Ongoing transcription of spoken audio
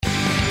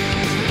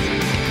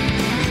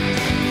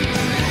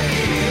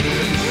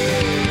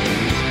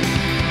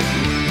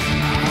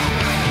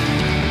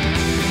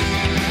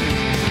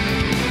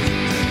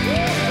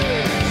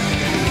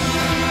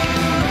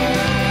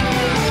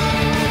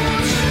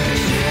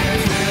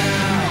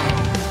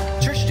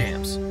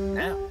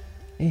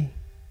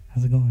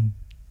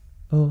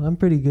Oh, I'm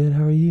pretty good.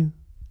 How are you?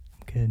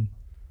 Good.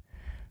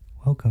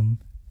 Welcome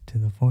to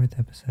the 4th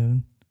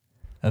episode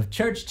of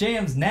Church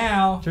Jams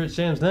Now. Church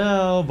Jams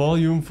Now,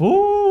 Volume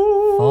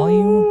 4.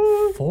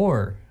 Volume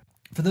 4.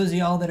 For those of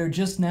y'all that are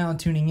just now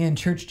tuning in,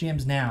 Church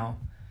Jams Now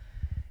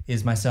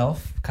is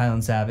myself,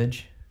 Kylan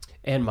Savage.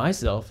 And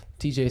myself,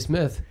 TJ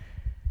Smith.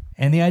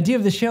 And the idea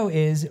of the show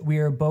is we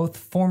are both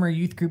former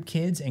youth group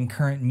kids and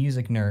current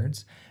music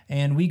nerds.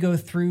 And we go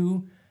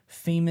through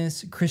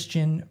famous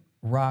Christian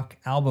rock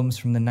albums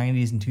from the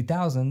 90s and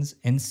 2000s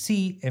and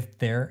see if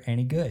they're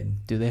any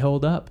good. Do they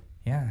hold up?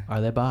 Yeah.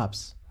 Are they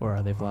bops or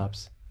are they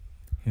flops?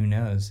 Who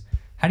knows?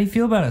 How do you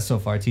feel about it so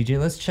far, TJ?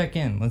 Let's check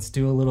in. Let's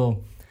do a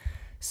little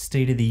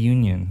State of the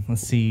Union.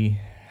 Let's see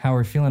how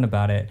we're feeling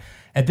about it.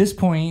 At this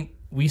point,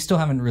 we still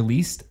haven't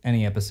released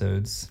any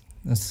episodes.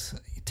 Let's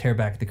tear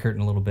back the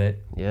curtain a little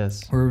bit.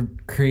 Yes. We're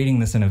creating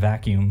this in a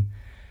vacuum.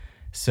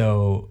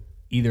 So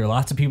either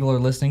lots of people are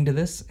listening to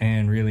this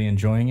and really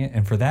enjoying it,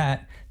 and for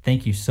that,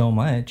 thank you so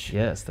much.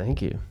 Yes,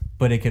 thank you.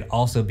 But it could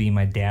also be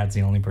my dad's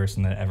the only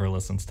person that ever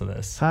listens to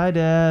this. Hi,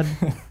 Dad.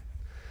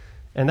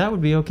 And that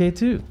would be okay,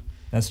 too.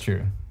 That's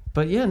true.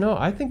 But yeah, no,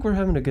 I think we're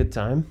having a good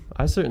time.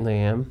 I certainly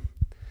am.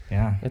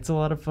 Yeah. It's a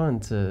lot of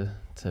fun to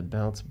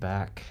bounce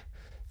back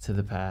to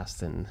the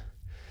past and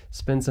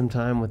spend some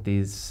time with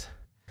these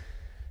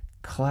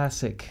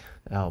classic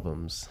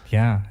albums.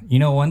 Yeah. You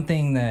know, one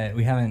thing that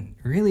we haven't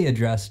really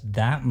addressed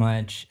that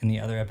much in the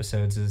other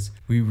episodes is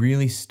we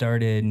really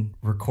started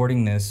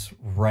recording this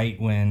right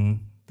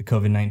when the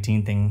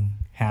COVID-19 thing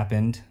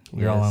happened.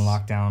 We were all in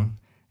lockdown.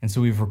 And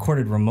so we've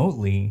recorded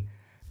remotely,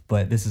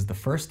 but this is the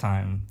first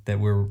time that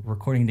we're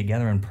recording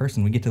together in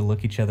person. We get to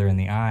look each other in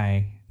the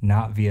eye,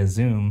 not via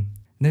Zoom.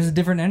 There's a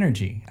different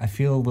energy. I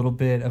feel a little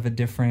bit of a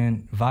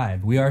different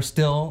vibe. We are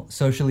still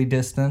socially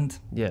distant.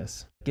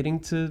 Yes.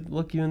 Getting to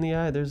look you in the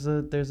eye, there's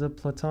a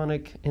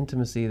platonic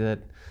intimacy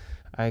that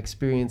I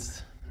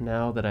experienced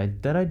now that I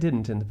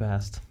didn't in the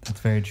past. That's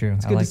very true.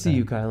 It's good to see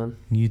you, Kylan.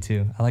 You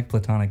too. I like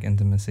platonic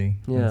intimacy.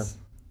 Yeah.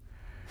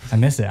 I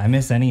miss it. I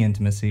miss any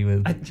intimacy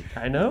with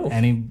I know.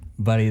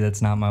 anybody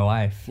that's not my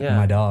wife or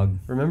my dog.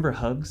 Remember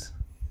hugs?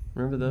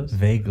 Remember those?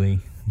 Vaguely.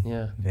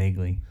 Yeah.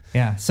 Vaguely.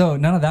 Yeah. So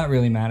none of that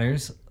really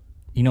matters.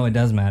 You know, it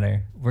does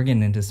matter. We're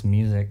getting into some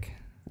music.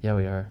 Yeah,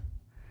 we are.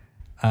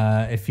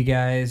 If you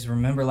guys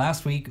remember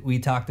last week, we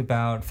talked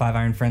about Five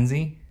Iron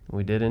Frenzy.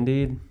 We did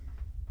indeed.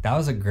 That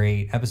was a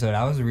great episode.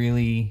 I was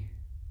really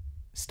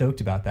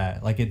stoked about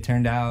that. Like, it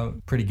turned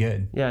out pretty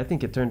good. Yeah, I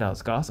think it turned out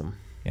skawsome.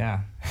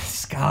 Yeah.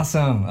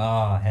 Skawsome.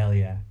 Oh, hell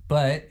yeah.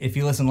 But if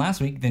you listened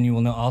last week, then you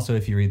will know also,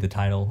 if you read the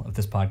title of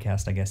this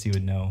podcast, I guess you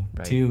would know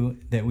too,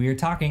 that we are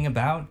talking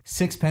about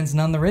Sixpence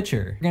None the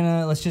Richer.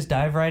 Let's just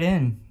dive right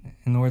in.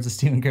 In the words of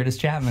Stephen Curtis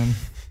Chapman,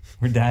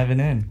 we're diving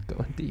in.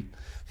 Going deep.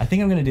 I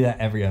think I'm going to do that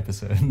every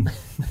episode.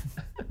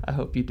 I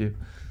hope you do.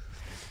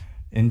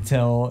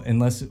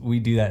 Unless we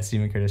do that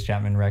Stephen Curtis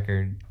Chapman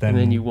record,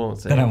 then you won't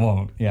say Then I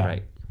won't, yeah.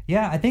 Right.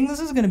 Yeah, I think this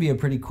is going to be a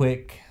pretty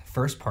quick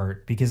first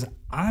part because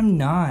I'm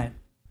not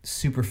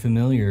super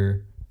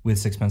familiar with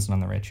Sixpence None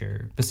the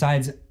Richer,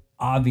 besides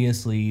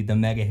obviously the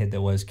mega hit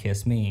that was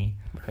Kiss Me.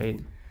 Right.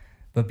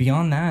 But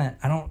beyond that,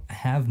 I don't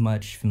have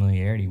much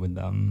familiarity with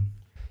them.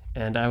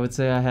 And I would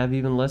say I have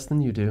even less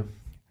than you do.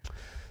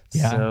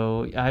 Yeah.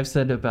 So I've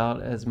said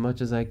about as much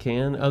as I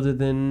can, other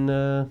than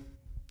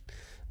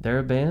they're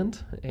a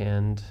band,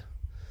 and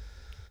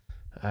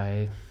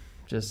I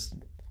just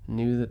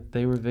knew that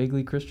they were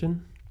vaguely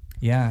Christian.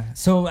 Yeah.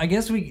 So I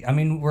guess we're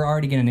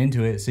already getting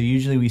into it. So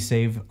usually we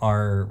save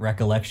our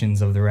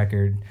recollections of the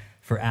record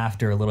for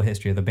after a little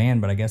history of the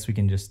band, but I guess we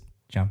can just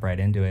jump right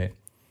into it.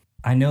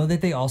 I know that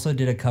they also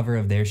did a cover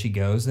of There She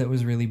Goes that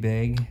was really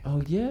big.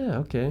 Oh, yeah.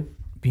 Okay.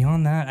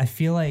 Beyond that, I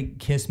feel like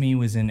Kiss Me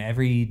was in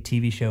every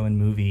TV show and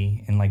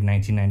movie in like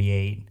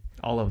 1998.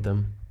 All of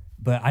them.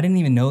 But I didn't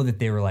even know that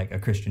they were like a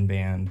Christian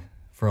band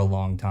for a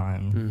long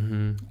time.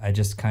 Mm-hmm. I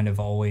just kind of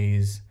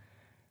always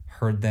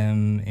heard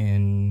them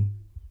in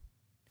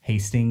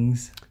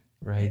Hastings.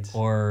 Right.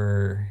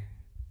 Or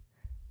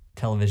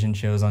television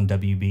shows on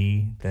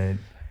WB that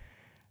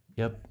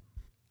Yep.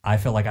 I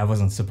felt like I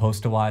wasn't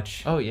supposed to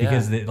watch. Oh, yeah.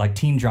 Because like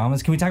teen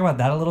dramas. Can we talk about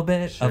that a little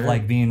bit? Sure. Of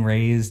like being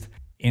raised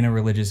in a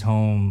religious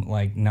home,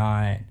 like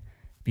not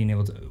being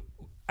able to...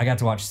 I got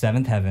to watch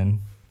Seventh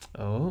Heaven.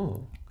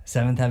 Oh.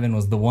 Seventh Heaven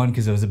was the one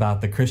because it was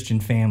about the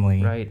Christian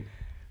family. Right.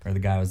 Where the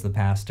guy was the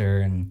pastor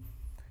and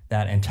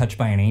Touched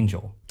by an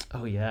Angel.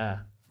 Oh,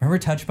 yeah. Remember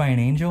Touched by an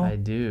Angel? I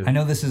do. I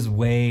know this is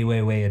way,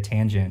 way, way a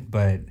tangent,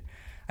 but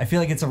I feel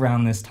like it's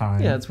around this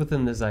time. Yeah, it's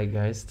within the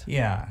zeitgeist.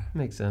 Yeah.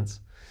 Makes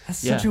sense. That's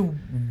such a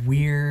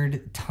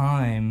weird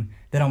time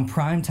that on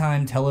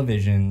primetime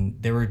television,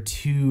 there were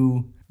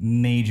two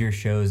major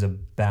shows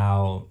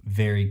about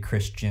very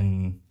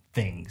Christian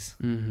things.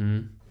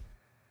 Mm-hmm.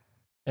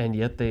 And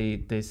yet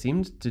they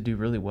seemed to do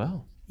really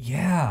well.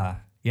 Yeah.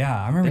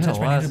 I remember Touched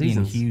by an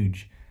Angel being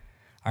huge.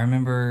 I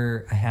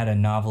remember I had a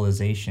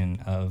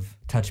novelization of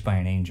Touched by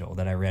an Angel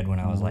that I read when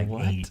I was like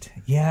 8.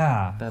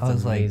 Yeah.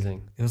 That's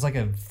amazing. It was like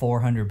a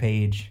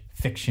 400-page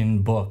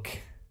fiction book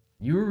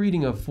You were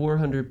reading a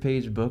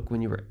 400-page book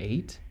when you were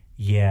 8?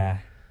 Yeah.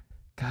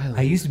 Kylie,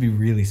 I used to be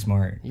really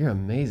smart. you're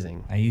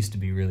amazing. I used to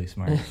be really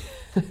smart.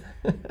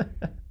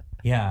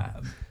 Yeah.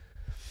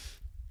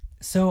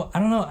 So I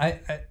don't know. I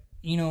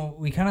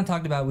we kind of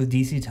talked about with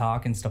DC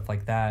Talk and stuff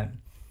like that.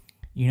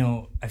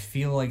 I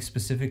feel like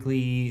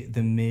specifically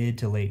the mid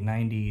to late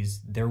 90s,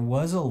 there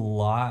was a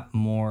lot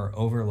more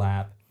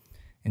overlap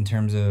in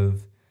terms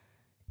of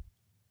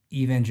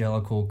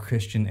evangelical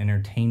Christian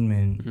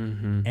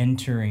entertainment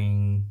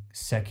entering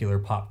secular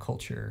pop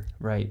culture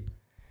Right.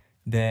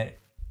 that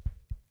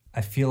I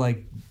feel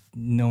like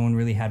no one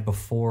really had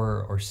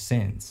before or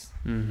since.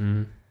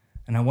 Mm-hmm.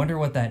 And I wonder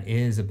what that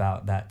is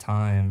about that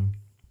time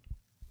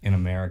in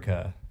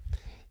America.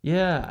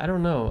 Yeah, I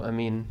don't know. I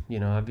mean,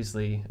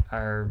 obviously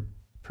our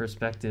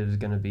perspective is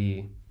going to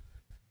be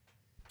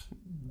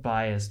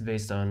biased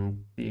based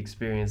on the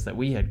experience that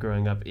we had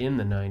growing up in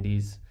the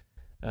 90s,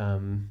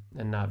 and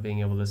not being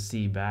able to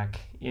see back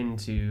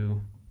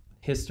into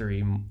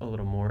history a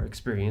little more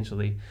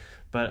experientially.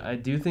 But I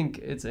do think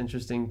it's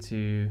interesting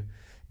to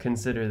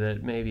consider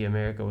that maybe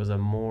America was a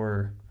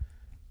more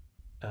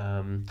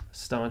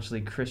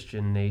staunchly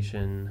Christian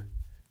nation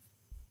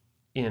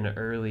in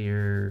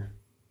earlier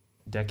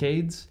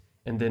decades,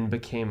 and then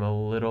became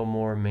a little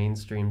more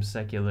mainstream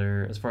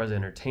secular as far as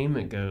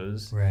entertainment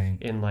goes Right.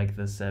 in like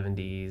the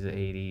 70s,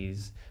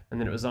 80s. And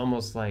then it was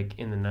almost like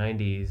in the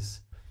 90s,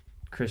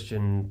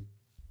 Christian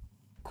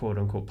quote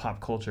unquote pop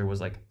culture was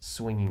like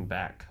swinging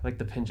back, like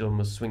the pendulum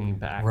was swinging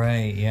back.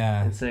 Right,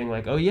 yeah. And saying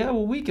like, oh yeah,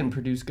 well, we can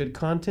produce good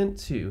content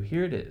too.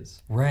 Here it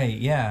is. Right,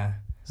 yeah.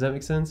 Does that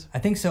make sense? I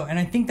think so. And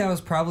I think that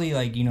was probably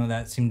like,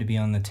 that seemed to be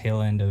on the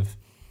tail end of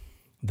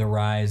the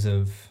rise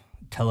of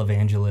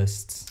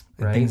televangelists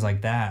and Right. things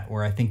like that,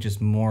 where I think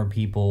just more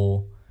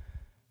people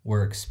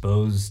were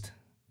exposed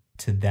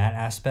to that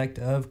aspect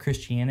of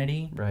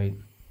Christianity. Right.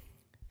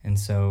 And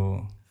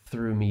so,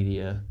 Through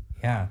media.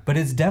 yeah. But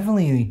it's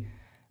definitely,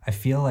 I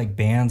feel like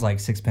bands like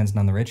Sixpence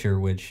None the Richer,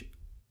 which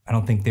I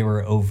don't think they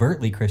were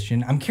overtly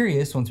Christian. I'm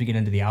curious once we get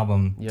into the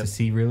album Yep. to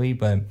see really,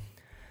 but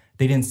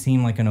they didn't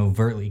seem like an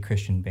overtly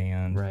Christian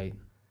band. Right.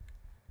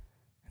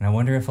 And I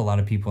wonder if a lot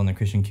of people in the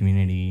Christian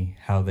community,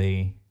 how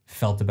they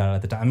felt about it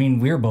at the time. I mean,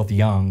 we were both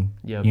young,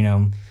 Yep.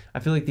 I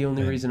feel like the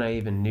only reason I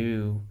even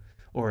knew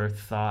or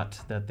thought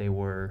that they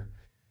were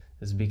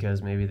is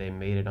because maybe they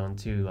made it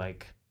onto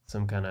like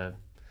some kind of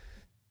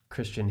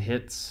Christian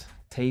hits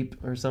tape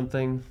or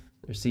something,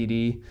 or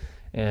CD,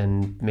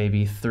 and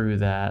maybe through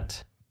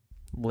that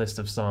list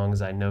of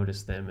songs I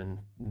noticed them and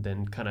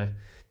then kind of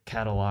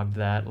cataloged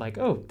that like,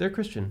 oh, they're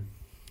Christian.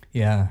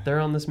 Yeah. They're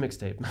on this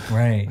mixtape.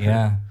 Right,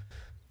 yeah.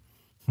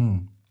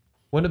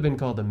 Would have been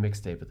called a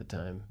mixtape at the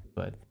time,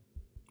 but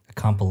A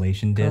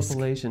compilation disc.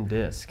 compilation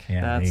disc.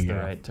 Yeah, there That's you the go.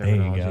 right There you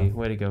terminology. go.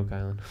 Way to go,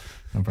 Kylan.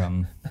 No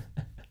problem.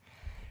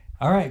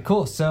 All right,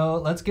 cool. So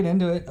let's get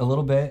into it a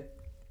little bit.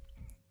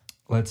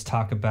 Let's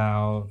talk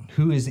about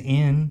who is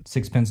in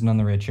Sixpence None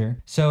the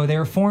Richer. So they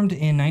were formed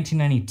in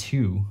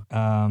 1992.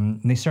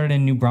 And they started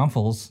in New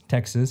Braunfels,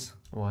 Texas.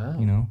 Wow.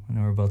 I know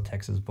we're both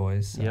Texas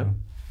boys. So,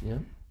 Yep.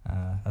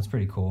 that's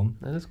pretty cool.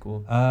 That is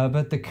cool.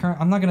 But the current,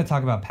 I'm not going to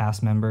talk about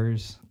past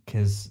members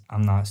because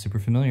I'm not super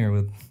familiar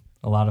with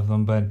a lot of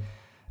them. But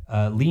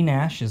Lee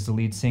Nash is the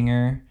lead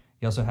singer.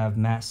 You also have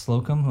Matt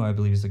Slocum, who I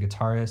believe is the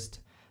guitarist.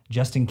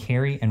 Justin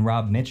Carey and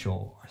Rob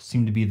Mitchell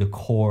seem to be the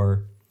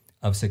core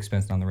of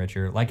Sixpence None the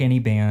Richer. Like any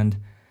band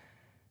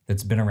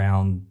that's been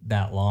around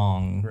that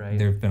long, Right.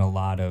 there have been a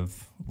lot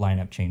of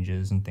lineup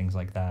changes and things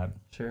like that.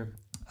 Sure.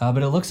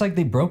 But it looks like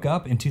they broke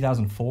up in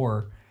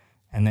 2004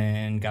 and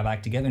then got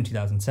back together in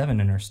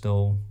 2007 and are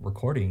still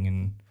recording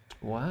and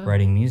Wow.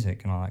 writing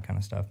music and all that kind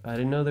of stuff. I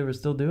didn't know they were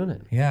still doing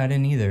it. Yeah, I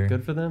didn't either.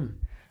 Good for them.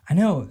 I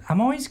know. I'm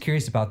always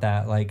curious about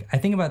that. Like, I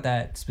think about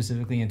that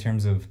specifically in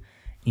terms of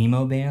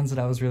emo bands that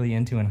I was really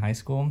into in high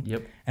school.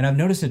 Yep. And I've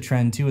noticed a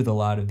trend too with a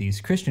lot of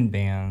these Christian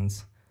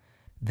bands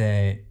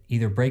that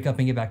either break up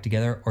and get back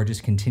together or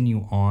just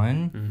continue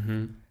on.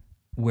 Mm-hmm.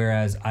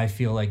 Whereas I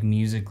feel like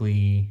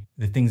musically,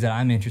 the things that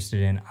I'm interested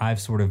in, I've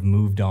sort of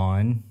moved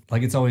on.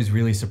 Like, it's always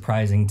really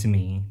surprising to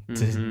me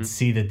to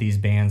see that these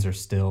bands are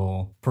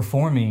still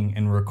performing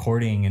and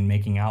recording and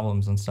making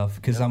albums and stuff.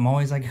 Because I'm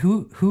always like,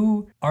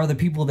 who are the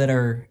people that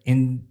are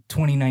in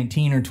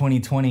 2019 or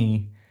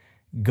 2020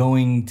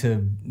 going to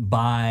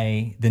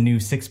buy the new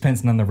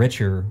Sixpence None the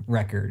Richer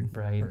record?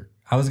 Right.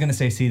 I was going to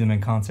say see them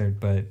in concert,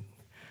 but,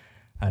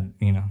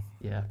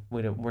 Yeah.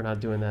 We're not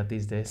doing that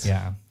these days.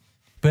 yeah.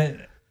 But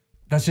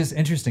that's just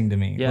interesting to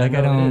me. Yeah, like, no,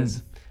 I don't. it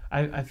is.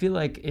 I feel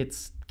like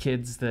it's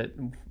kids that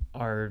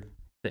are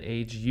the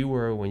age you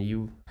were when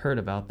you heard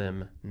about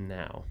them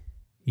now.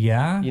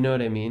 Yeah? You know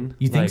what I mean?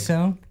 You think Like,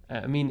 so?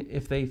 I mean,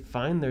 if they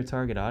find their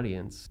target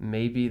audience,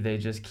 maybe they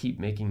just keep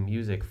making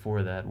music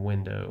for that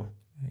window.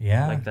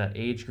 Yeah. Like that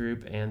age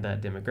group and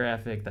that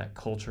demographic, that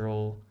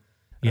cultural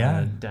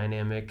Yeah.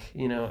 dynamic,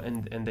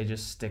 and they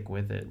just stick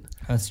with it.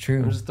 That's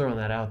true. I'm just throwing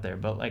that out there.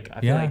 But like, I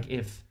feel Yeah. like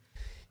if,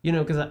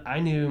 because I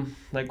knew,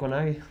 like when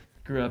I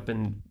grew up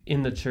in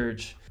the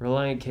church,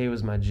 Reliant K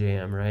was my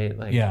jam, right?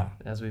 Like, Yeah.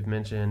 as we've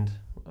mentioned,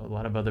 a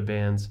lot of other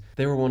bands.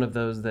 They were one of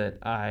those that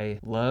I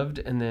loved,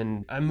 and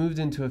then I moved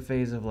into a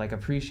phase of like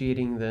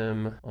appreciating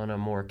them on a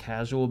more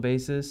casual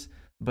basis.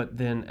 But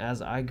then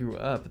as I grew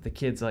up, the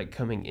kids like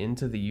coming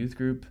into the youth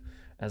group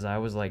as I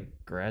was like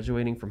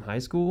graduating from high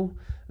school,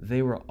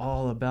 they were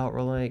all about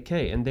Relient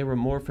K, and they were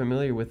more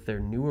familiar with their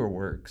newer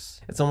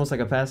works. It's almost like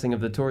a passing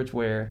of the torch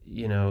where,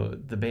 you know,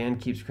 the band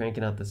keeps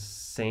cranking out the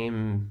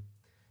same,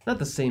 not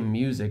the same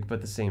music, but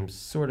the same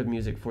sort of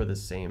music for the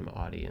same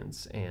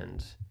audience.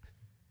 And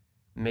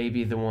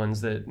maybe the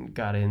ones that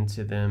got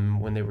into them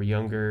when they were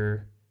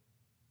younger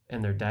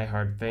and they're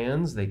diehard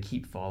fans, they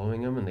keep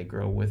following them and they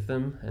grow with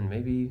them, and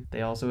maybe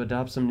they also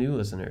adopt some new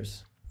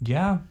listeners.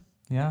 Yeah.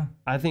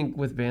 I think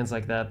with bands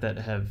like that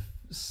have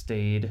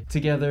stayed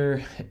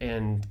together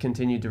and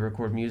continued to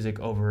record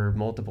music over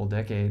multiple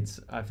decades,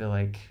 I feel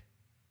like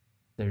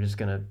they're just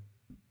gonna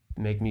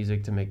make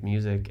music to make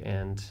music,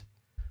 and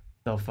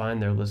they'll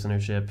find their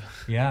listenership.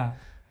 Yeah.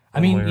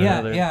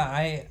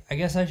 I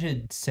guess I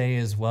should say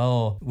as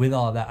well, with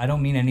all of that, I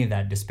don't mean any of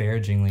that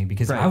disparagingly,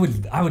 because Right.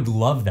 I would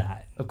love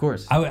that. Of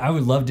course. I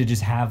would love to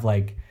just have,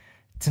 like,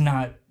 to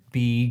not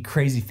be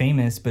crazy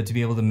famous, but to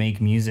be able to make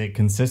music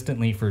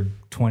consistently for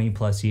 20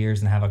 plus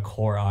years and have a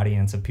core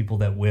audience of people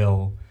that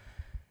will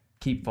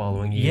keep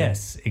following you.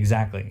 Yes,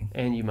 exactly.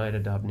 And you might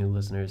adopt new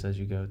listeners as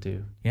you go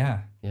too.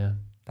 Yeah. Yeah.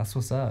 That's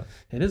what's up.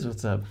 It is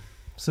what's up.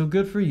 So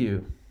good for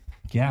you.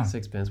 Yeah.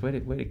 Sixpence. Way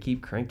to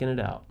keep cranking it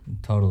out.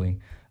 Totally.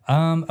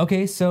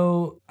 Okay,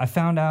 so I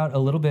found out a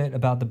little bit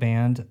about the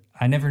band.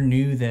 I never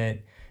knew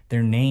that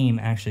their name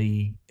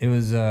actually, it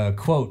was a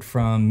quote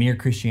from Mere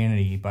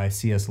Christianity by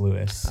C.S.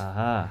 Lewis,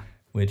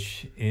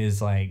 which is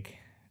like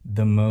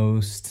the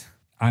most,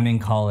 I'm in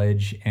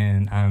college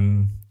and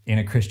I'm in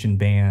a Christian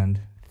band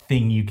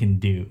thing you can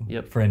do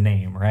for a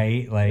name,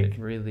 right? Like, it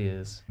really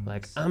is.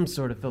 Like, I'm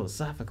sort of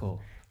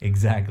philosophical.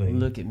 Exactly.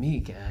 Look at me,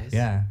 guys.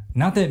 Yeah.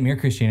 Not that Mere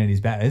Christianity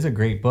is bad. It's a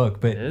great book,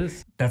 but it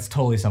is. That's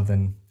totally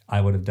something I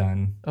would have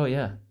done. Oh,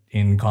 yeah.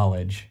 In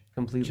college.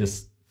 Completely.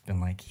 Just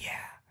been like, yeah,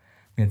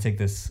 I'm going to take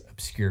this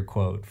obscure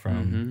quote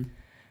from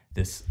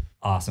this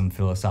awesome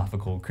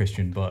philosophical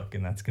Christian book,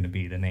 and that's going to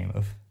be the name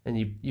of. And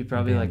you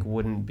probably like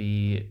wouldn't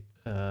be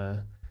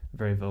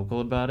very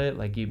vocal about it.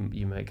 Like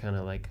you might kind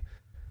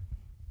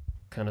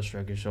of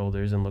shrug your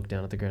shoulders and look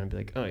down at the ground and be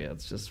like, oh yeah,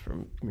 it's just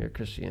from Mere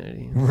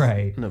Christianity.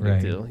 Right. No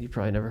big deal. You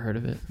probably never heard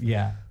of it.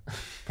 Yeah.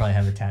 Probably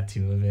have a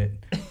tattoo of it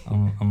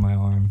on my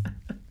arm.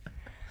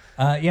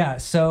 Yeah.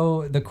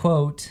 So the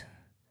quote,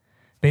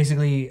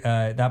 basically,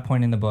 at that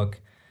point in the book,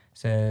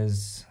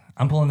 says,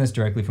 I'm pulling this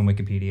directly from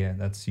Wikipedia.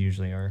 That's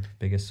usually our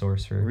biggest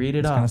source for read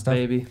it this off, kind of stuff.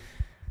 baby.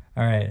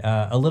 All right.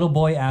 A little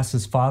boy asks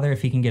his father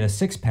if he can get a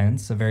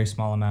sixpence, a very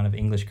small amount of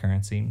English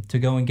currency, to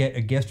go and get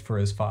a gift for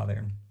his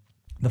father.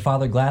 The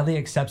father gladly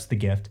accepts the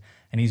gift,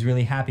 and he's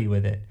really happy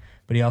with it,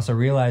 but he also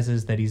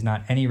realizes that he's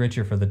not any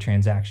richer for the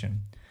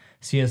transaction.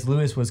 C.S.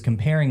 Lewis was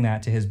comparing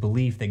that to his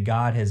belief that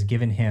God has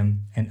given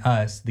him and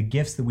us the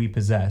gifts that we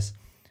possess,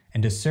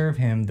 and to serve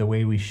him the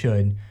way we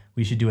should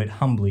do it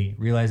humbly,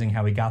 realizing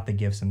how we got the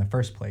gifts in the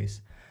first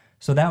place.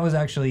 So that was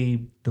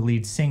actually the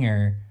lead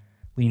singer,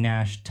 Lee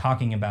Nash,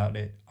 talking about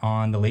it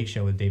on The Late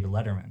Show with David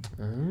Letterman.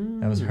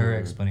 That was her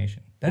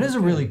explanation. That is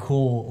a really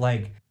cool,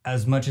 like,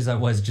 as much as I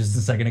was just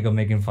a second ago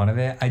making fun of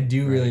it, I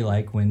do really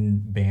like when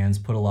bands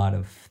put a lot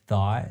of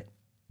thought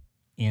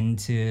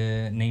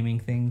into naming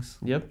things.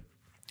 Yep.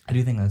 I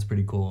do think that's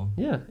pretty cool.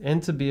 Yeah,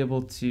 and to be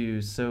able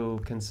to so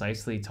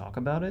concisely talk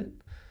about it,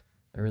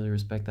 I really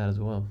respect that as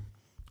well.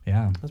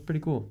 Yeah. That's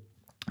pretty cool.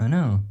 I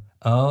know.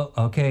 Oh,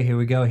 okay, here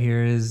we go.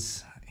 Here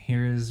is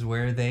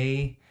where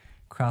they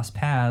cross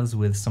paths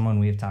with someone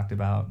we've talked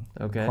about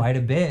quite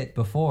a bit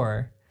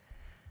before.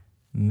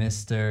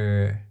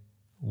 Mr.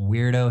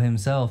 Weirdo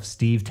himself,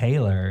 Steve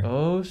Taylor.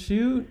 Oh,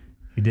 shoot.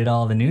 Who did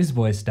all the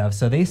Newsboys stuff.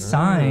 So they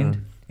signed,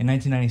 in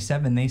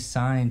 1997, they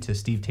signed to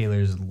Steve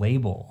Taylor's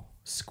label,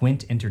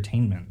 Squint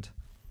Entertainment.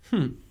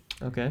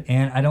 Okay.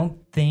 And I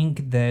don't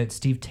think that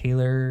Steve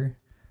Taylor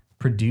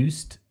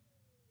produced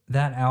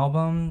that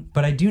album,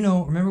 but I do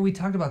know, remember we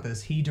talked about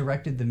this, he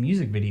directed the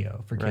music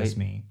video for Kiss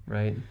Me.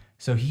 Right.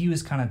 So he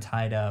was kind of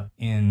tied up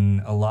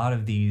in a lot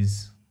of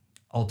these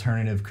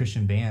alternative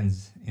Christian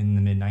bands in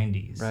the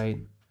mid-90s. Right.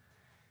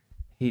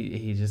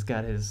 He just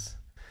got his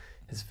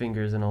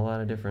fingers in a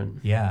lot of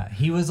different... Yeah,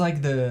 he was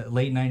like the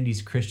late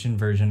 90s Christian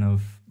version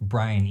of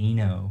Brian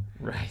Eno.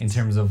 Right. In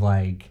terms of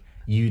like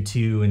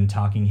U2 and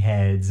Talking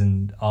Heads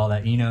and all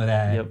that, you know,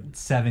 that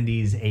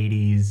 70s,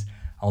 80s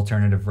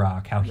alternative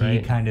rock, how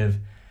he kind of,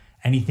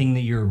 anything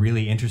that you're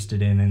really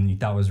interested in and you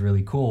thought was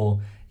really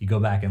cool, you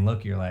go back and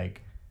look, you're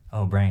like,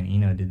 oh, Brian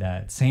Eno did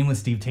that. Same with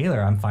Steve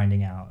Taylor, I'm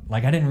finding out.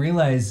 Like, I didn't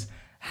realize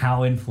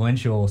how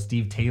influential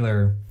Steve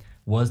Taylor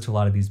was to a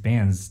lot of these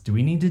bands. Do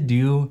we need to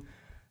do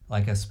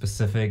like a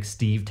specific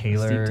Steve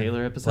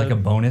Taylor episode? Like a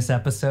bonus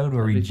episode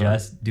where we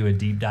just do a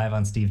deep dive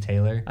on Steve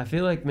Taylor? I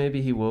feel like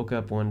maybe he woke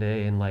up one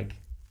day in like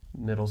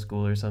middle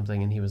school or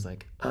something and he was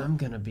like, I'm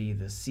going to be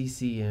the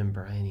CCM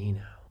Brian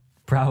Eno.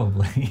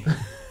 Probably.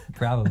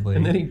 Probably.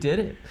 And then he did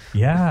it.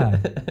 Yeah.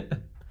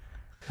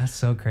 That's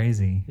so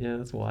crazy. Yeah,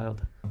 that's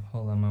wild.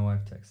 Hold on, my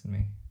wife texted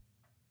me.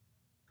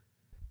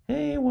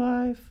 Hey,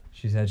 wife.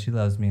 She said she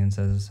loves me and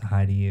says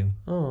hi to you,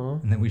 Oh.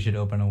 and that we should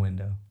open a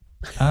window.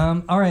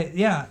 All right,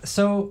 yeah.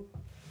 So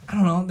I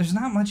don't know. There's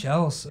not much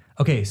else.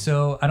 Okay,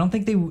 so I don't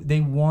think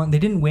they won. They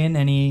didn't win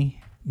any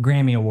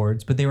Grammy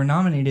awards, but they were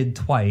nominated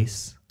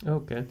twice.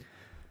 Okay.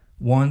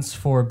 Once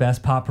for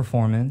Best Pop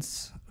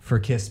Performance for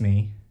Kiss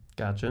Me,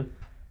 Gotcha.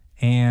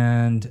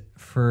 and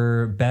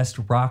for Best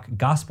Rock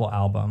Gospel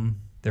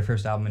Album, their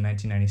first album in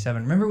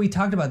 1997. Remember, we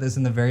talked about this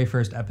in the very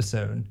first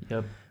episode,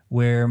 Yep.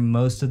 where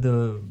most of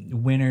the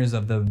winners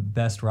of the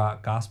Best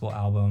Rock Gospel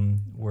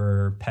Album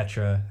were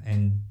Petra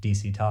and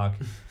DC Talk,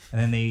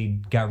 and then they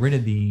got rid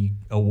of the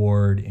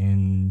award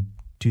in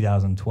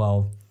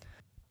 2012.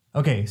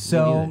 Okay,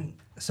 so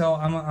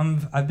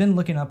I've been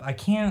looking up. I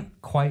can't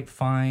quite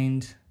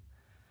find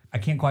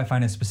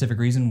a specific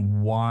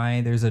reason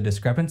why there's a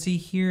discrepancy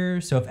here.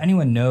 So if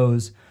anyone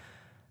knows,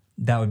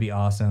 that would be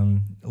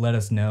awesome. Let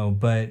us know.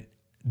 But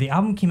the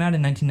album came out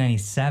in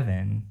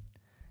 1997,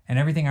 and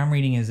everything I'm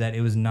reading is that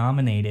it was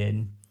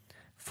nominated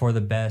for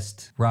the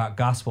Best Rock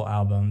Gospel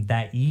Album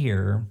that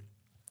year.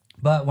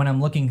 But when I'm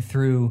looking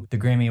through the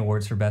Grammy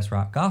Awards for Best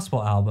Rock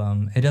Gospel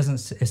Album, it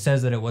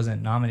says that it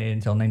wasn't nominated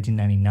until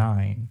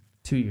 1999.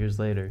 2 years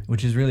later.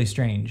 Which is really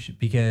strange,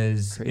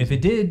 because Crazy. if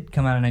it did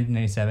come out in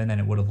 1997, then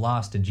it would have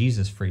lost to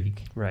Jesus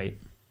Freak. Right.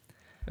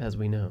 As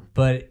we know.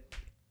 But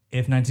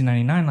if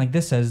 1999, like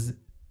this says,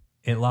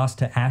 it lost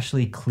to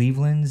Ashley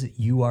Cleveland's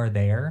You Are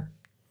There.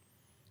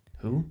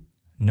 Who?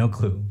 No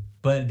clue.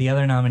 But the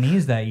other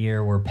nominees that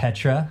year were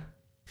Petra,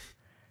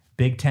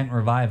 Big Tent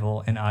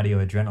Revival, and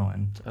Audio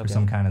Adrenaline for Okay.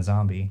 Some Kind of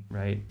Zombie.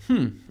 Right.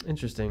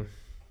 Interesting.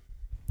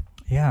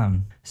 Yeah.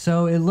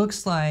 So it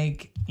looks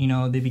like,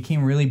 they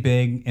became really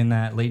big in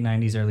that late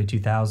 90s, early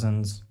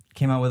 2000s.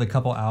 Came out with a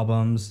couple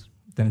albums.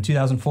 Then in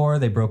 2004,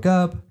 they broke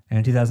up. And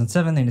in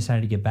 2007, they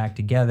decided to get back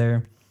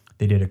together.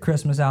 They did a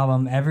Christmas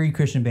album. Every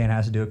Christian band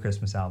has to do a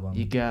Christmas album.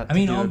 You got to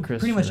do a Christmas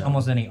pretty much album.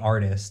 almost any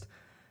artist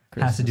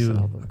has to Christmas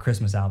do album. a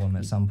Christmas album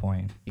at some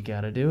point. You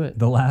got to do it.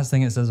 The last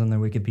thing it says on their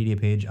Wikipedia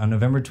page, on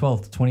November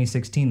 12th,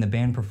 2016, the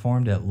band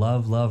performed at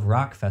Love Love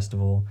Rock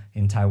Festival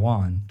in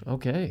Taiwan.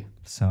 Okay.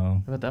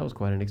 So, I bet that was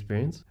quite an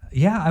experience.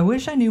 yeah, I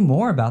wish I knew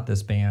more about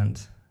this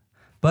band.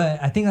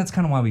 But I think that's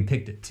kind of why we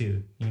picked it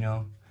too,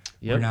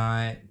 Yep. We're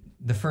not,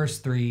 the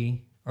first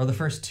three, or the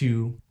first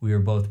two, we were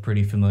both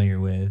pretty familiar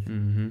with.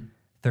 Mm-hmm.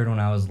 Third one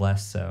I was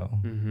less so.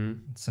 Mm-hmm.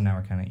 So now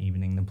we're kind of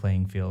evening the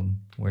playing field,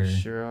 where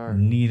Sure are.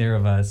 neither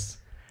of us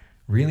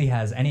really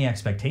has any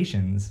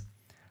expectations.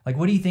 Like,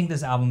 what do you think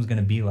this album's going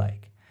to be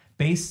like?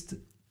 Based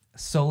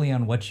solely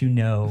on what you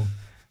know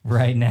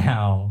right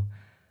now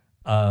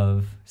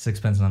of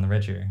Sixpence None the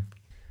Richer.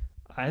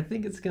 I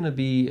think it's going to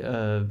be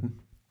a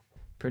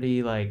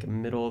pretty,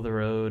 middle of the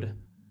road,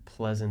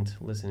 pleasant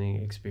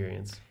listening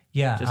experience.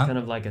 Yeah. Just kind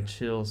of like a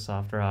chill,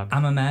 soft rock.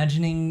 I'm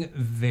imagining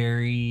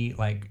very,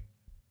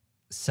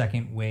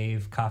 second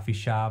wave coffee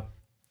shop,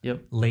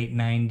 Yep. late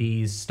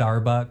 90s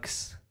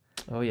Starbucks,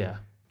 Oh, yeah.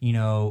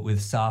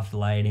 with soft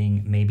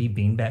lighting, maybe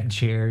beanbag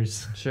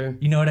chairs. Sure.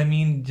 You know what I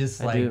mean?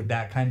 Just I do.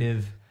 that kind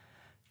of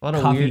A lot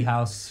of coffee weird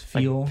house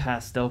feel.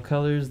 pastel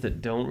colors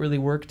that don't really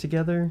work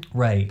together,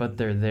 Right. but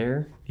they're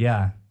there.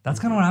 Yeah. That's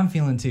kind of what I'm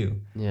feeling too.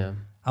 Yeah.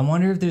 I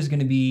wonder if there's going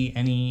to be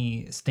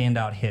any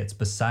standout hits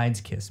besides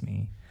Kiss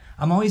Me.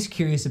 I'm always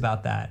curious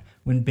about that.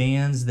 When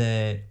bands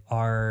that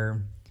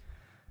are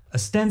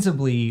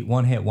ostensibly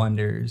one-hit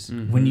wonders,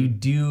 when you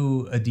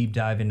do a deep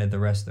dive into the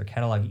rest of their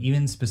catalog,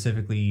 even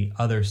specifically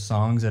other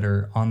songs that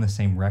are on the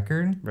same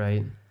record,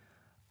 Right.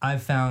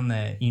 I've found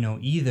that,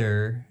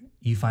 either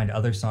you find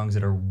other songs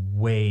that are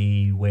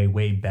way, way,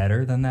 way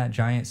better than that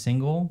giant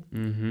single,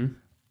 Mm-hmm.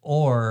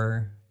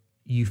 or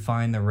you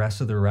find the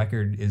rest of the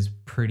record is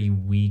pretty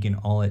weak and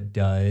all it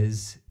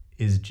does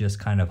is just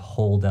kind of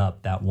hold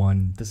up that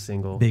one The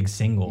single. big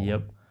single.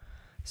 Yep.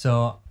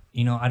 So,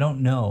 I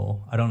don't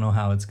know. I don't know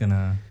how it's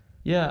gonna...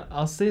 Yeah,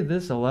 I'll say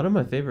this. A lot of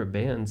my favorite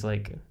bands,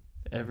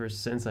 ever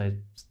since I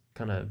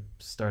kind of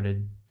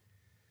started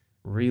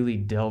really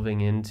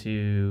delving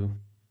into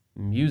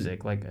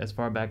music, as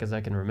far back as I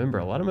can remember,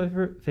 a lot of my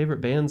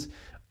favorite bands,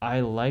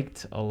 I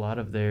liked a lot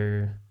of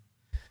their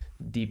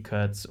deep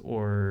cuts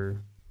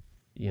or,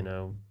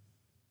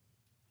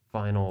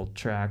 final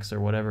tracks or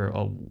whatever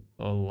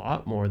a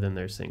lot more than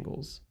their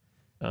singles.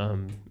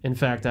 In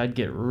fact, I'd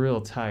get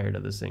real tired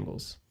of the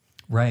singles.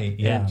 Right,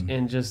 yeah.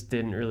 And just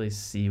didn't really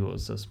see what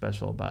was so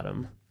special about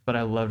them. But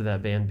I loved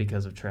that band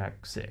because of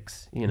track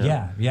 6,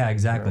 Yeah,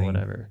 exactly. or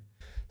whatever.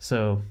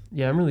 So,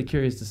 yeah, I'm really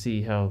curious to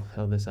see how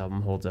this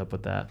album holds up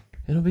with that.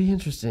 It'll be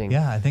interesting.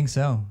 Yeah, I think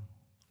so.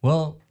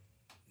 Well,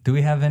 do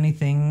we have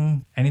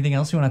anything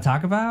else you want to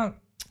talk about?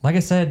 Like I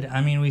said,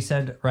 we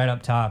said right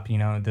up top,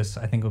 this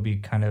I think will be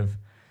kind of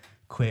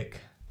quick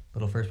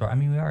little first part.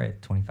 We are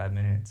at 25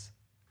 minutes.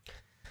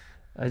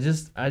 I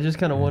just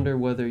kind of wonder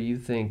whether you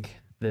think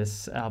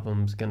this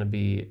album's going to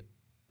be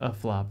a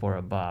flop or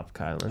a bop,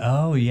 Kylan.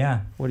 Oh,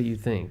 yeah. What do you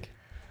think?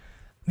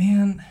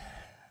 Man,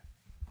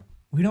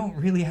 we don't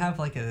really have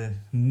a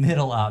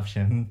middle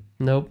option.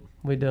 Nope.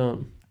 We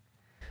don't.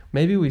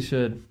 Maybe we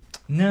should.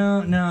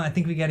 No, I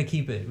think we got to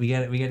keep it. We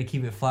got to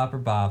keep it flop or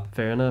bop.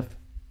 Fair enough.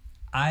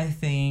 I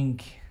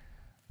think.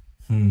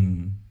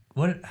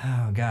 What?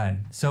 Oh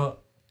God. So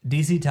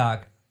DC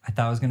Talk, I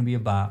thought was gonna be a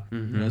bop.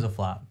 It was a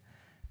flop.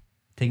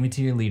 Take Me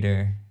to Your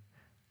Leader,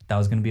 that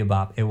was gonna be a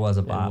bop. It was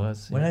a bop. It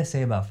was, What did I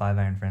say about Five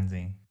Iron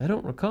Frenzy? I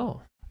don't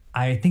recall.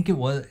 I think it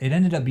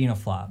ended up being a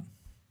flop,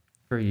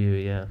 For you,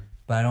 yeah.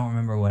 but I don't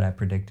remember what I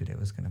predicted it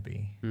was gonna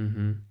be.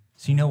 Mm-hmm.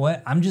 So you know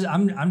what? I'm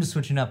just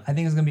switching up. I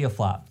think it's gonna be a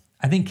flop.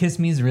 I think Kiss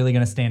Me is really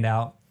gonna stand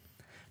out,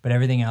 but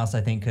everything else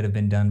I think could have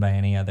been done by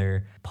any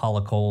other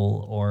Paula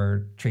Cole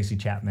or Tracy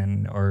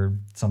Chapman or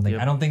something.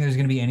 Yep. I don't think there's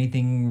gonna be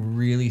anything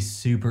really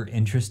super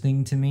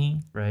interesting to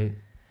me. Right.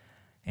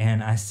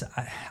 And I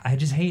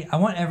just hate. I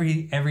want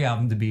every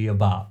album to be a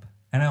bop,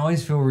 and I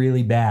always feel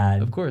really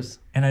bad. Of course.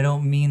 And I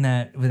don't mean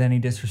that with any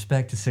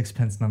disrespect to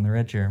Sixpence None the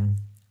Richer.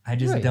 I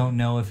just Right. don't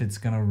know if it's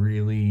gonna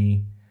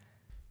really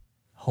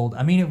hold.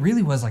 I mean, it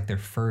really was like their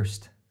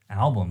first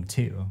album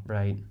too,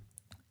 Right.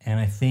 and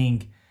I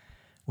think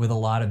with a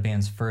lot of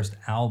bands' first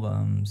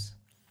albums,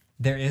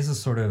 there is a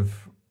sort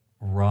of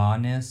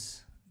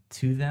rawness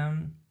to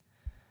them.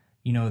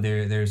 You know,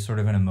 there's sort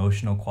of an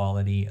emotional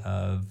quality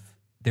of.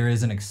 There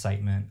is an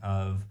excitement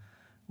of.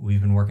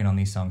 We've been working on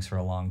these songs for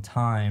a long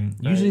time.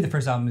 Right. Usually the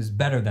first album is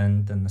better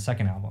than the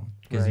second album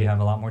because you Right. have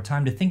a lot more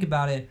time to think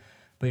about it,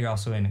 but you're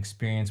also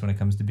inexperienced when it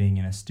comes to being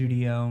in a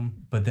studio.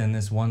 But then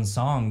this one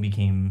song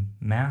became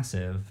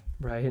massive.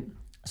 Right.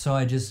 So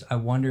I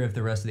wonder if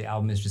the rest of the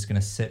album is just going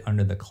to sit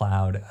under the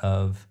cloud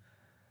of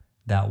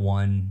that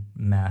one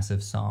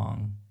massive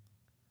song.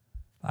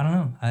 I don't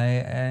know.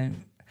 I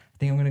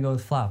think I'm going to go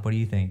with flop. What do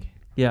you think?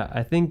 Yeah,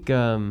 I think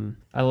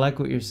I like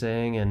what you're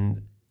saying,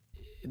 and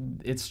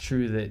it's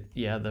true that,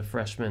 yeah, the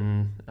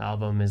Freshman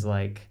album is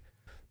like,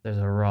 there's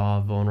a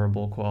raw,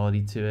 vulnerable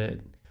quality to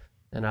it.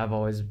 And I've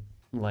always,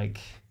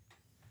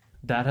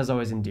 that has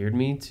always endeared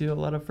me to a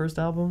lot of first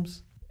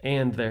albums.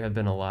 And there have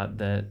been a lot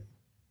that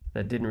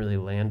didn't really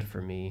land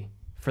for me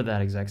for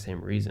that exact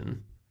same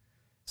reason.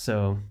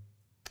 So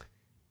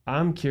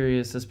I'm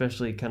curious,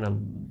 especially kind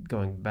of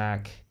going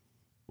back,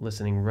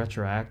 listening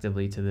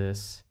retroactively to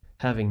this,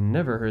 having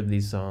never heard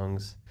these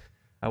songs,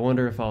 I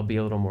wonder if I'll be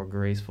a little more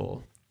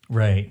graceful.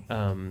 Right.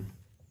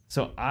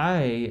 So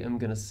I am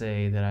going to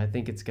say that I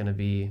think it's going to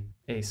be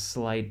a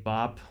slight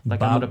bop. I'm Bop-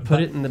 going to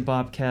put it in the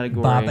bop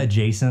category. Bop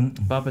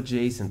adjacent. Bop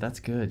adjacent. That's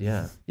good,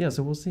 yeah. Yeah,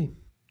 so we'll see.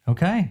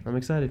 Okay. I'm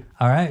excited.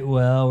 All right.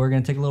 Well, we're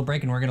going to take a little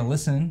break and we're going to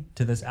listen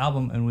to this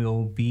album and we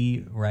will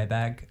be right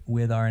back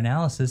with our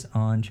analysis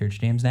on Church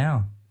Jams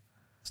Now.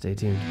 Stay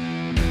tuned.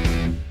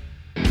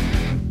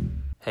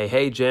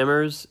 Hey,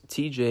 jammers.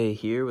 TJ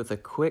here with a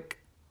quick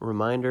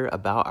reminder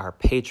about our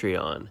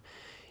Patreon.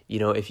 You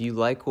know, if you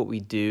like what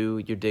we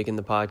do, you're digging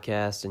the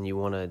podcast and you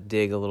want to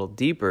dig a little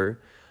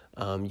deeper,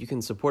 you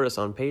can support us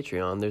on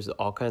Patreon. There's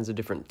all kinds of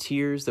different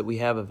tiers that we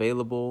have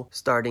available,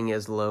 starting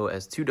as low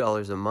as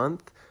 $2 a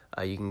month.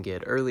 You can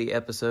get early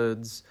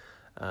episodes,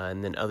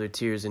 and then other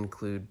tiers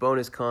include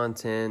bonus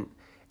content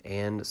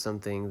and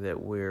something that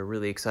we're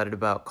really excited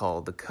about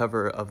called the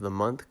Cover of the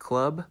Month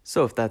Club.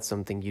 So if that's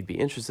something you'd be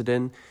interested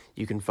in,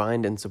 you can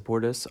find and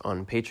support us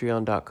on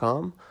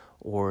patreon.com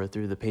or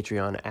through the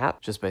Patreon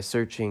app just by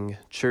searching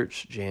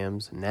Church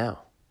Jams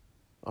Now.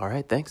 All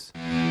right, thanks.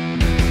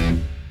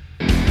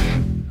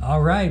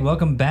 All right.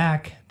 Welcome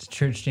back to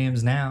Church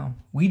Jams Now.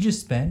 We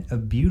just spent a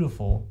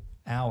beautiful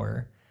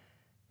hour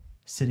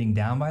sitting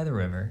down by the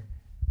river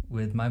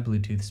with my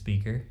Bluetooth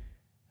speaker,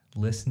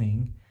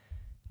 listening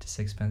to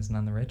Sixpence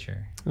None the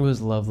Richer. It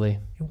was lovely.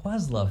 It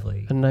was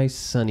lovely. A nice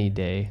sunny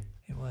day.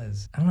 It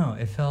was. I don't know.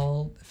 It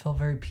felt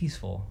very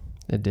peaceful.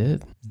 It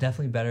did. It's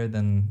definitely better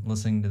than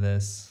listening to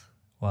this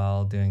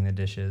while doing the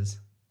dishes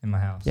in my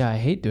house. Yeah, I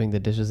hate doing the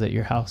dishes at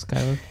your house,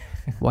 Kyler.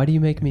 Why do you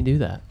make me do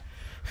that?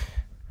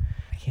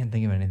 I can't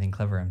think of anything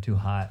clever. I'm too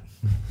hot.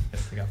 I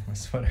take off my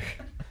sweater.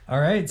 All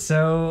right.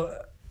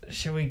 So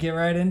should we get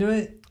right into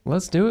it?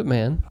 Let's do it,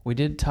 man. We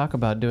did talk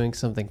about doing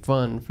something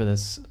fun for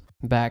this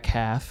back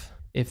half.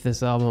 If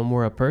this album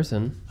were a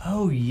person.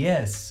 Oh,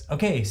 yes.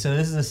 Okay, so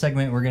this is a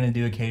segment we're going to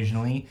do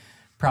occasionally,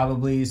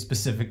 probably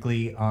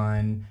specifically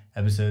on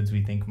episodes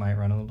we think might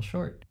run a little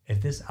short.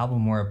 If this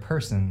album were a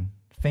person,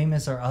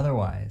 famous or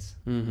otherwise,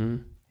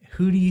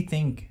 who do you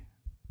think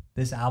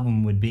this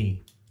album would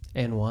be?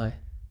 And why?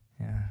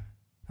 Yeah.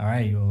 All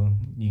right, well,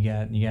 you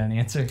got an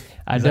answer?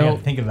 I 'Cause I don't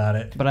gotta think about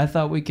it. But I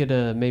thought we could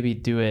maybe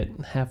do it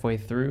halfway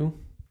through.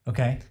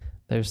 Okay.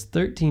 There's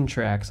 13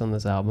 tracks on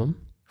this album.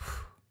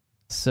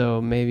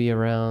 So maybe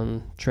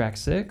around track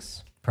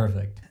 6.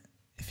 Perfect.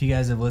 If you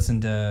guys have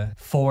listened to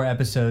 4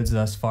 episodes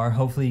thus far,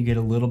 hopefully you get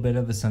a little bit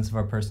of a sense of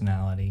our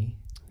personality.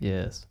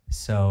 Yes.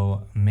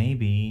 So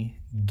maybe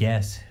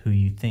guess who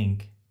you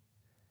think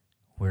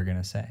we're going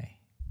to say.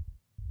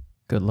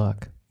 Good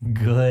luck.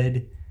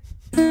 Good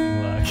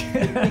luck.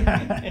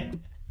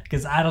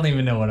 Because I don't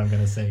even know what I'm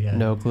going to say yet.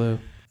 No clue.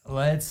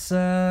 Let's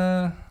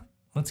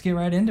get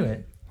right into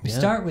it. We Yeah.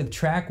 start with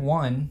track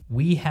 1,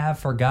 We Have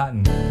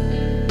Forgotten.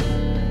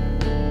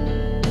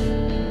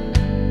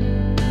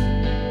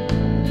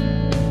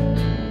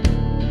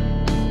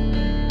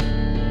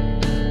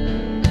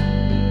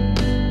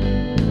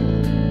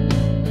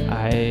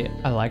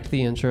 liked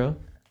the intro.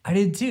 I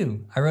did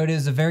too. I wrote it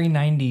as a very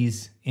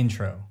 90s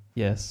intro.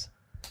 Yes.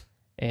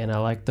 And I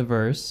liked the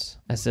verse.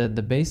 I said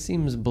the bass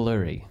seems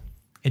blurry.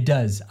 It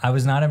does. I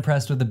was not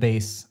impressed with the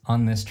bass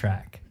on this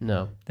track.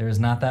 No. There was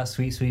not that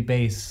sweet, sweet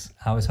bass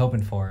I was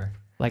hoping for.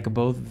 Like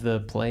both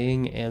the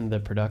playing and the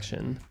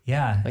production.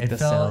 Yeah, Like it the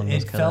felt sound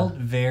was felt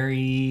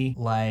very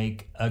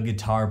like a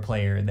guitar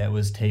player that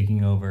was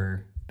taking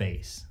over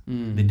bass.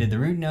 They did the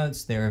root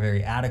notes, they were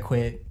very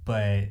adequate,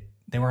 but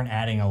they weren't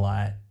adding a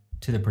lot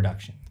to the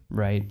production.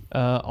 Right.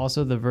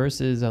 Also, the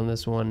verses on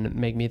this one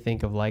make me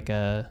think of like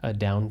a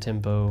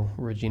down-tempo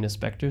Regina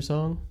Spektor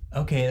song.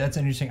 Okay, that's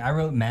interesting. I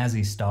wrote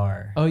Mazzy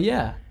Star. Oh,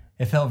 yeah.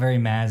 It felt very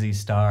Mazzy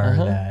Star.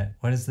 That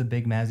what is the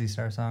big Mazzy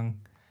Star song?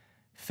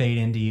 Fade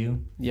Into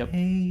You. Yep.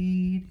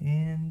 Fade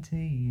Into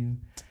You.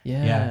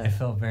 Yeah. Yeah, it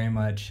felt very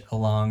much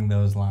along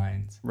those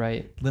lines.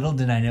 Right. Little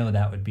did I know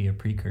that would be a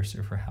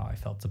precursor for how I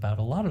felt about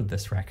a lot of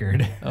this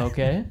record.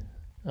 Okay.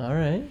 All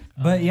right.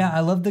 But yeah, I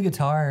love the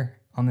guitar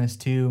on this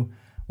too.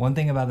 One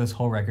thing about this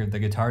whole record, the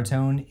guitar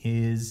tone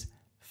is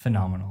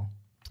phenomenal.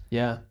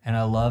 Yeah. And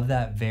I love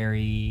that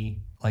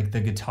very, like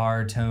the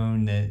guitar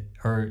tone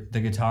or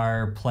the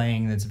guitar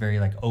playing that's very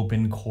like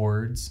open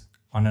chords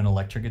on an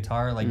electric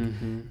guitar. Like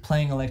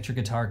playing electric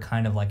guitar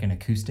kind of like an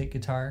acoustic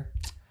guitar.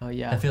 Oh,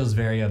 yeah. That feels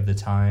very of the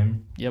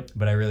time. Yep.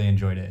 But I really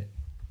enjoyed it.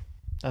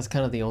 That's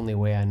kind of the only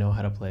way I know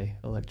how to play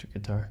electric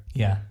guitar.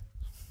 Yeah.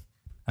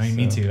 I mean,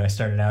 me too. I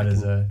started out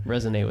as a...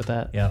 Resonate with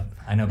that. Yep.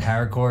 I know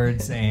power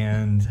chords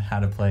and how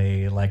to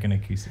play like an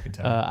acoustic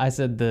guitar. I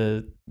said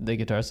the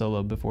guitar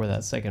solo before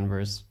that second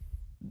verse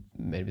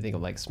made me think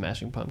of like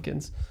Smashing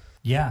Pumpkins.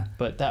 Yeah.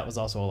 But that was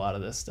also a lot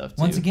of this stuff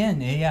too. Once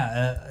again,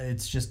 yeah,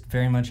 it's just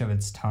very much of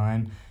its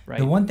time. Right.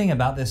 The one thing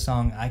about this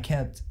song, I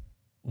kept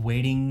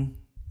waiting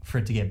for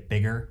it to get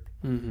bigger.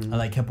 I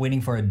like kept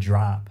waiting for a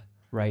drop,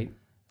 Right.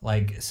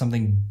 like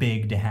something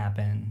big to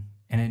happen,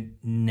 and it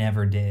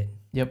never did.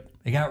 Yep.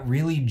 It got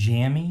really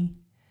jammy,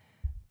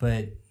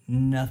 but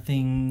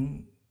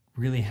nothing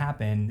really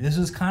happened. This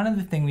was kind of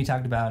the thing we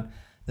talked about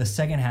the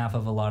second half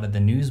of a lot of the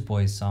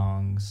Newsboys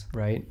songs,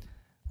 Right.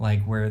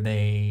 like where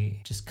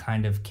they just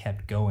kind of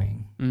kept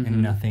going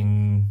and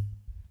nothing.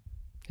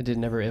 It did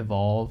never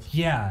evolve.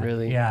 Yeah.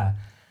 Really? Yeah.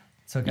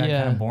 So it got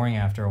kind of boring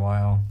after a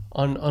while.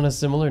 On a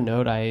similar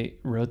note, I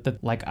wrote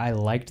that like I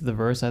liked the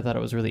verse. I thought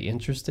it was really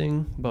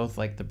interesting, both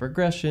like the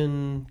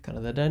progression, kind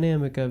of the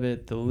dynamic of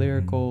it, the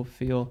lyrical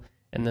feel,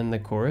 and then the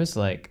chorus.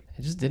 Like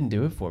it just didn't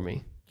do it for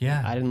me.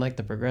 Yeah. I didn't like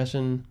the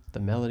progression. The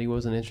melody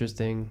wasn't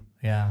interesting.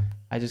 Yeah.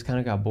 I just kind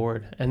of got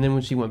bored. And then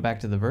when she went back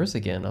to the verse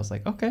again, I was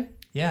like, okay,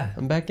 Yeah.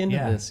 I'm back into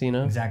this. You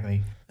know?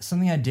 Exactly.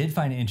 Something I did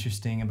find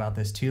interesting about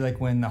this too, like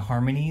when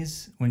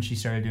she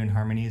started doing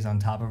harmonies on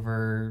top of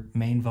her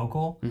main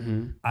vocal,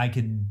 I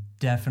could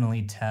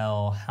definitely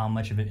tell how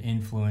much of an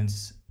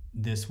influence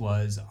this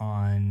was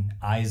on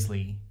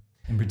Isley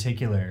in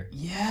particular.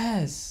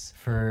 Yes.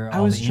 For all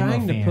I was the emo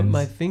trying to put fans.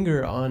 my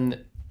finger on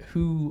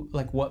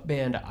what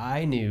band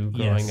I knew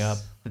growing Yes. up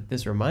that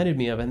this reminded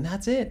me of, and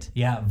that's it.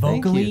 Yeah,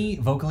 Thank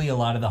vocally, a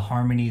lot of the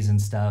harmonies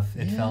and stuff,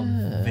 it felt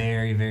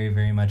very, very,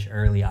 very much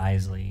early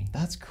Isley.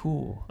 That's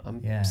cool.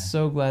 I'm Yeah.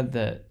 so glad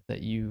that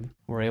you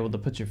were able to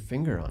put your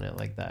finger on it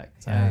like that.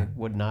 'Cause Yeah. I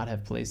would not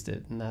have placed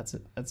it, and that's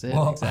it. That's it.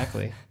 Well,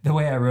 Exactly. The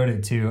way I wrote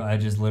it too, I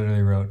just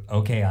literally wrote,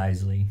 "Okay,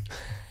 Isley."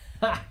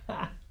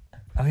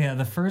 Oh yeah,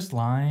 the first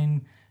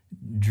line,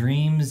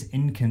 "Dreams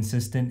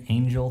inconsistent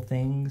angel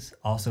things,"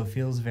 also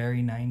feels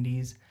very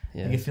 90s.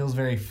 Yeah. Like it feels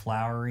very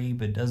flowery,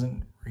 but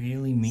doesn't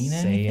really mean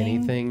Say anything.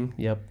 anything.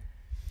 Yep.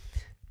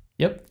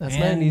 Yep. That's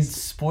And 90s.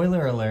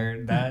 spoiler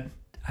alert, that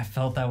I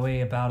felt that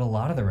way about a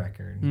lot of the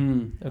record.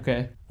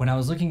 Okay. When I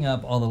was looking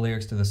up all the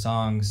lyrics to the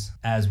songs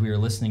as we were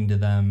listening to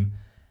them,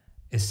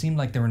 it seemed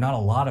like there were not a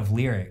lot of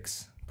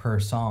lyrics per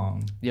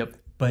song. Yep.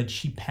 But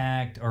she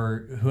packed,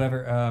 or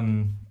whoever,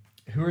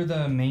 who are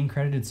the main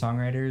credited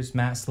songwriters?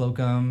 Matt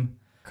Slocum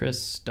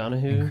Chris and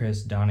Donahue.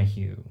 Chris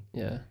Donahue.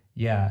 Yeah.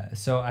 Yeah,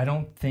 so I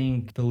don't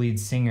think the lead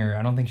singer,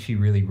 I don't think she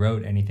really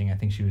wrote anything. I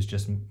think she was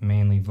just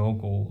mainly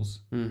vocals.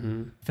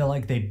 Mm-hmm. I feel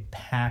like they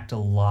packed a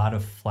lot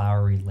of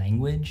flowery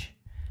language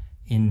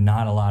in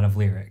not a lot of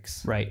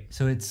lyrics. Right.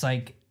 So it's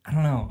like, I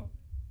don't know,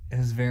 it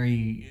was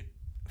very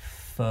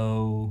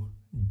faux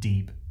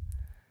deep.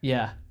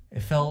 Yeah.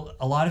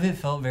 A lot of it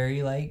felt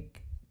very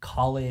like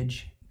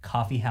college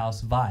coffee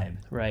house vibe.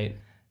 Right.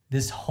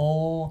 This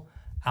whole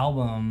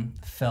album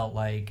felt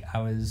like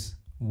I was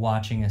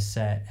watching a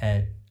set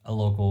at a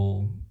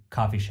local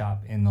coffee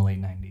shop in the late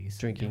 90s.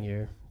 Drinking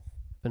your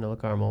vanilla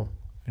caramel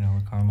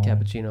Vanilla caramel.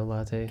 cappuccino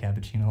latte.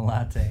 Cappuccino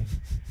latte.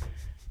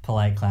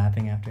 Polite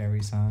clapping after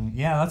every song.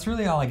 Yeah, that's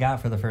really all I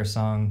got for the first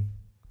song.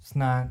 It's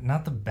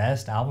not the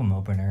best album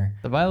opener.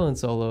 The violin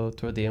solo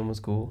toward the end was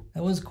cool.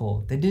 That was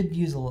cool. They did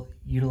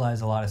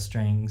utilize a lot of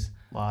strings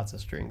Lots of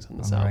strings on on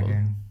this the album.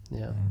 record.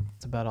 Yeah.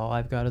 That's about all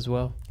I've got as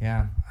well.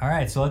 Yeah. All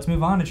right, so let's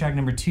move on to track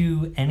number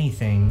 2,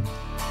 Anything.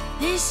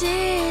 This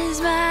is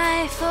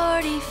my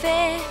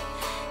 45th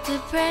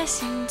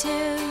depressing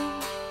tune.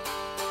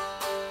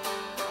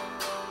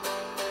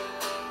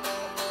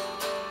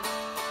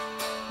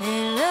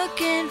 It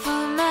looking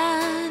for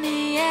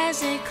money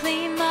as they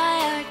clean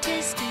my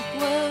artistic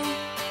woe.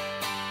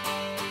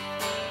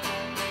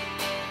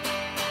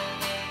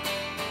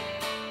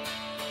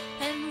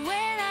 And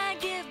when I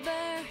give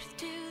birth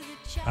to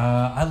the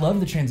child. I love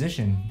the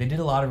transition. They did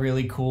a lot of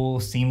really cool,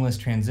 seamless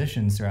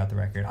transitions throughout the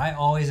record. I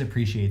always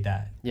appreciate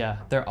that. Yeah,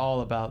 they're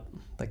all about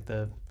like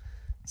the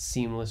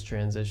seamless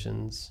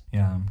transitions.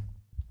 Yeah.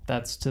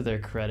 That's to their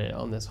credit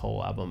on this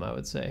whole album, I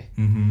would say.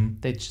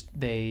 Mm-hmm.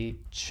 They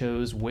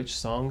chose which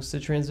songs to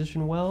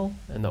transition well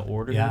and the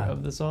order Yeah.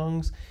 of the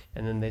songs,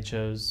 and then they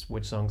chose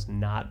which songs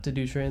not to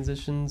do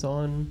transitions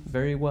on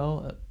very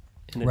well.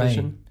 In Right.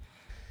 addition,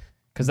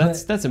 because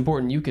that's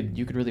important. You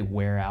could really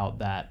wear out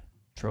that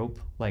trope,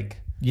 like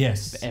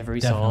Yes. every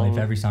definitely, song- if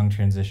every song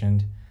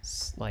transitioned.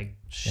 like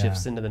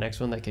shifts Yeah. into the next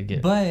one. That could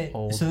get But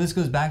old. so this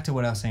goes back to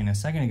what I was saying a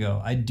second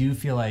ago. I do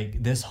feel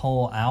like this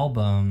whole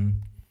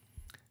album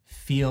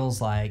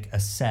feels like a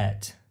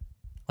set,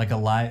 like a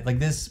live, like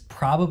this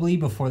probably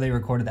before they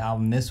recorded the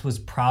album, this was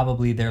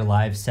probably their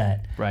live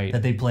set Right.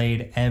 that they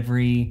played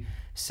every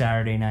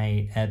Saturday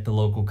night at the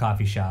local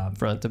coffee shop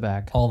front to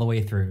back, all the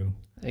way through.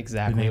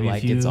 exactly maybe a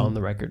like it's few- on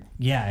the record.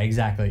 Yeah,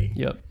 exactly.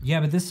 Yep. Yeah,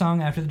 but this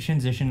song after the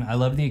transition, I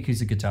love the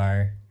acoustic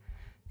guitar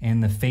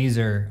and the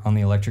phaser on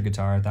the electric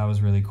guitar. That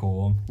was really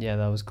cool. Yeah,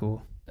 that was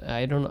cool.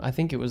 I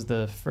think it was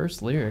the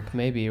first lyric,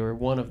 maybe, or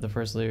one of the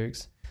first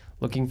lyrics.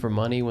 Looking for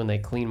money when they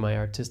clean my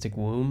artistic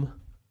womb.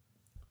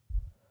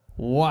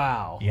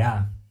 Wow.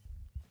 Yeah.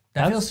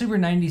 That That's- feels super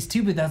 90s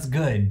too, but that's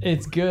good.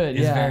 It's good.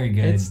 It's yeah. very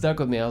good. It stuck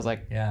with me. I was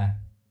like, Yeah.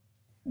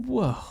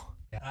 whoa.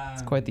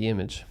 It's quite the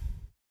image.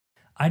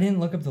 I didn't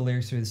look up the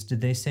lyrics for this.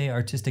 Did they say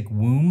artistic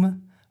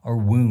womb or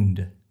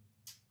wound?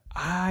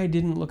 I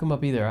didn't look them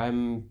up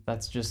either.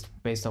 That's just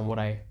based on what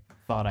I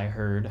thought I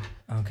heard.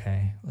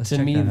 Okay. Let's To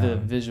check me, that the out.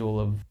 visual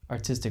of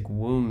artistic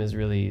womb is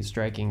really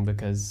striking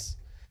because,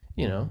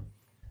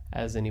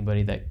 as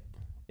anybody that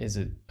is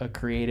a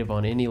creative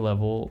on any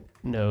level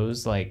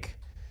knows, like,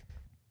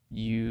 a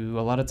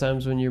lot of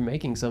times when you're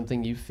making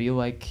something, you feel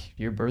like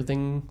you're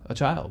birthing a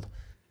child,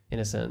 in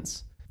a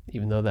sense.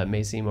 Even though that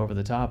may seem over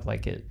the top,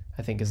 like it,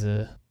 I think is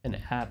an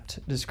apt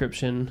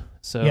description.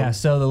 So Yeah,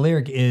 so the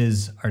lyric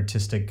is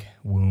artistic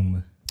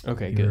womb.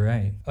 okay, good. You're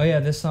right. Oh yeah,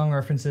 this song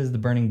references the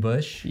burning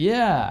bush.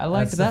 Yeah, I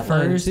liked That's that the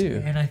line first,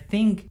 too. and I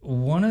think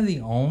one of the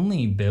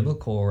only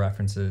biblical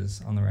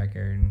references on the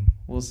record.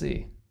 We'll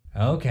see.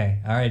 Okay,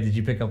 all right. Did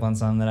you pick up on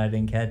some that I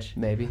didn't catch?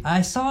 Maybe.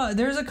 I saw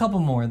there's a couple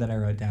more that I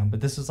wrote down,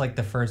 but this was like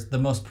the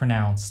most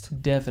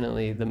pronounced.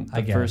 Definitely the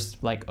guess.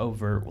 first like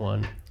overt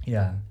one.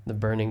 Yeah. The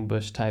burning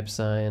bush type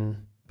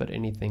sign, but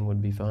anything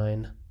would be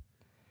fine.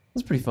 It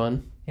was pretty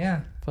fun.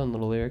 Yeah. Fun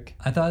little lyric.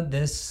 I thought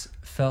this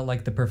felt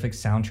like the perfect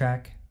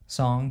soundtrack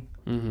song.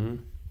 Mm-hmm.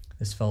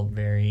 This felt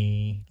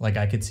very like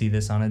I could see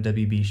this on a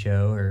WB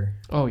show or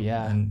Oh a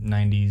yeah,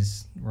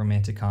 90s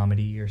romantic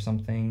comedy or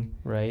something.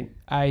 right.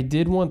 I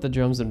did want the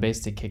drums and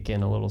bass to kick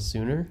in a little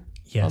sooner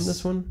Yes. on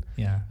this one.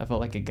 Yeah. I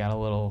felt like it got a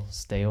little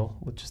stale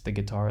with just the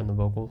guitar and the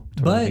vocal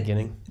towards But- the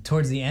beginning.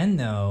 Towards the end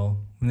though,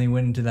 when they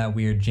went into that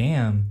weird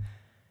jam,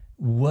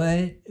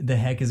 what the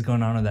heck is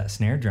going on with that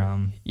snare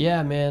drum?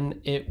 Yeah,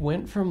 man, it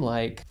went from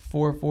like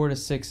 4/4 to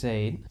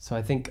 6/8. So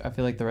I feel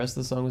like the rest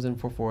of the song was in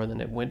 4/4, and then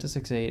it went to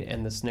 6/8,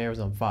 and the snare was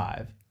on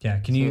 5. Yeah,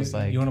 can So you it's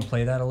like- you want to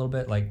play that a little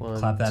bit? Like 1,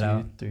 clap that 2,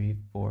 out. 3,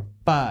 4,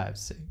 5,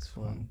 6.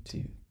 1,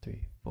 2, 3,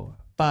 4,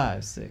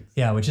 5, 6.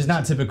 Yeah, which is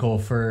not typical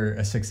for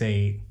a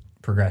 6/8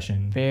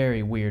 progression.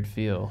 Very weird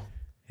feel.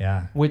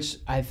 Yeah. Which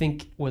I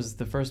think was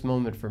the first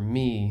moment for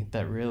me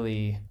that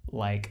really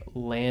like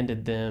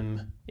landed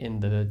them in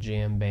the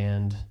jam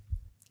band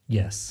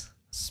Yes.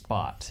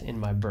 spot in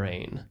my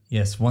brain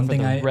Yes. One for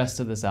thing the rest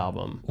of this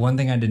album.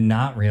 I did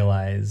not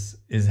realize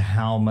is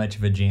how much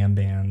of a jam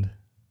band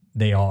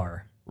they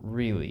are.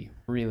 Really,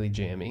 really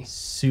jammy.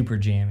 Super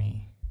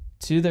jammy.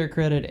 To their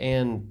credit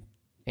and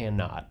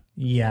not.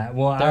 Yeah.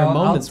 Well, There are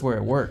moments where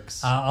it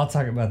works. I'll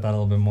talk about that a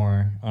little bit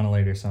more on a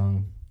later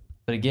song.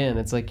 But again,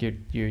 it's like you're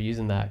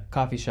using that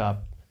coffee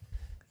shop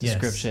Yes.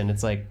 description.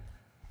 It's like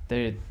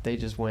they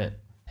just went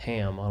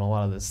ham on a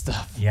lot of this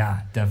stuff.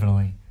 Yeah,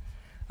 definitely.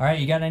 All right,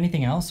 you got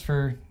anything else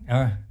for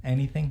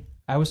anything?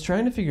 I was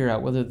trying to figure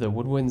out whether the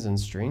woodwinds and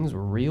strings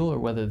were real or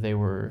whether they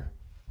were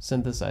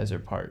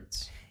synthesizer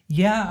parts.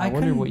 Yeah, I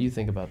wonder what you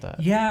think about that.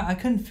 Yeah, I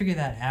couldn't figure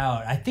that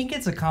out. I think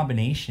it's a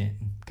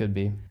combination. Could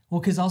be. Well,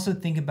 because also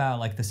think about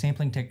like the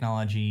sampling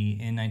technology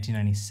in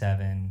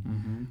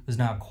 1997 was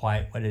not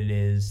quite what it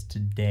is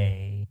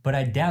today. But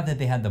I doubt that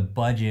they had the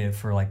budget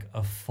for like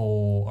a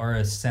full or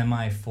a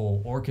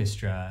semi-full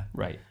orchestra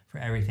Right. for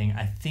everything.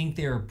 I think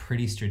they were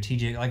pretty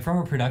strategic. Like from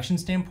a production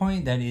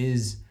standpoint, that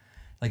is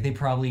like they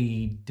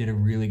probably did a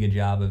really good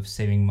job of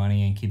saving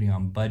money and keeping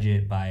on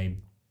budget by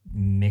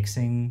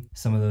mixing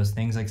some of those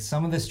things. Like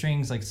some of the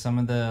strings, like some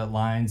of the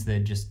lines that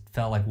just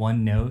felt like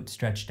one note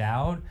stretched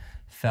out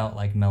felt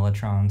like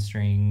Mellotron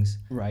strings.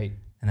 Right.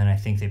 And then I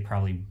think they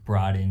probably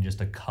brought in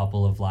just a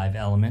couple of live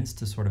elements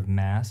to sort of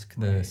mask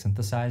the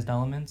synthesized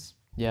elements.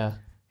 Yeah.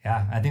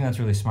 Yeah, I think that's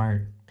really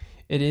smart.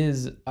 It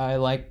is. I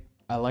like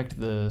I liked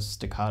the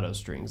staccato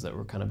strings that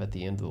were kind of at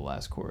the end of the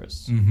last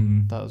chorus.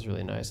 Mm-hmm. That was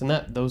really nice. And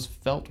those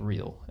felt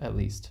real, at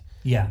least.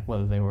 Yeah.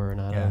 Whether they were or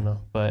not, I Yeah. don't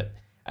know. But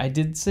I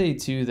did say,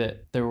 too,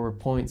 that there were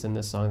points in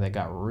this song that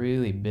got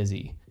really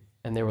busy.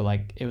 And they were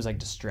like, it was like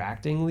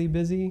distractingly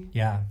busy.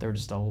 Yeah. There were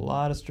just a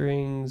lot of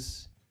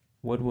strings,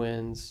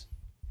 woodwinds,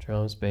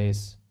 drums,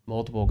 bass,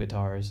 multiple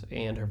guitars,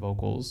 and her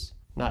vocals.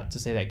 Not to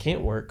say that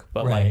can't work,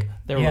 but Right. like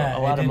there Yeah, were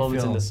a lot it of did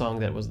moments in feel- the song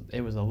that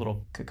it was a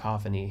little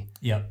cacophony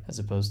Yep. as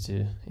opposed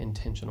to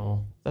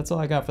intentional. That's all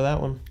I got for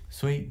that one.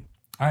 Sweet.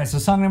 All right, so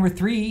song number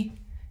 3,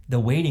 The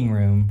Waiting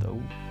Room.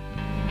 Though.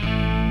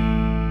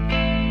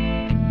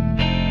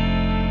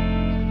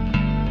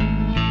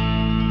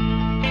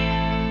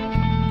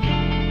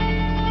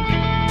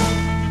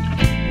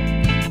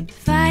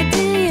 Fight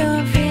till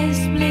your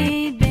fist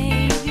bleed,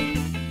 baby.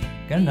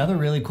 Got another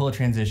really cool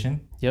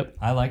transition. Yep.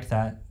 I liked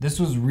that. This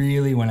was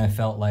really when I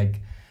felt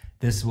like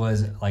this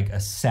was like a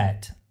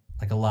set,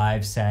 like a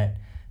live set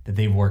that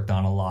they've worked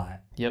on a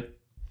lot. Yep.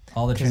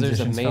 All the 'Cause there's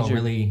a transitions felt major-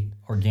 really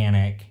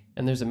organic.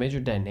 And there's a major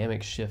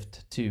dynamic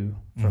shift too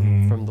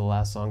Mhm. from the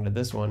last song to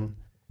this one.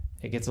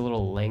 It gets a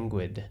little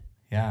languid,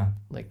 Yeah.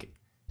 like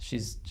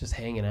she's just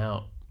hanging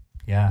out,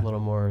 Yeah. a little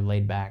more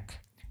laid back.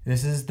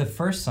 This is the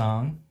first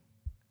song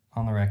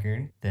on the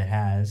record that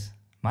has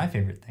my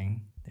favorite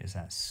thing. There's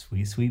that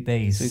sweet, sweet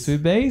bass. Sweet,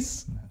 sweet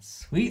bass. That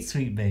sweet,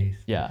 sweet bass.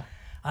 Yeah.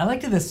 I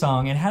liked this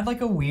song. It had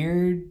like a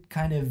weird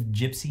kind of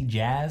gypsy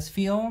jazz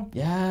feel.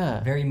 Yeah.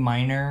 Very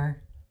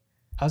minor.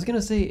 I was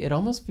gonna say it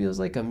almost feels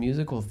like a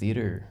musical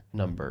theater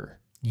number.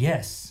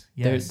 Yes.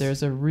 Yes.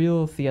 There's a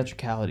real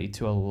theatricality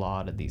to a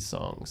lot of these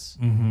songs,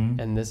 Mm-hmm.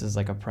 and this is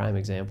like a prime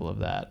example of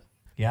that.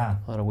 Yeah.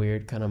 A lot of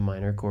weird kind of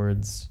minor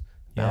chords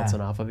Yeah.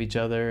 bouncing off of each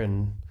other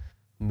and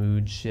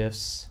mood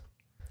shifts.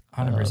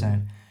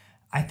 100%.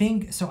 I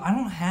think so. I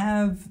don't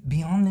have,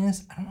 beyond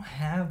this, I don't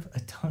have a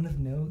ton of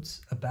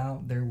notes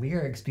about their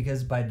lyrics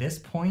because by this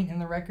point in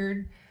the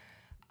record,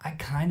 I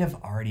kind of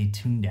already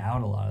tuned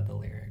out a lot of the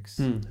lyrics.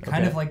 Kind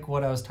okay. of like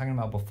what I was talking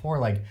about before.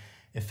 Like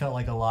it felt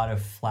like a lot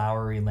of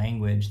flowery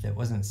language that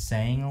wasn't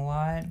saying a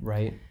lot.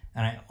 Right.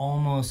 And I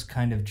almost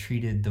kind of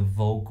treated the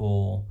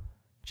vocal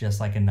just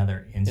like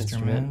another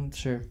instrument.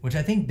 Sure. Which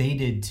I think they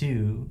did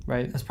too.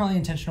 Right. That's probably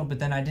intentional, but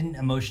then I didn't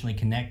emotionally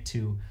connect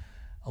to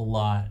a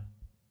lot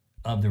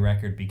of the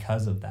record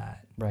because of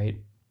that.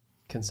 Right.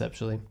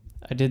 Conceptually.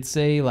 I did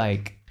say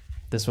like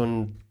this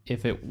one,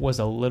 if it was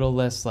a little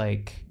less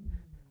like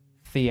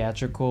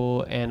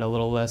theatrical and a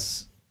little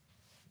less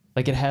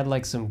like it had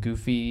like some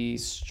goofy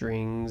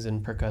strings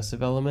and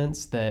percussive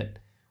elements that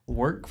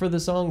work for the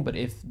song, but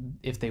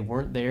if they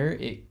weren't there,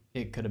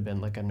 it could have been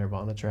like a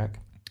Nirvana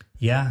track,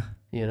 Yeah.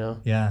 you know?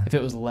 Yeah. If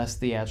it was less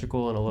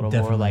theatrical and a little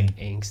Definitely. more like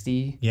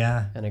angsty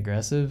Yeah. and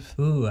aggressive,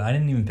 Ooh, I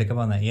didn't even pick up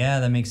on that. Yeah,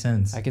 that makes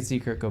sense. I could see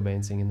Kurt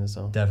Cobain singing this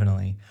song.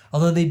 Definitely.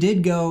 Although they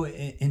did go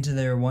into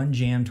their one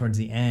jam towards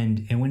the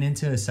end, it went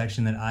into a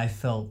section that I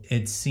felt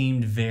it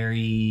seemed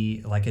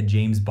very like a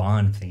James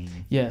Bond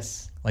theme.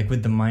 Yes. Like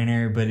with the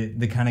minor, but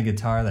the kind of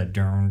guitar that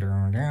dun,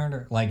 dun, dun,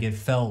 dun, like it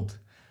felt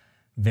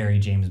very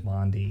James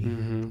Bondy.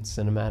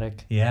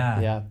 Cinematic.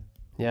 Yeah.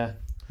 Yeah.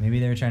 Maybe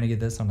they were trying to get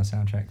this on a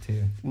soundtrack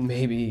too.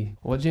 Maybe.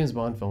 What James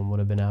Bond film would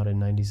have been out in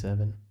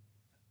 97?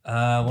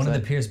 One of the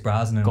that Pierce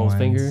Brosnan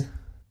Goldfinger? ones.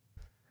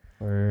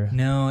 Or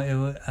No, it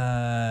was.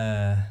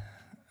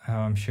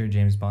 I'm sure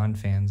James Bond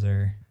fans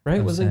are.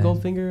 right? Wasn't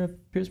upset. Goldfinger a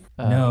Pierce?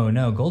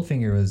 No,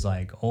 Goldfinger was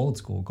like old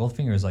school.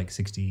 Goldfinger was like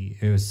 60.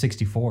 It was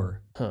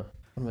 64. Huh.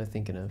 What am I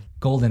thinking of?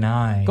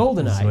 GoldenEye.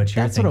 GoldenEye, Is what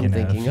you're that's what I'm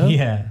thinking of.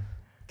 Yeah.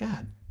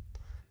 God.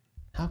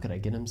 How could I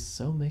get them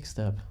so mixed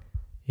up?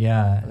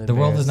 Yeah. I'm The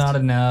World Is Not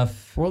embarrassed.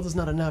 Enough. World is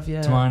not enough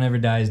yet. Tomorrow Never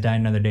Dies, Die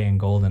Another Day, and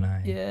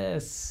GoldenEye.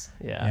 Yes.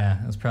 Yeah.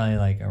 Yeah. It was probably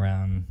like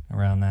around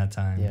that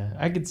time. Yeah.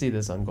 I could see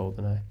this on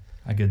GoldenEye.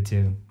 I could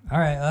too. All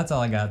right. That's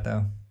all I got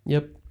though.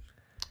 Yep.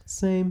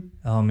 Same.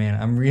 Oh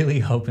man, I'm really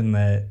hoping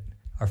that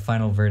our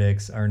final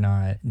verdicts are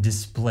not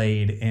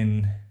displayed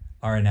in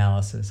our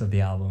analysis of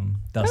the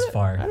album thus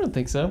far. I don't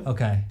think so.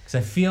 Okay, because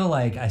I feel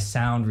like I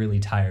sound really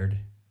tired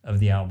of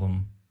the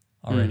album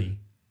already.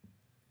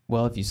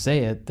 Well, if you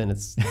say it, then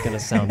it's going to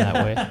sound that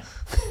way.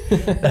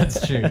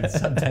 That's true.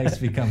 Subtext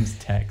becomes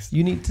text.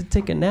 You need to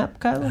take a nap,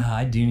 Kyla?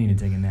 I do need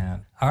to take a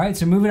nap. All right,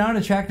 so moving on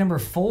to track number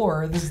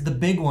 4. This is the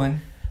big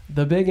one.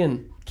 The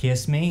biggin.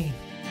 Kiss Me.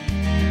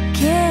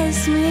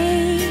 Kiss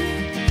me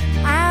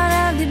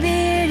out of the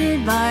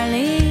bearded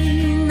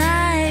barley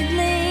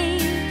nightly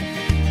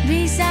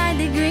beside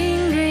the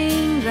green,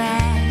 green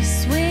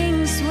grass.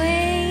 Swing,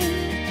 swing,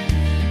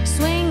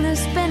 swing the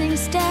spinning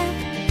step.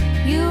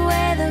 You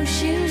wear those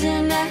shoes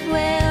and I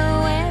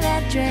will wear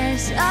that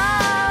dress.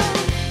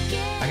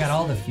 Oh, I got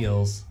all the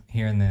feels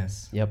hearing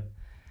this. Yep.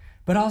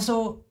 But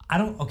also, I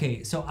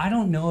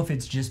don't know if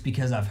it's just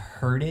because I've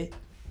heard it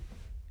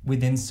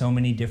within so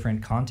many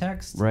different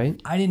contexts. Right.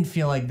 I didn't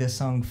feel like this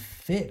song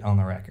fit on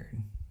the record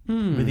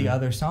with the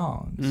other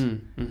songs.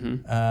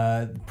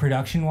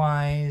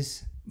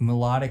 Production-wise,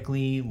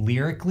 melodically,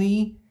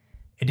 lyrically,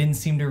 it didn't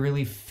seem to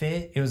really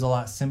fit. It was a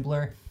lot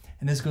simpler.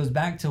 And this goes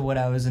back to what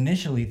I was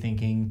initially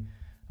thinking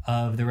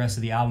of the rest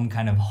of the album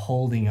kind of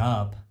holding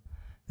up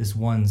this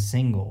one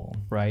single.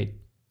 Right.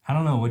 I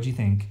don't know. What'd you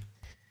think?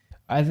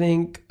 I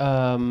think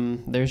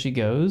There She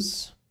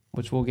Goes,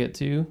 which we'll get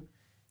to,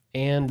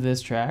 and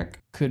this track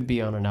could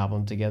be on an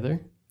album together.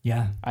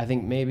 Yeah. I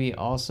think maybe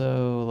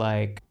also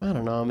like, I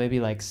don't know, maybe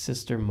like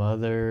Sister,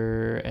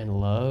 Mother, and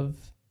Love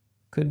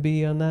could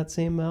be on that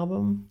same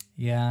album.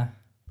 Yeah.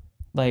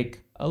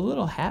 Like a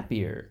little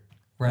happier.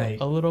 Right.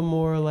 A little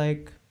more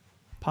like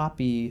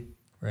poppy,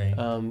 Right.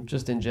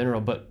 just in general.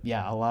 But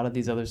yeah, a lot of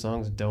these other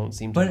songs don't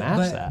seem to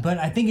match that. But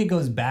I think it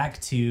goes back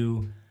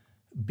to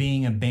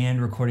being a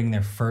band recording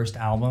their first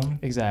album.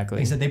 Exactly.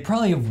 Like I said, they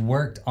probably have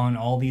worked on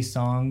all these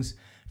songs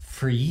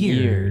for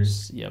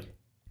years. Yep.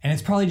 And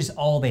it's probably just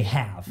all they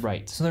have.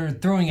 Right. So they're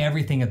throwing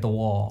everything at the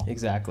wall,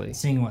 Exactly.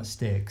 seeing what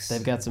sticks.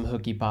 They've got some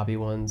hooky poppy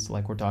ones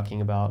like we're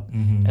talking about.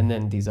 Mhm. And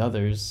then these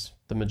others,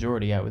 the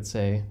majority I would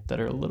say, that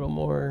are a little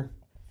more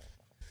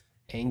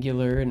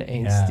angular and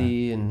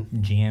angsty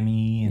and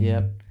jammy. And,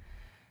 yep.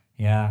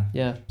 Yeah.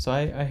 Yeah. So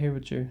I hear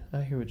what you're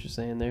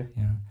saying there.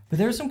 Yeah. But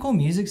there's some cool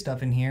music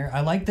stuff in here.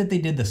 I like that they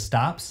did the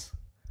stops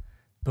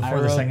before I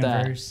the wrote second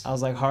that. verse. I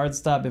was like, hard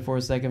stop before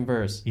second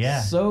verse.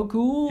 Yeah. So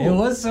cool. It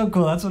was so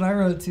cool. That's what I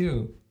wrote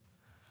too.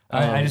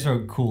 I just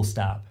wrote cool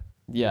stop.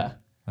 Yeah.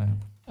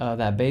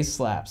 That bass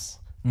slaps.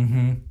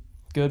 Mm-hmm.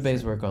 Good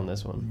bass work on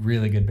this one.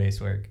 Really good bass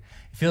work.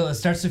 It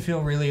starts to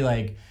feel really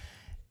like,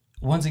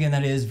 once again,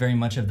 that is very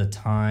much of the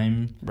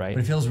time. Right.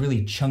 But it feels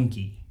really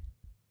chunky.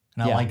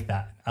 And I Yeah. like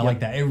that. I like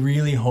that. It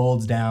really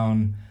holds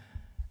down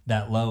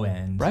that low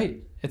end.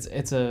 Right.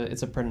 It's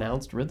a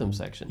pronounced rhythm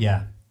section.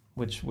 Yeah.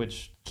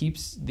 Which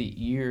keeps the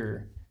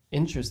ear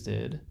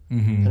interested.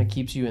 Mm-hmm. Kind of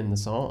keeps you in the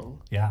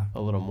song Yeah.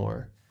 a little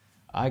more.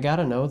 I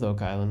gotta know though,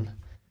 Kylan,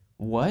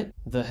 what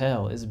the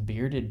hell is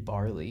bearded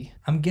barley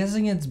I'm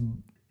guessing it's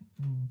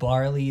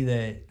barley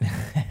that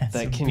has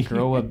that a can beard.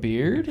 grow a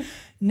beard?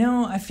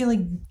 No, I feel like,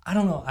 I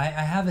don't know. I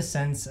have a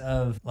sense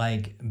of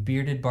like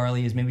bearded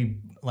barley is maybe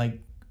like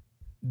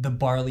the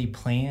barley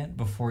plant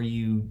before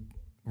you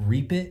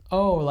reap it.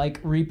 Oh, like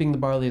reaping the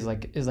barley is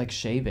like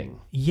shaving.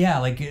 Yeah,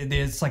 like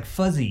it's like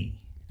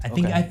fuzzy. I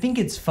Okay. think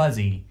it's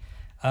fuzzy.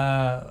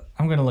 I'm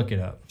gonna look it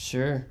up.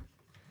 Sure.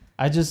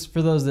 I just,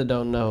 for those that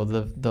don't know,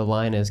 the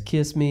line is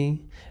 "Kiss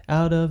me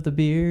out of the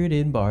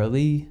bearded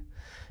barley,"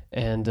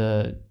 and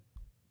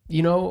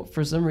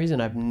for some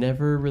reason I've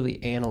never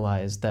really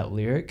analyzed that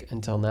lyric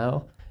until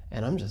now,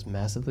 and I'm just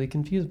massively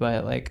confused by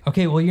it. Like,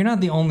 Okay, well you're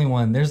not the only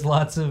one. There's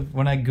lots of,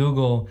 when I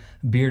Google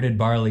bearded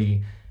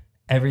barley,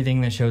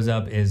 everything that shows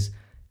up is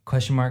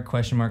question mark,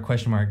 question mark,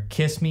 question mark.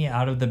 Kiss me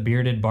out of the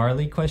bearded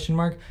barley, question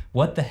mark.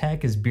 What the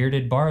heck is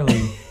bearded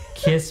barley?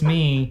 Kiss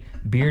me,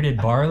 bearded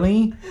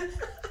barley?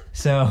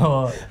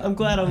 So I'm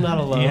glad I'm not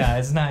alone. yeah,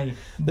 it's not.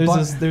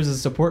 There's a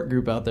support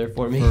group out there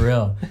for me. For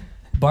real.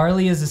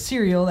 Barley is a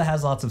cereal that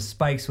has lots of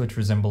spikes which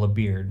resemble a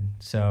beard.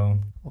 So,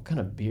 What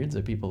kind of beards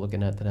are people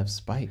looking at that have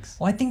spikes?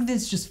 well, I think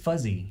that's just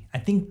fuzzy. I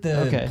think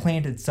the Okay.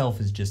 plant itself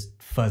is just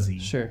fuzzy.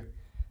 Sure.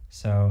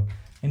 So,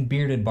 and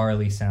bearded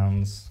barley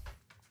sounds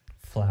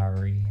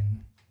flowery.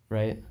 And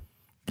Right.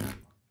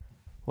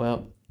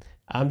 Well,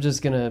 I'm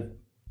just gonna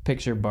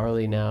picture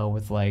barley now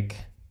with like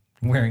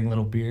wearing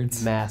little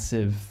beards.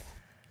 massive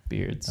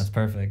beards. That's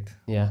perfect.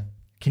 Yeah.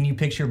 Can you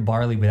picture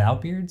barley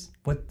without beards?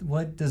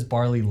 What does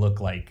barley look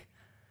like?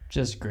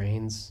 Just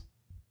grains.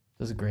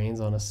 Just grains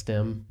on a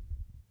stem.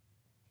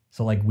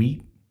 So like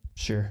wheat?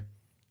 Sure.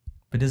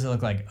 But does it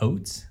look like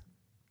oats?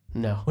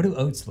 No. What do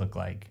oats look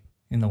like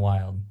in the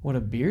wild? What do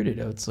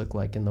bearded oats look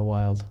like in the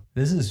wild?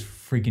 This is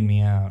freaking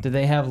me out. Do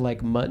they have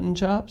like mutton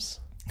chops?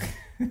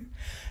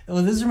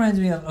 Well, this reminds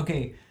me of,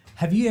 okay,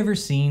 have you ever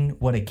seen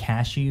what a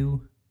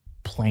cashew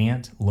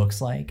plant looks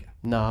like?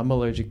 No, I'm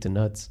allergic to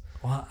nuts.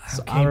 Well,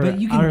 So okay, I don't- but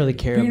you I can. don't really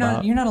care you're about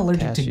Not, you're not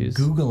allergic cashews.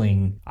 to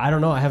Googling. I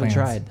don't know. I haven't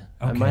Plants. tried.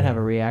 I Okay. might have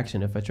a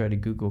reaction if I try to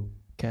Google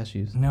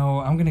cashews. No,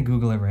 I'm gonna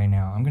Google it right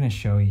now. I'm gonna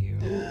show you.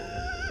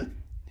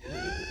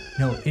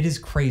 No, it is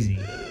crazy.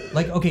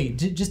 Like, okay,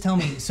 just tell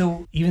me.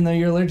 So, even though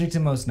you're allergic to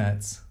most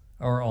nuts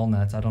or all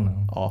nuts, I don't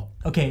know. All.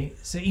 Okay,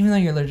 so even though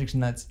you're allergic to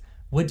nuts,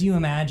 what do you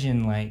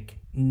imagine like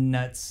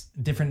nuts,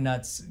 different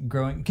nuts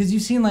growing? Because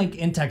you've seen like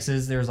in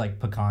Texas, there's like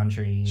pecan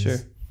trees, Sure.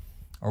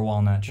 or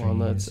walnut trees.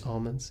 Walnuts,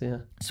 almonds, yeah.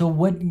 So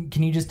what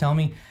can you just tell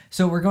me?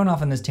 So we're going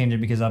off on this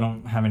tangent because I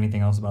don't have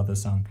anything else about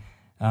this song.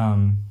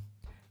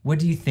 What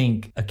do you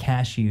think a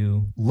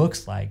cashew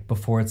looks like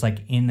before it's like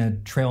in a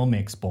trail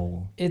mix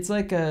bowl? It's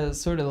like a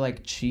sort of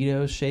like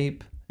Cheeto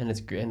shape, and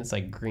it's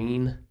like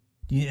green.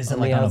 Is it On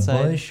like the on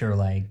outside. a bush or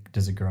like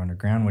does it grow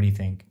underground? What do you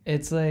think?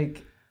 It's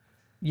like,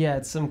 yeah,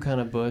 it's some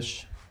kind of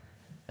bush,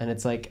 and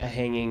it's like a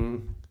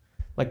hanging,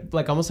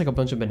 like almost like a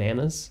bunch of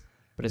bananas,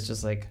 but it's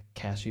just like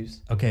cashews.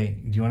 Okay,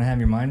 do you want to have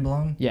your mind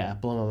blown? Yeah,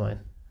 blow my mind.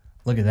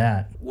 Look at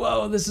that.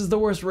 Whoa, this is the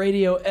worst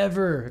radio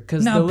ever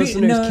because the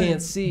listeners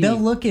can't see. They'll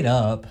look it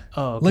up.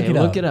 Oh, okay.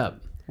 Look it up.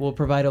 We'll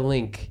provide a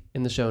link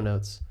in the show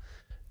notes.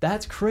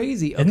 That's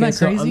crazy. Okay, Isn't that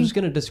so crazy? I'm just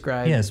gonna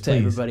describe Yes, to please.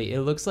 everybody. It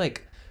looks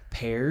like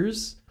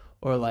pears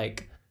or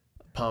like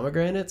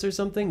pomegranates or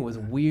something with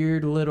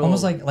weird little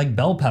Almost like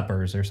bell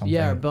peppers or something.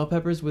 yeah, or bell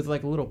peppers with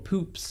like little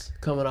poops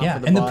coming off Yeah,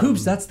 of the and bottom. the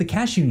poops, that's the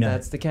cashew nut.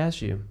 That's the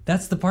cashew.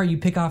 That's the part you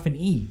pick off and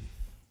eat.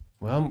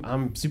 Well,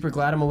 I'm super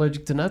glad I'm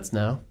allergic to nuts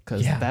now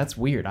because Yeah. that's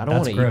weird. I don't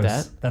want That's to eat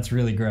gross. that, That's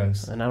really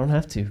gross. and I don't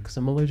have to because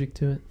I'm allergic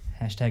to it.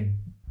 Hashtag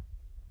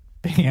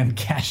ban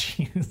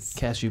cashews.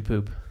 Cashew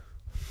poop.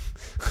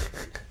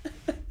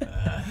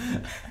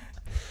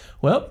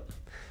 Well,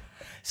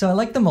 So I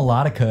like the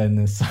melodica in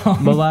this song.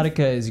 melodica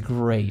is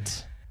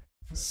great.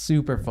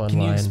 Super fun Can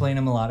line. you explain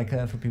a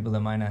melodica for people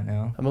that might not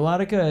know? A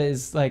melodica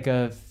is like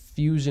a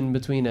fusion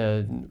between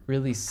a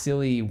really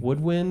silly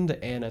woodwind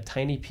and a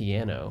tiny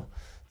piano.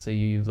 So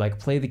you like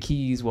play the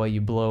keys while you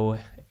blow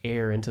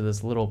air into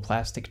this little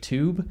plastic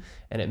tube,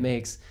 and it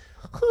makes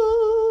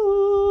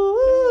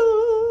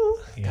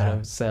kind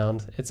of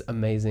sound. It's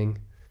amazing.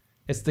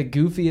 It's the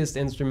goofiest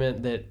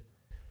instrument that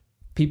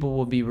people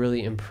will be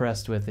really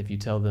impressed with if you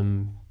tell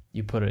them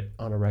you put it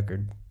on a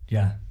record.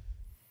 Yeah.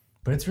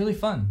 But it's really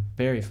fun.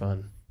 Very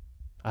fun.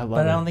 I love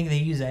But it. I don't think they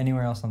use it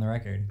anywhere else on the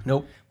record.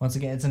 Nope. Once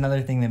again, it's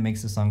another thing that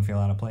makes the song feel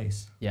out of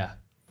place. Yeah.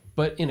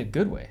 But in a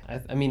good way.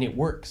 I mean, it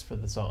works for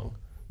the song.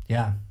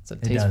 Yeah. It's a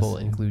It tasteful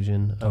does.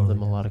 inclusion of the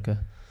melodica.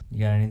 You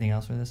got anything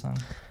else for this song?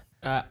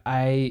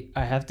 I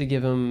have to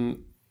give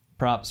him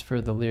props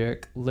for the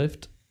lyric,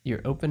 lift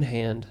your open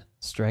hand,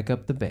 strike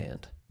up the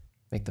band,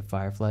 make the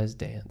fireflies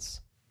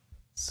dance,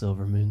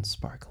 silver moon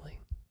sparkling.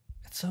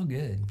 It's so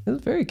good. It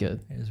was very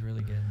good. It is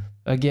really good.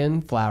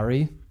 Again,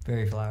 flowery.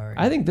 Very flowery.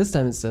 I think this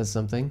time it says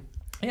something.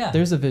 yeah.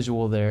 There's a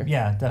visual there.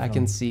 Yeah, definitely. I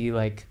can see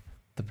like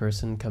the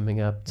person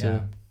coming up to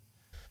Yeah.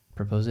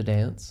 propose a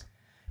dance.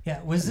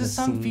 Yeah. Was and this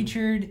the song scene.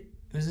 featured?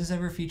 Was this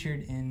ever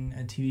featured in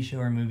a TV show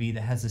or movie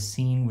that has a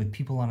scene with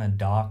people on a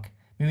dock?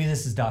 Maybe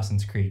this is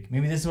Dawson's Creek.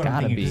 Maybe this is what I'm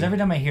Gotta thinking. Because be. every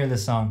time I hear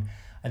this song,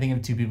 I think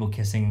of two people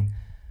kissing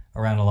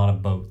around a lot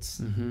of boats.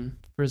 Hmm.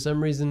 For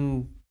some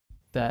reason,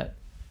 that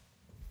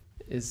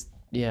is,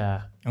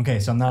 yeah. Okay,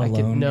 so I'm not I can-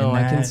 alone. no,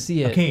 in I can that.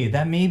 see it. Okay,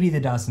 that may be the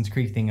Dawson's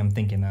Creek thing I'm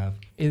thinking of.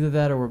 Either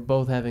that or we're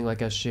both having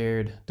like a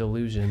shared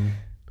delusion.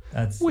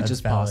 Which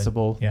is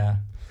possible. Yeah.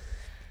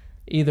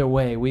 Either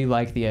way, we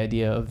like the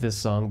idea of this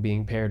song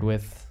being paired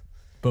with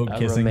Boat a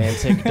kissing.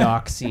 romantic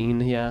dock scene.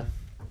 Yeah.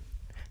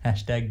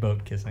 Hashtag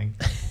boat kissing.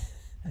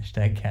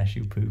 Hashtag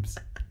cashew poops.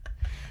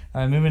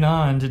 All right, moving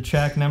on to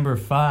track number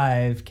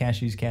 5,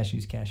 Cashews,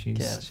 Cashews, Cashews.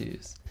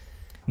 Cashews.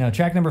 Now,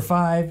 track number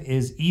 5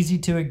 is Easy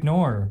to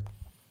Ignore,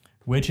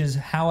 which is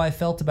how I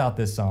felt about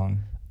this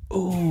song.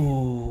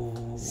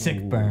 Ooh.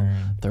 Sick burn.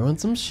 Throwing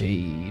some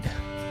shade.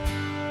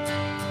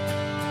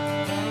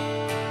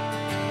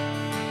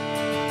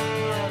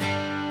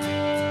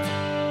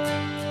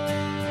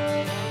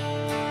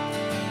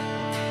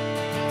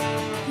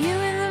 You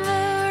and the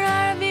moon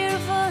are a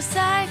beautiful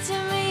sight to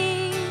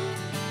me.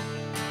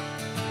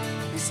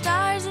 The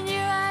stars in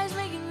your eyes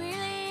make it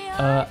really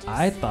hard to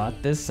I see.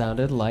 thought this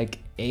sounded like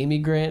Amy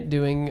Grant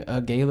doing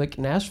a Gaelic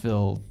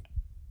Nashville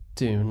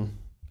tune.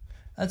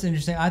 That's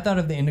interesting. I thought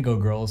of the Indigo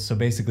Girls, so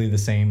basically the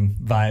same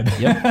vibe.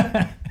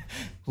 Yep.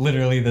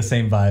 Literally the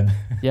same vibe.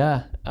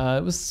 Yeah,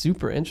 it was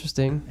super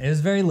interesting. It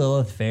was very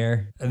Lilith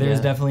Fair. There's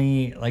Yeah.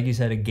 definitely, like you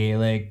said, a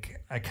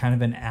Gaelic, a kind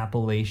of an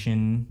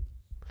Appalachian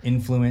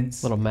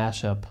influence. Little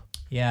mashup.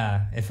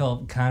 Yeah, it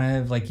felt kind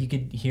of like you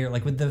could hear,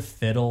 like with the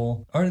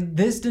fiddle. Or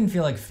this didn't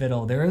feel like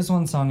fiddle. There is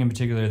one song in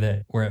particular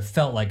that where it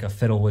felt like a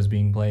fiddle was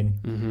being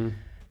played. Mm-hmm.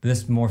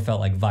 This more felt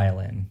like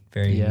violin,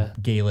 very Yeah.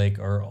 Gaelic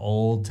or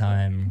old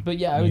time. But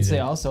yeah, I would music. say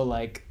also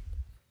like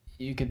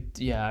you could,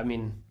 yeah, I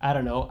mean, I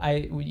don't know.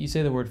 You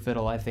say the word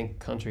fiddle, I think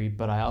country,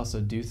 but I also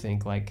do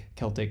think like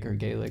Celtic or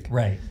Gaelic.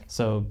 Right.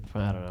 So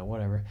I don't know,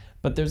 whatever.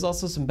 But there's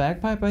also some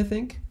bagpipe, I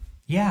think,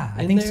 Yeah,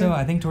 I In think there? so.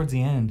 I think towards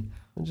the end.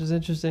 which is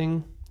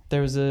interesting.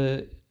 There was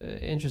a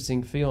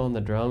interesting feel on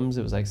the drums.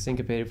 It was like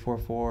syncopated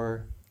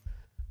 4/4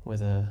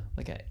 with a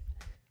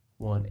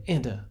 1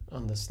 and a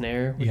on the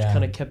snare, which Yeah.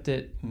 kind of kept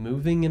it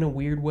moving in a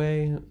weird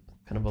way,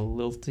 kind of a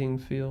lilting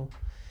feel.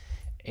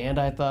 And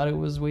I thought it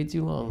was way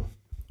too long.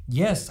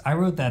 Yes, I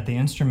wrote that. The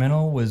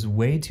instrumental was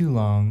way too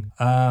long.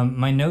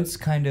 My notes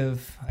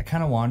I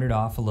kind of wandered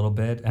off a little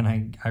bit, and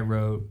I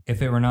wrote,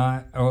 if it were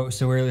not,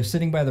 so we were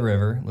sitting by the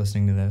river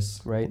listening to this.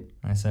 Right?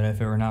 I said,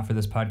 if it were not for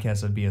this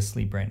podcast, I'd be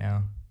asleep right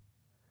now.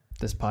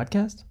 This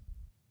podcast?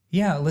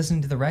 Yeah,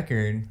 listening to the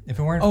record. If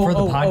it weren't for the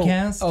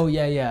podcast, Oh,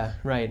 yeah,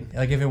 right.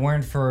 like if it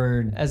weren't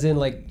for, As in,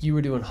 like, you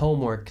were doing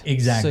homework.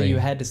 Exactly. So you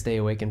had to stay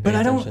awake and pay but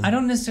attention. I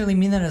don't necessarily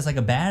mean that as like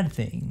a bad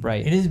thing.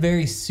 Right. It is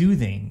very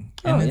soothing,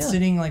 and Oh, it's yeah.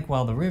 sitting like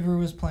while the river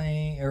was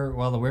playing or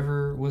while the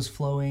river was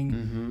flowing.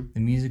 Mm-hmm. The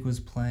music was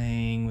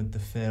playing with the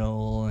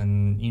fiddle,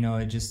 and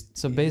it just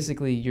So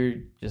basically, you're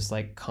just,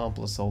 like,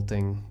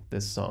 complissalting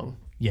this song.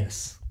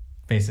 yes,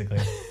 basically,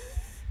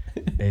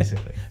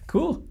 basically,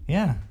 Cool.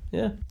 yeah.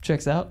 Yeah.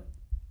 Checks out.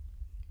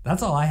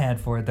 That's all I had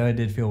for it, though. It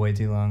did feel way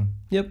too long.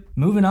 Yep.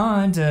 Moving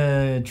on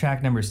to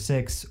track number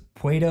 6,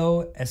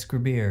 Puedo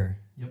Escribir.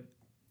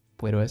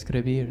 Puedo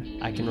escribir.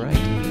 I can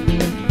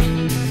write.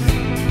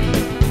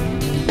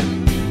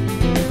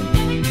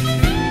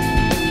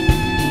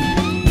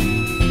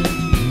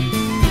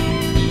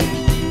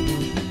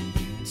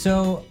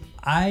 So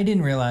I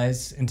didn't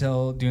realize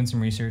until doing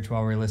some research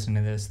while we were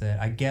listening to this that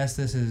I guess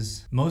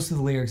most of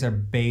the lyrics are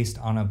based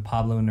on a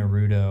Pablo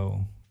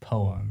Neruda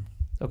poem,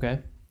 Okay.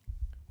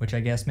 which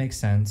I guess makes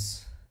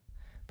sense.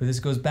 But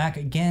this goes back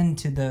again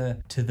to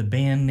the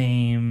band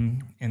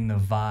name and the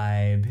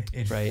vibe.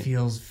 It Right.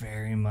 feels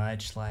very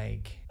much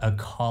like a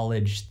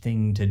college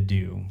thing to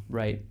do.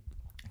 Right.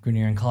 When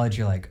you're in college,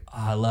 you're like, oh,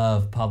 I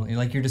love Pablo.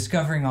 You're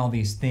discovering all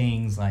these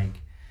things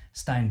like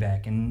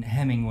Steinbeck and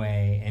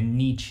Hemingway and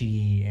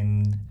Nietzsche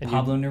and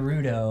Pablo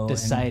Neruda.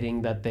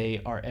 Deciding that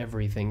they are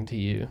everything to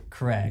you.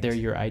 Correct. They're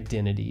your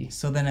identity.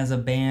 So then as a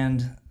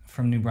band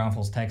from New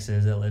Braunfels,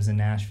 Texas that lives in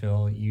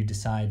Nashville, you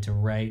decide to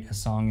write a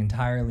song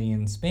entirely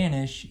in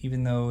Spanish,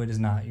 even though it is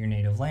not your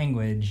native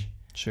language,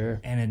 Sure.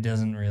 and it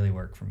doesn't really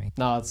work for me.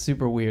 No, it's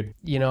super weird.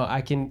 You know,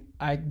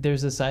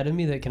 there's a side of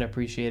me that can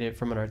appreciate it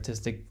from an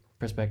artistic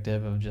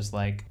perspective of just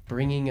like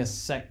bringing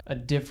a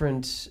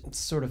different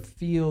sort of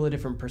feel, a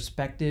different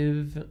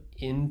perspective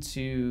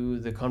into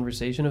the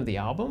conversation of the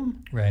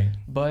album. Right.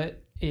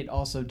 But it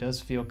also does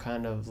feel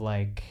kind of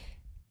like,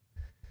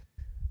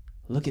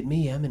 look at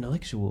me, I'm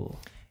intellectual.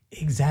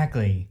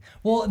 Exactly.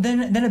 Well,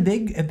 then a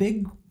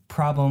big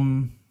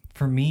problem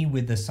for me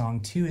with the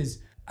song too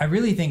is I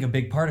really think a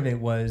big part of it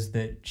was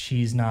that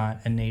she's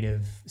not a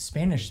native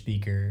Spanish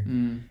speaker.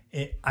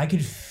 I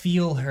could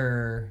feel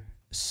her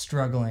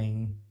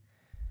struggling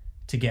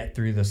to get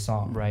through the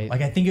song. Right.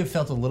 Like I think it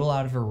felt a little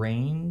out of her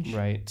range.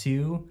 Right.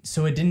 Too.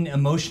 So it didn't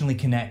emotionally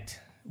connect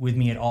with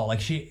me at all.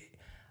 Like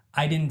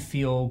I didn't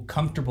feel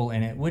comfortable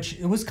in it, which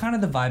it was kind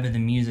of the vibe of the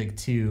music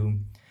too.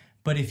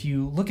 But if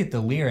you look at the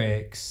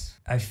lyrics,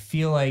 I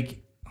feel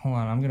like, hold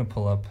on, I'm going to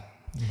pull up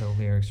the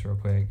lyrics real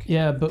quick.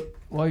 Yeah, but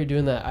while you're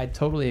doing that, I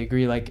totally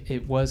agree. Like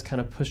it was kind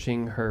of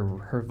pushing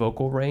her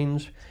vocal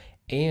range,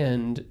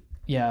 and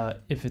yeah,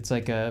 if it's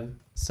like a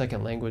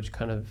second language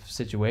kind of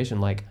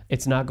situation, like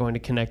it's not going to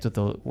connect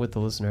with the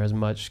listener as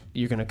much.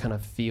 You're going to kind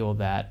of feel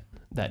that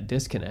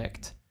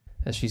disconnect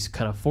as she's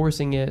kind of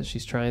forcing it.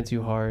 She's trying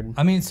too hard.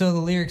 I mean, so the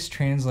lyrics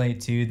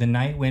translate to the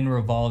night wind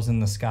revolves in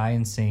the sky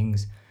and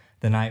sings.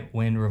 The night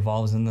wind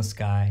revolves in the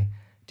sky.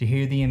 To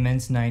hear the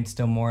immense night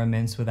still more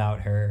immense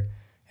without her.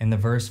 And the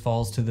verse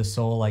falls to the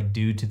soul like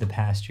dew to the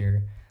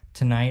pasture.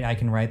 Tonight I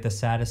can write the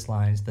saddest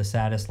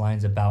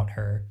lines about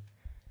her.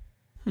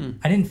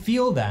 I didn't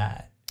feel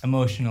that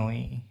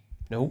emotionally.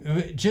 Nope.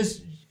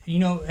 Just,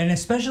 and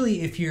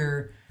especially if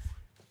you're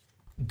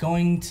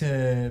going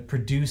to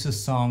produce a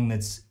song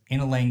that's in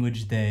a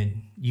language that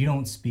you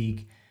don't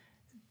speak,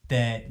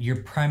 that your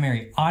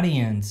primary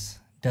audience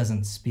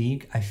doesn't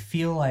speak, I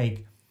feel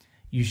like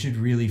you should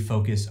really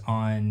focus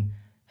on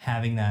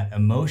having that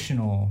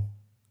emotional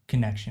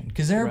connection.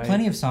 Because there are Right.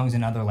 plenty of songs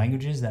in other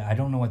languages that I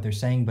don't know what they're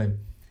saying, but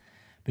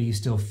you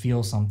still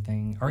feel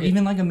something. Or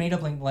even like a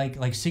made-up like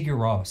Sigur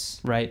Rós,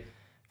 Right.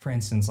 for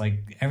instance.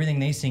 Like everything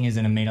they sing is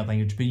in a made-up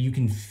language, but you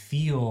can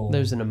feel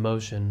There's an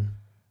emotion,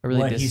 a really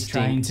what distinct. he's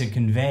trying to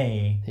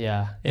convey.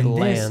 Yeah, it And this-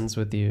 lands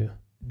with you.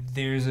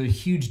 There's a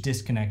huge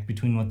disconnect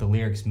between what the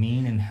lyrics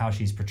mean and how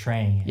she's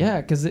portraying it. Yeah,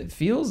 because it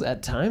feels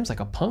at times like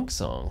a punk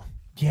song.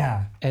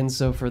 Yeah. And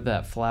so for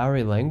that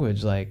flowery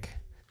language, like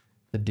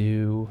the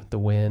dew, the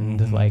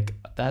wind, like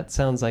that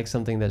sounds like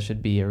something that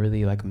should be a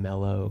really like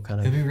mellow kind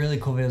It'd of be really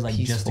cool if it was like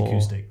just peaceful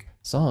acoustic.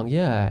 song.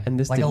 Yeah, and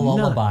this Like did a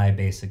lullaby,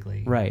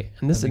 basically. Right,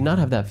 and this did not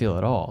have that feel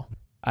at all.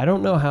 I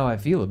don't know how I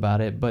feel about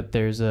it, but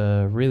there's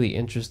a really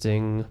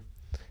interesting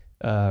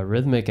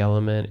rhythmic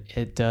element.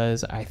 It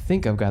does, I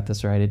think I've got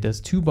this right, it does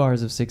 2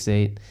 bars of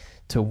 6/8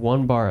 to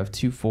 1 bar of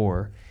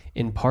 2/4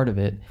 in part of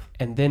it,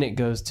 and then it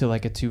goes to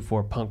like a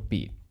 2/4 punk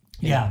beat.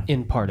 Yeah.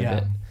 In part of Yeah.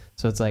 it.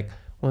 So it's like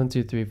 1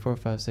 2 3 4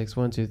 5 6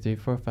 1 2 3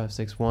 4 5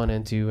 6 1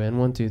 and 2 and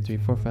 1 2 3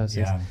 4 5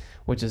 6, Yeah.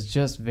 which is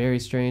just very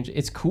strange.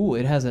 It's cool.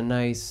 It has a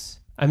nice,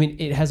 I mean,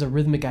 it has a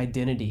rhythmic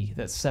identity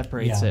that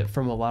separates Yeah. it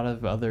from a lot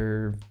of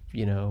other,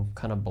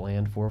 kind of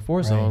bland 4/4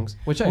 Right. songs,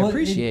 which I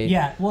appreciate.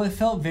 Well, it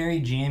felt very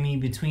jammy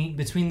between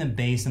the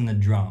bass and the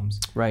drums.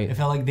 Right. It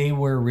felt like they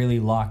were really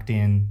locked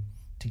in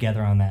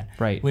together on that.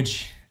 Right.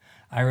 Which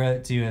I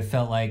wrote too. It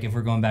felt like, if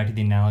we're going back to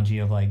the analogy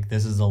of like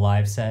this is a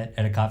live set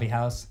at a coffee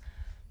house,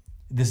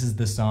 this is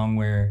the song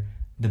where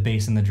the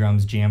bass and the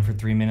drums jam for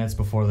 3 minutes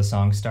before the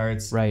song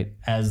starts. Right.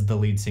 As the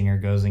lead singer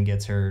goes and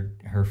gets her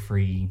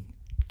free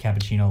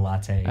cappuccino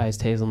latte.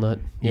 Iced hazelnut.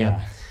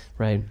 Yeah.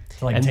 Right.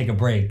 To like take a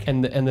break.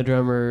 And the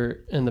drummer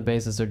and the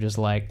bassist are just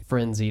like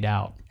frenzied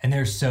out. And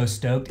they're so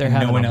stoked. They're and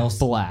having no one a else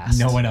blast.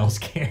 No one else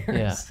cares.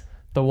 Yeah.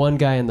 The one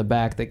guy in the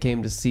back that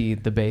came to see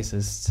the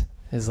bassist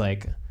is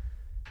like,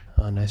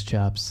 oh, nice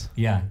chops.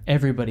 Yeah.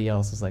 Everybody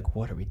else is like,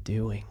 what are we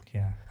doing?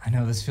 Yeah. I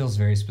know this feels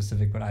very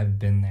specific, but I've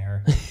been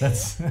there.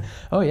 That's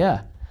Oh,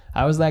 yeah.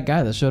 I was that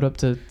guy that showed up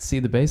to see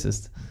the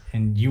bassist.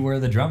 and you were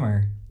the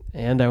drummer.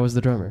 And I was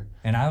the drummer.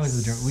 And I was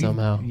the drummer.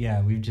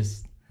 Somehow. We've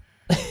just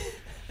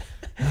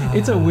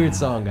It's a weird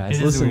song, guys. It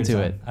is a Listen weird to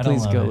song. it. I don't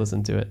Please love go it.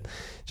 listen to it.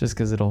 Just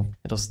because it'll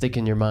stick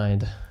in your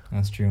mind.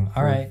 That's true. All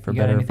for, right. For you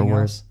got better or for anything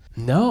worse.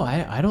 else? No,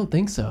 I don't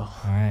think so. All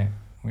right.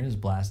 We're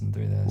just blasting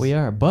through this. We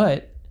are.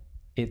 But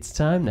it's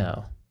time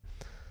now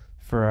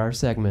for our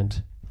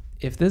segment,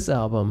 if this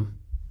album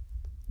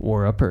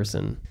were a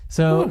person.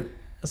 So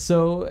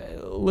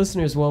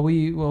listeners, while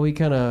we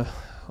kind of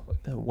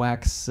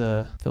wax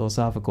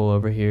philosophical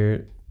over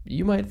here,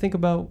 you might think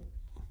about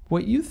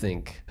what you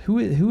think. Who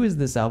is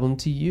this album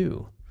to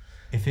you?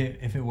 If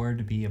it were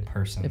to be a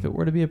person. If it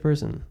were to be a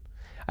person,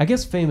 I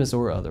guess famous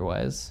or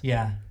otherwise.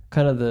 Yeah.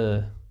 Kind of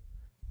the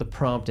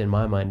prompt in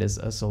my mind is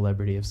a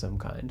celebrity of some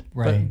kind.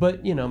 Right.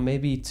 But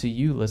maybe to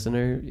you,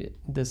 listener,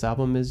 this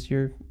album is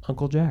your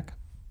Uncle Jack.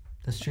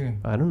 That's true.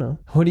 I don't know.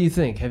 What do you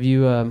think? Have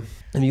you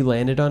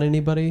landed on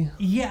anybody?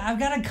 Yeah, I've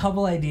got a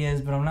couple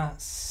ideas, but I'm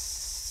not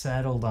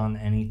settled on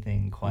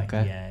anything quite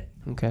yet.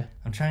 Okay.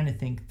 I'm trying to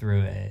think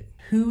through it.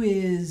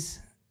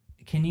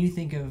 Can you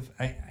think of,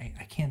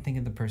 I can't think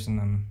of the person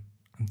I'm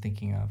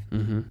thinking of.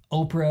 Mm-hmm.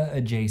 Oprah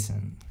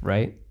adjacent.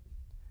 Right.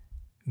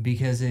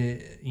 Because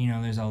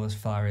there's all this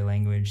flowery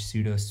language,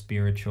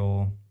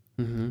 pseudo-spiritual.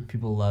 Mm-hmm.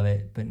 People love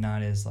it, but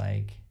not as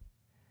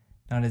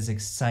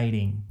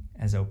exciting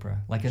as Oprah.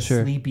 Like a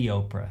Sure. sleepy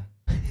Oprah.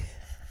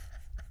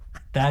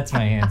 That's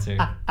my answer.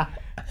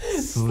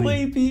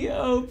 Sleepy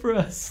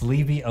Oprah.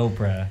 Sleepy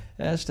Oprah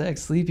Hashtag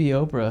Sleepy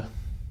Oprah.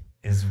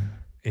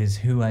 is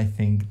who I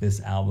think this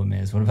album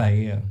is. What about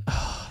you?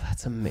 Oh,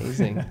 that's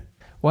amazing.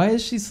 Why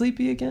is she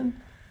sleepy again?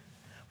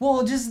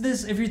 Well, just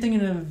this, if you're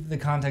thinking of the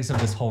context of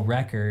this whole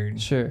record,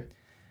 Sure.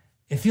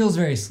 it feels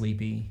very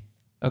sleepy.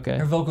 Okay.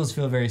 Her vocals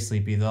feel very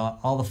sleepy.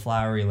 All the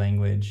flowery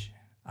language.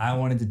 I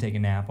wanted to take a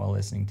nap while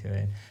listening to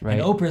it. Right.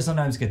 And Oprah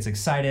sometimes gets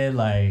excited,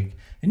 like,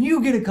 and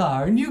you get a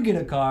car, and you get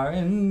a car,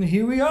 and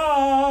here we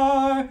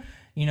are.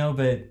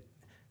 But...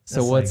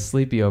 So what's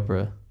Sleepy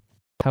Oprah?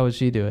 How would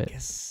she do it?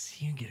 Guess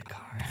you get a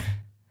car.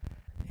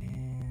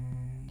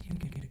 And you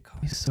get a car.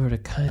 You sort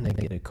of kind of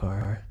get a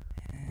car.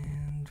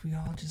 And we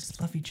all just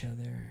love each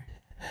other.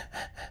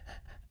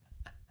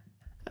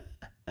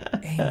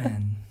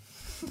 Amen.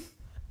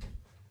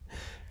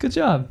 Good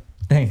job.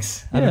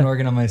 Thanks. I've Yeah. been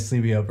working on my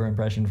Sleepy Oprah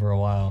impression for a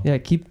while. Yeah,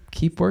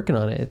 keep working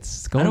on it.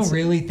 It's going. I don't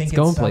really think it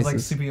going sounds like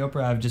places. Sleepy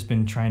Oprah. I've just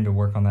been trying to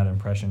work on that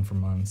impression for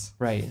months.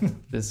 Right.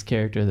 This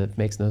character that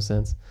makes no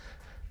sense.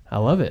 I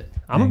love it.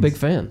 I'm a Thanks. big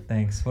fan.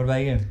 Thanks. What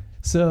about you?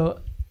 So,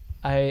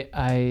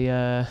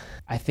 I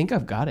think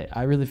I've got it.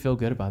 I really feel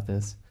good about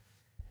this,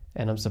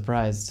 and I'm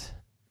surprised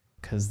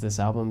because this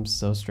album's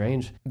so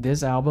strange.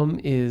 This album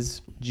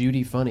is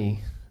Judy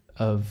Funny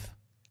of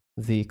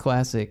the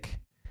classic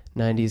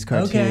 90s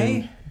cartoon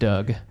Okay.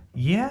 Doug.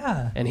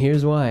 Yeah. And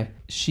here's why.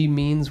 She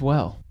means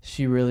well.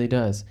 She really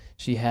does.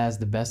 She has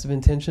the best of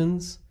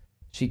intentions.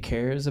 She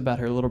cares about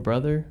her little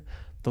brother.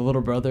 The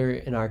little brother,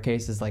 in our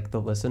case, is like the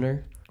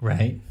listener.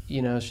 Right.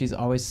 She's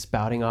always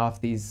spouting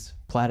off these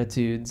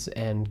platitudes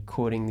and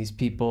quoting these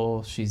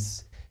people.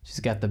 She's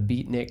got the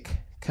beatnik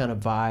kind of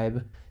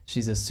vibe.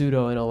 She's a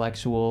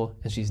pseudo-intellectual,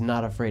 and she's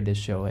not afraid to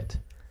show it.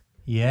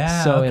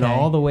 Yeah. So okay. in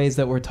all the ways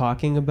that we're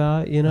talking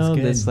about, That's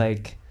good. this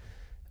like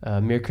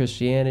Mere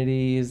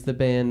Christianity is the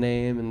band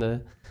name,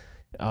 and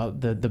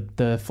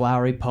the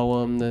flowery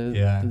poem,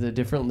 the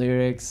different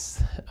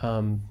lyrics.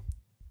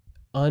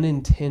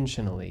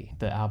 Unintentionally,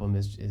 the album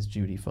is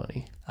Judy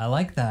Funny. I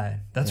like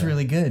that. That's Yeah.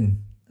 really good.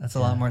 That's a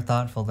lot more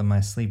thoughtful than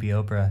my Sleepy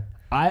Oprah.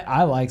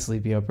 I like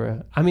Sleepy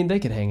Oprah. I mean, they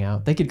could hang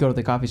out. They could go to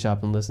the coffee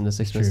shop and listen to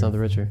Six Minutes True. Not the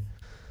Richer.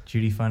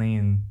 Judy Funny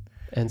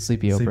and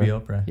Sleepy Oprah. Sleepy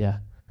Oprah. Yeah,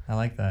 I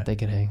like that. they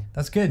could hang.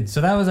 That's good.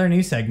 So that was our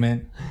new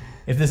segment.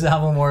 If this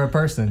album were a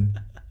person.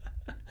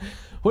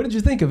 What did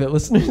you think of it,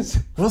 listeners?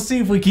 We'll see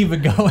if we keep it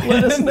going.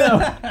 Let us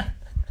know.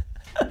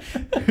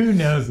 Who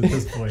knows at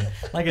this point?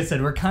 Like I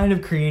said, we're kind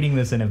of creating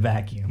this in a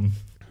vacuum.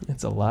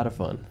 It's a lot of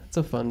fun. It's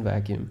a fun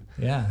vacuum.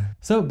 Yeah.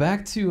 So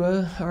back to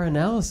our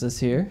analysis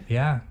here.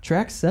 Yeah.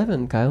 Track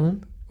 7,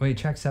 Kylan. Wait,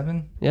 track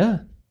 7? Yeah.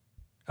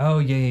 Oh,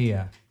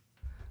 yeah.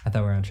 I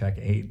thought we were on track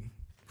 8.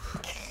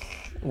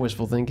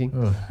 Wishful thinking.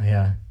 Oh,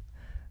 yeah.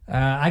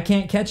 I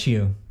Can't Catch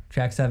You,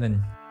 track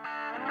 7.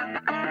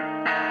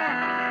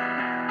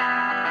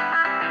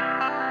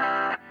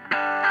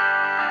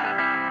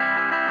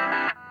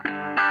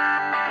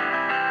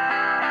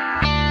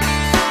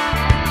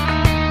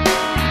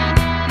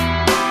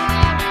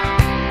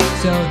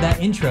 So that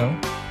intro,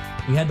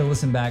 we had to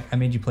listen back. I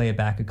made you play it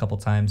back a couple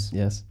times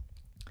Yes.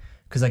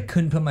 because I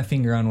couldn't put my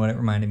finger on what it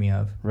reminded me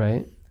of.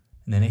 Right.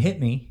 And then it hit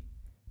me.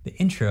 The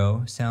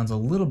intro sounds a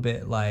little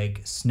bit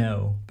like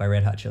Snow by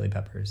Red Hot Chili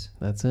Peppers.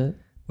 That's it.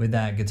 With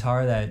that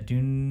guitar, that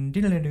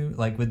doo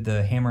like with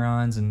the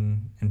hammer-ons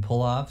and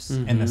pull-offs,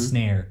 and the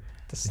snare.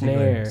 The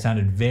snare.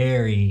 Sounded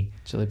very,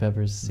 Chili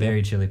Peppers.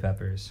 very Chili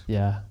Peppers.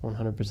 Yeah,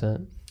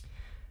 100%.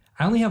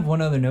 I only have one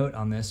other note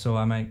on this, so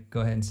I might go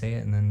ahead and say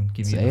it and then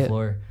give you Say the it.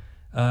 floor.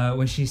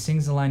 When she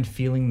sings the line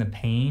 "Feeling the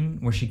Pain,"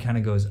 where she kind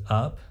of goes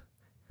up,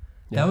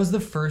 Yeah. that was the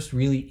first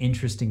really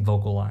interesting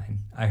vocal line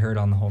I heard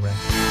on the whole record.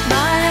 But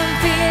I'm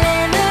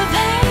feeling the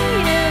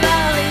pain of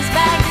all these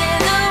bags in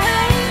the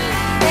way,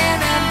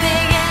 and I'm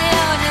thinking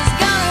you're just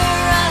gonna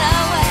run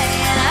away,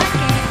 and I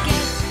can't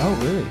get you. Oh,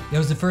 really? That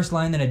was the first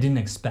line that I didn't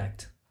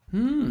expect.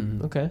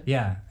 Okay.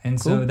 Yeah,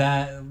 and so Cool.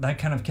 that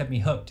kind of kept me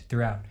hooked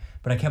throughout.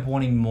 But I kept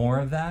wanting more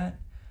of that,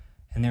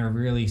 and they were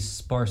really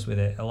sparse with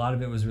it. A lot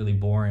of it was really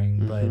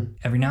boring, but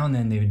every now and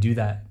then they would do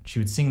that. She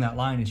would sing that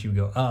line and she would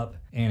go up,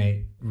 and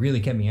it really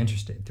kept me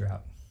interested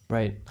throughout.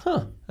 Right.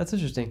 Huh. That's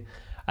interesting.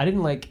 I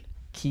didn't like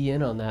key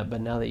in on that,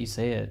 but now that you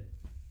say it,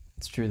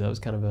 it's true. That was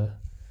kind of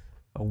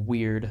a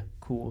weird,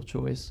 cool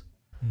choice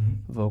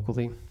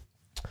vocally.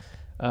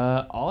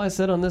 All I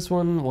said on this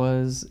one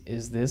was,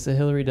 is this a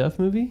Hilary Duff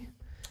movie?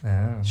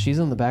 Oh. She's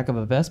on the back of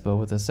a Vespa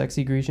with a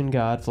sexy Grecian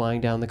god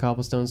flying down the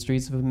cobblestone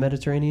streets of a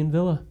Mediterranean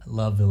villa. I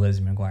love the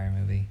Lizzie McGuire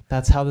movie.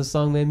 That's how this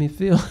song made me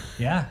feel.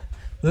 Yeah.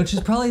 Which is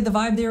probably the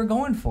vibe they were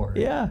going for.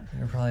 Yeah.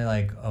 They're probably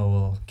like, oh,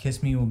 well,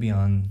 Kiss Me will be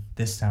on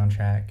this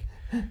soundtrack,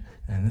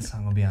 and this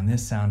song will be on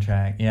this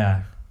soundtrack.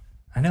 Yeah.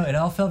 I know, it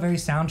all felt very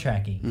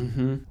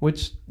soundtracky.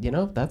 Which,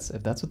 if that's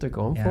what they're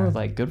going Yeah. for,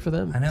 like, good for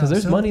them. I know. Because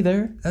there's So- money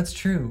there. That's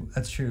true.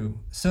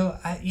 So,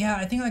 I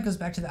think that goes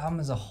back to the album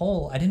as a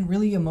whole. I didn't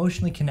really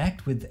emotionally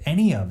connect with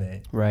any of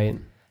it. Right.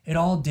 It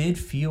all did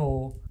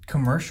feel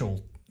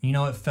commercial.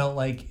 It felt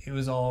like it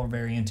was all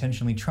very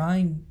intentionally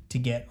trying to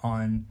get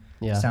on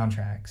Yeah.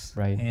 soundtracks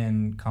Right.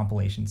 and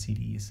compilation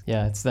CDs.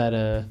 Yeah, it's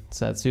that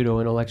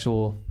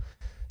pseudo-intellectual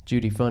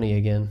Judy Funny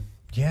again.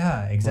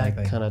 Yeah,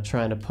 exactly. Like, kind of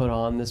trying to put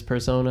on this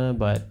persona,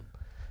 but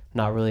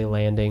not really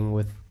landing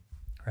with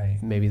Right.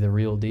 maybe the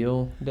real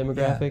deal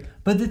demographic. Yeah.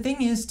 But the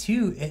thing is,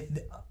 too,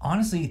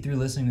 honestly, through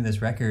listening to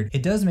this record,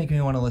 it does make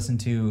me want to listen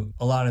to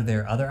a lot of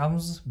their other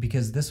albums,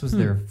 because this was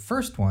their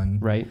first one.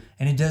 Right.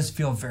 And it does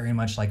feel very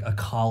much like a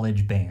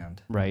college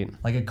band. Right.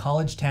 Like a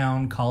college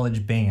town,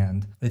 college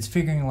band that's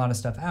figuring a lot of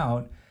stuff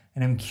out.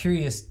 And I'm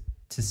curious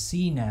to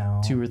see now.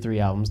 2 or 3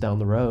 albums down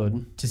the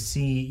road. To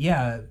see,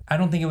 I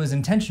don't think it was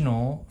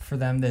intentional for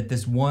them that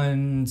this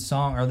one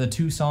song or the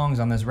 2 songs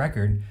on this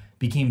record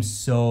became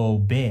so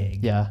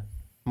big. Yeah.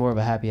 More of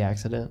a happy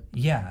accident.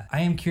 Yeah,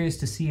 I am curious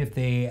to see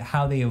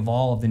how they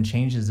evolved and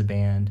changed as a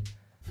band,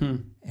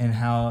 and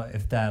how,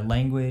 if that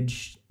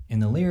language in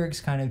the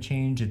lyrics kind of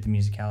changed, if the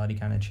musicality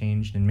kind of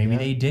changed, and maybe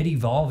they did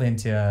evolve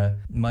into a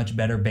much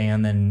better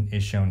band than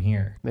is shown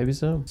here. Maybe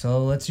so.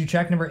 So let's do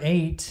track number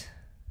 8,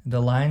 "The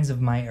Lines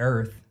of My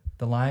Earth."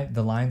 The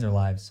lines or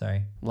lives,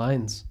 sorry.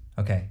 Lines.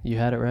 Okay, You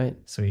had it right.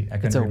 sweet. I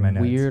It's couldn't a read my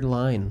notes. weird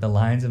line. The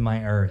Lines of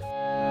My Earth.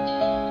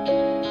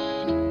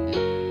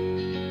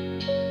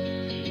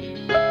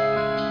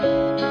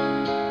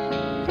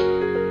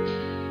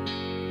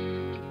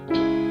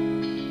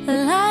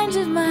 The lines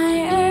of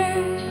my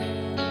earth,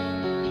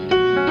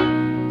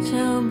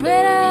 so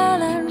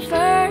brittle and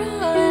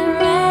fertile and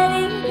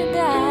ready to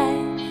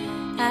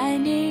die. I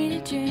need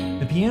a drink.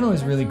 The piano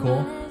is really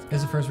cool.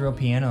 It's the first real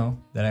piano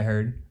that I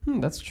heard.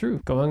 That's true.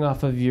 Going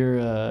off of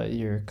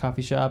your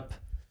coffee shop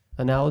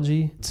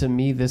analogy, to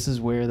me, this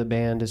is where the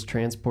band is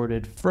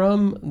transported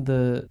from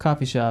the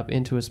coffee shop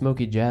into a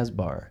smoky jazz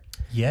bar.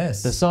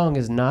 Yes. The song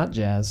is not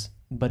jazz,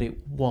 but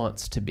it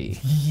wants to be.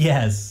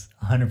 Yes,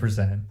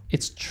 100%.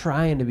 It's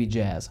trying to be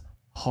jazz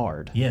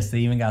hard. Yes, they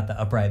even got the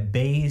upright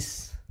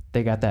bass.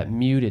 They got that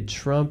muted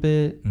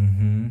trumpet.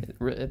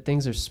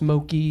 Things are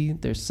smoky.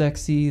 They're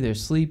sexy. They're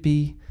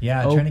sleepy.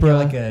 Yeah, trying to get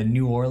like a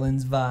New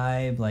Orleans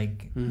vibe,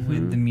 like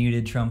with the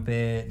muted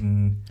trumpet.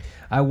 And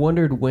I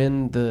wondered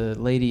when the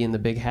lady in the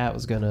big hat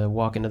was going to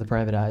walk into the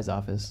Private Eye's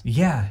office.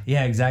 yeah,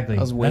 exactly.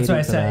 I was That's waiting why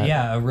I for said,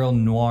 that. a real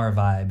noir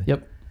vibe.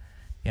 Yep.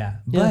 Yeah.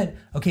 But,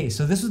 okay,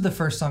 so this was the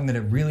first song that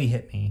it really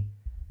hit me.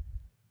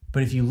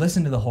 But if you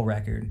listen to the whole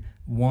record,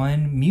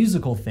 one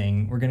musical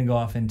thing, we're going to go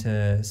off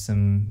into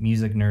some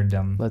music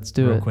nerddom. Let's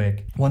do real it.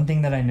 quick. One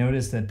thing that I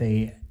noticed that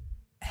they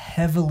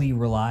heavily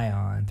rely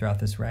on throughout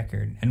this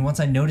record, and once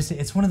I noticed it,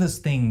 it's one of those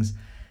things,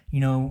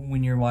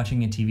 when you're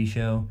watching a TV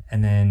show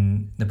and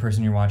then the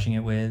person you're watching it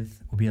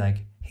with will be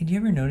like, hey, do you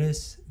ever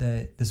notice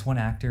that this one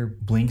actor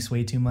blinks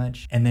way too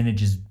much? And then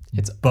it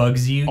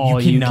bugs you. All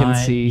you can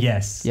cannot- see.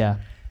 Yes. Yeah.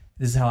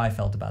 This is how I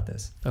felt about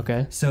this.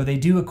 Okay. So they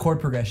do a chord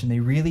progression. They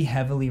really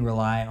heavily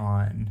rely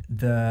on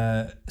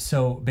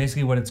so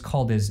basically what it's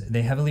called is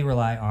they heavily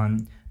rely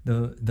on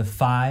the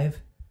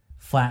 5,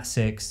 flat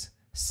 6,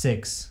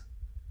 6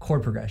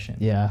 chord progression.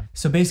 Yeah.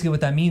 So basically what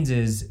that means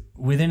is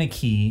within a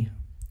key,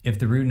 if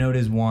the root note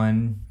is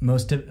 1,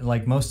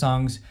 most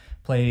songs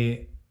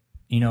play,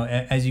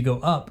 as you go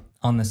up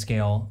on the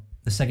scale,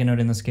 the second note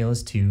in the scale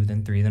is 2,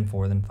 then 3, then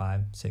 4, then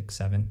 5, 6,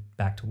 7,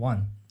 back to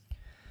 1.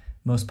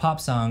 Most pop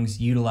songs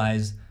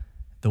utilize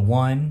the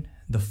 1,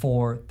 the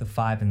 4, the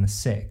 5, and the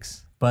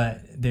 6.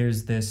 But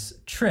there's this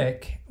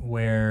trick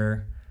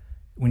where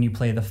when you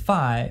play the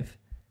 5,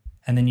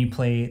 and then you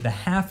play the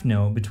half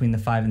note between the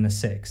 5 and the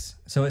 6.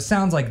 So it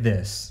sounds like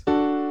this.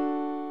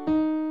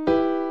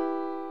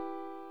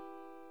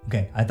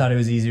 Okay, I thought it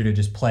was easier to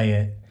just play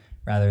it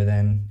rather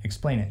than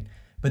explain it.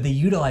 But they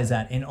utilize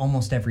that in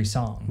almost every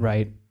song.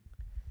 Right.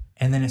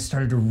 And then it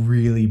started to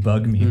really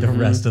bug me the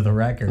rest of the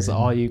record. That's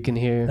all you can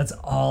hear. That's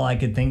all I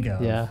could think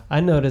of. Yeah.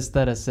 I noticed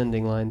that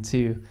ascending line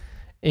too.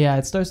 Yeah,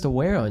 it starts to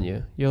wear on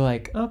you. You're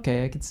like,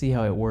 okay, I can see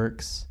how it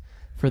works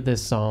for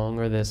this song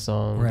or this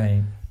song.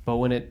 Right. But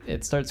when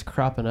it starts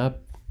cropping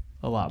up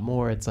a lot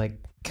more, it's like,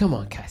 come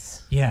on,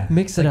 guys. Yeah.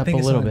 Mix it up a think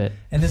of little something- bit.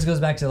 And this goes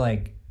back to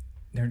like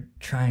they're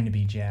trying to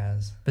be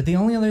jazz. But the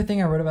only other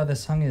thing I wrote about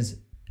this song is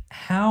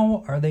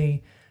how are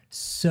they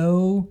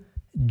so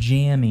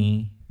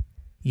jammy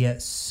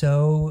yet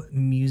so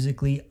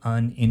musically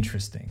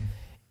uninteresting?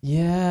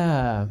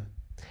 Yeah.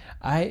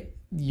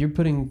 You're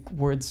putting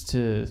words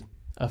to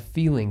a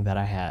feeling that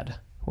I had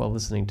while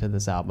listening to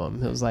this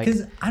album. It was like,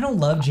 Because I don't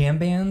love jam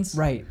bands.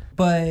 right.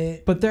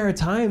 But But there are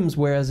times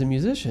where as a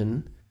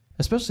musician,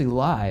 especially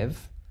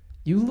live,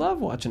 you love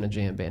watching a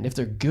jam band if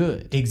they're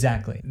good.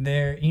 exactly.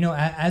 There,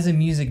 as a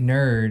music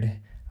nerd,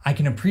 I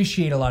can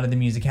appreciate a lot of the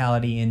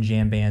musicality in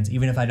jam bands,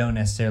 even if I don't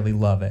necessarily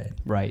love it.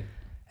 Right.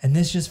 And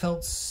this just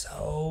felt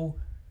so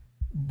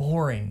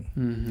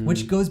boring,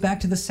 which goes back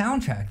to the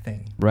soundtrack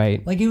thing.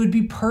 Right. Like, it would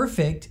be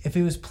perfect if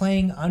it was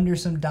playing under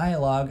some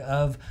dialogue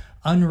of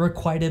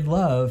unrequited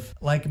love,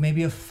 like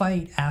maybe a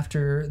fight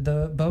after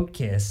the boat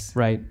kiss.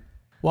 Right.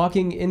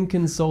 Walking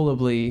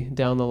inconsolably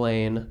down the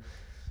lane,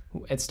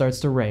 it starts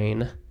to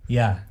rain.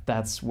 Yeah,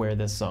 That's where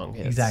this song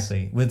hits.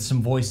 exactly. With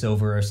some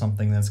voiceover or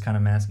something that's kind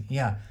of masking.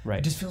 Yeah, Right.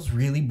 It just feels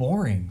really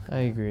boring. I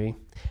agree.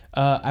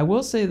 I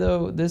will say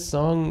though, this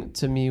song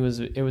to me was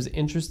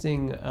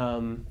interesting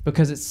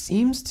because it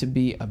seems to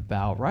be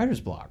about writer's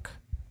block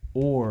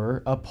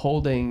or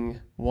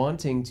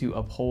wanting to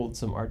uphold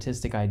some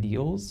artistic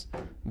ideals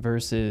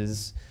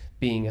versus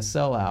being a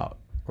sellout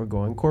or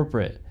going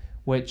corporate,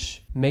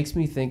 which makes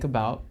me think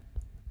about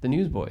the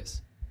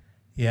Newsboys.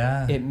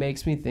 Yeah. It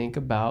makes me think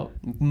about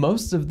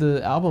most of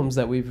the albums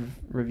that we've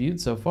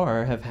reviewed so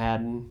far have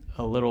had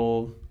a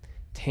little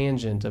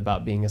tangent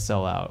about being a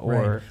sellout or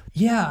Right.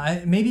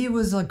 Yeah, maybe it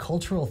was a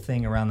cultural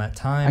thing around that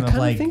time I of kinda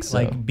like think so.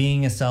 like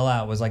being a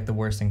sellout was like the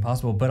worst thing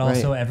possible, but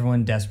also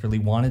everyone desperately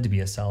wanted to be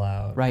a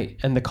sellout. right,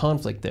 and the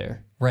conflict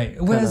there.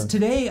 Right. Whereas of.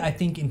 today, I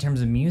think in terms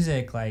of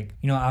music, like,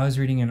 I was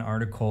reading an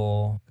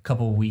article a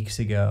couple of weeks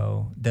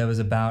ago that was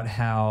about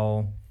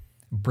how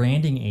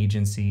branding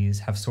agencies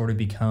have sort of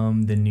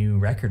become the new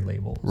record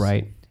labels.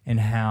 Right. And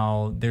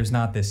how there's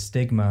not this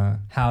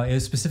stigma, how it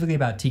was specifically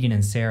about Tegan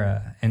and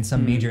Sarah and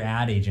some major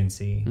ad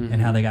agency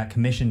and how they got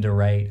commissioned to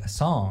write a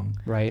song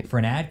Right. for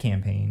an ad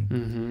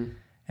campaign.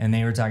 And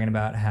they were talking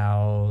about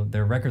how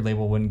their record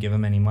label wouldn't give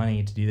them any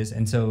money to do this.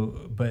 And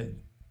so, but,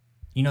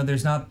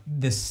 there's not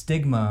this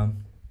stigma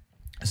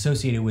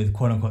associated with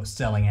quote unquote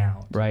selling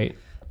out. Right.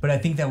 But I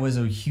think that was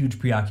a huge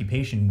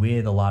preoccupation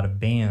with a lot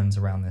of bands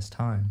around this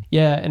time.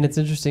 Yeah, and it's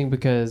interesting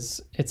because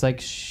it's like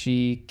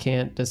she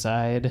can't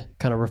decide,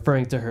 kind of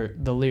referring to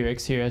the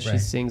lyrics here as she Right.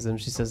 sings them.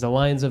 She says, "The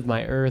lines of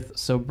my earth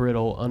so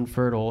brittle,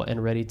 unfertile,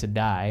 and ready to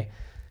die.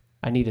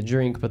 I need a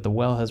drink, but the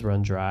well has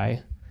run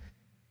dry."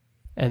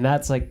 And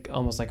that's like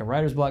almost like a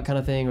writer's block kind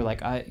of thing, or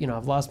like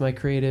I've lost my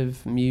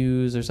creative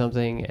muse or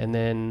something,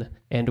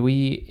 and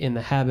we in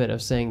the habit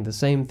of saying the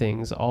same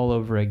things all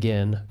over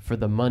again for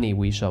the money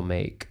we shall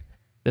make.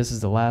 This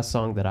is the last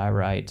song that I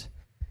write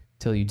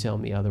till you tell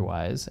me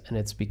otherwise, and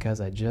it's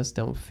because I just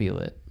don't feel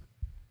it.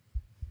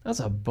 That's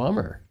a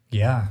bummer.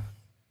 Yeah,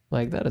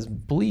 Like, that is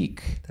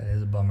bleak. that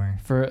is a bummer.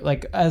 For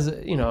like, as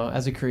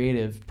a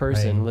creative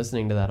person Right.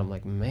 listening to that, I'm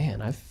like,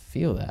 man, I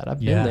feel that. I've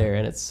been Yeah. there,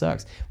 and it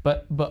sucks.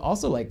 But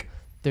also, like,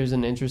 there's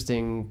an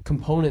interesting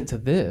component to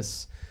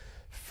this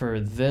for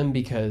them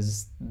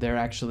because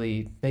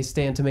they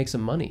stand to make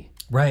some money.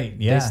 Right,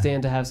 yeah. They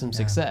stand to have some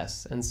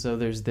success, and so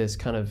there's this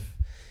kind of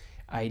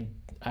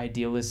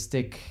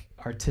idealistic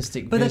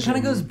artistic But that vision.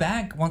 kind of goes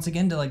back once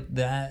again to like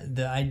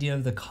the idea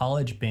of the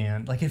college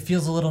band. Like, it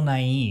feels a little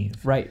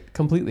naive. Right,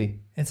 completely.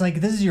 It's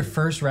like this is your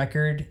first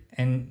record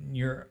and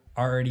you're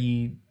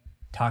already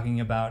talking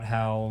about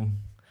how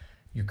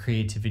your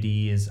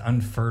creativity is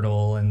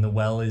unfertile and the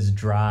well is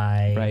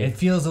dry. Right. It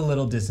feels a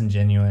little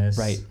disingenuous.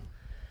 Right.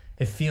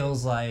 It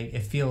feels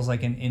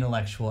like an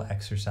intellectual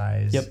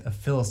exercise, Yep. a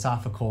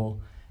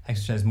philosophical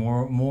exercise,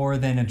 more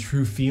than a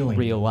true feeling.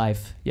 Real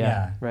life. Yeah,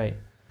 Yeah. right.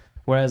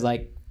 Whereas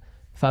like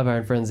Five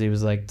Iron Frenzy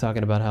was like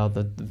talking about how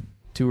the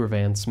tour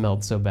van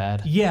smelled so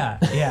bad. Yeah,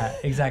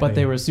 exactly. But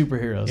they were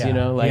superheroes,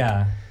 Yeah, like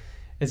yeah.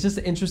 it's just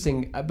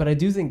interesting. But I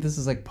do think this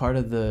is like part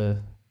of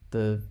the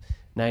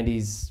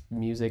 90s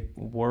music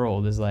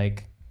world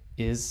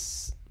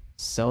is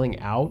selling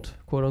out,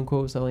 quote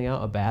unquote, selling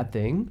out a bad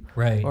thing?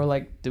 Right. Or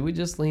like, do we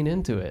just lean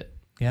into it?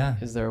 Yeah.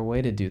 Is there a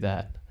way to do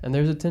that? And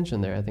there's a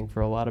tension there, I think,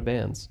 for a lot of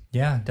bands.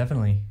 Yeah,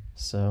 definitely.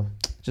 So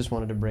just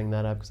wanted to bring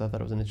that up because I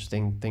thought it was an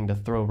interesting thing to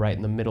throw right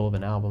in the middle of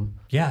an album.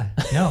 Yeah.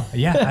 No,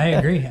 yeah, I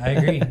agree.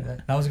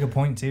 That was a good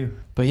point too.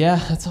 But yeah,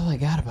 that's all I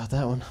got about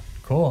that one.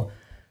 Cool.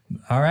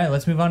 All right,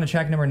 let's move on to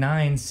track number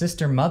 9,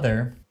 Sister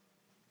Mother.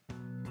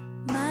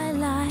 My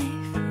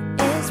life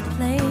is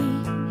played.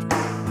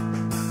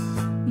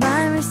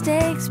 My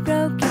mistakes,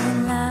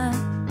 broken love,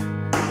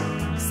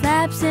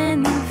 slaps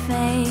in the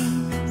face.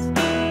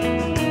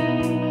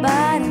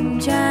 But I'm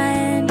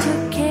trying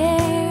to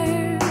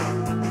care,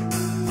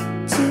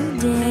 to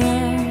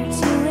dare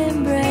to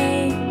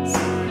embrace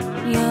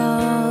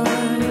your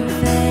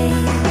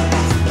face.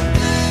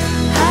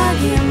 Hug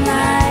him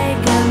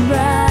like a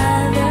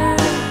brother,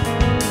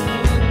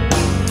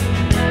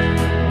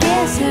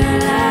 kiss her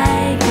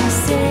like a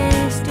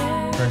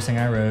sister. First thing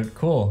I wrote,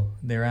 cool.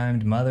 They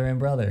rhymed mother and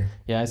brother.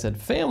 Yeah, I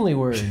said family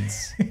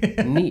words.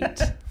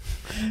 Neat.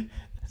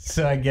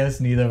 So I guess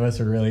neither of us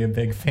are really a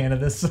big fan of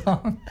this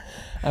song.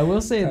 I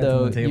will say Cards on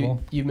though, the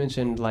table. you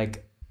mentioned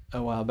like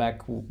a while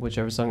back,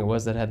 whichever song it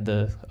was that had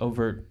the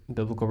overt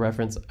biblical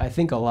reference. I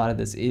think a lot of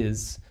this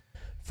is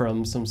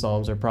from some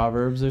Psalms or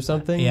Proverbs or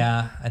something.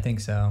 Yeah, I think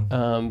so.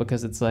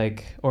 Because it's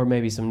like, or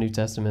maybe some New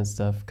Testament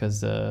stuff,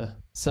 because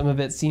some of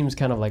it seems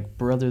kind of like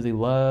brotherly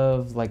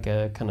love, like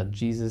a kind of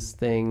Jesus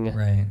thing,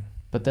 Right.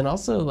 but then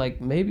also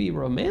like maybe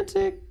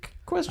romantic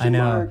question I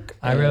know. mark.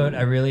 I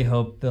really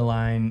hope the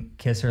line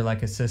 "Kiss her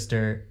like a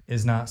sister"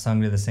 is not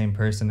sung to the same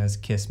person as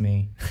 "Kiss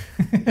me."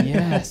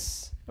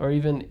 Yes, or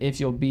even if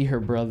you'll be her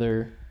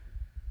brother,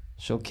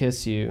 she'll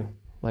kiss you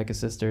like a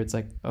sister. It's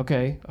like,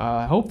 okay,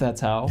 I hope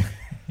that's how.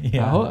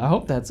 Yeah. I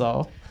hope that's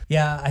all.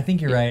 Yeah, I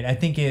think you're right. I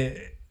think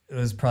it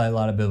was probably a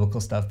lot of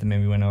biblical stuff that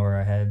maybe went over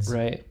our heads.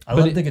 Right. I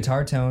love the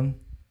guitar tone.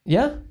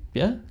 Yeah,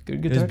 good guitar.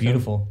 It was tone.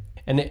 beautiful.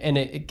 And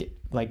it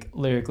like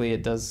lyrically,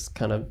 it does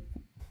kind of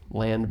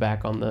land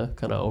back on the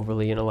kind of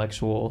overly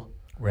intellectual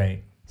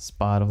Right.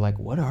 spot of like,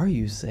 what are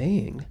you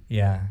saying?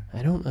 Yeah.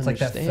 I don't It's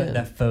understand. like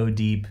that faux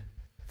deep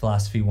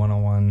philosophy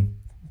 101.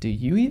 Do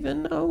you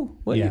even know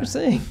what Yeah. you're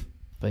saying?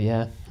 But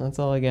yeah, that's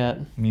all I got.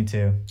 Me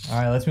too. All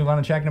right, let's move on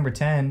to track number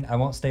 10. I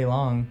won't stay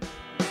long.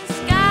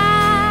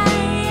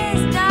 Sky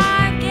is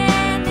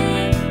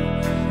darkening.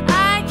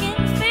 I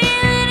can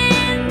feel it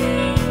in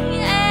the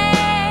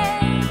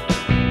air.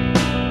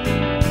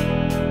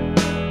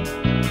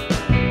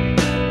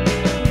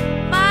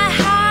 My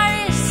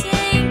heart is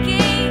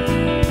sinking.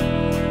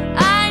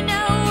 I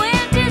know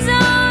winter's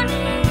on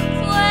its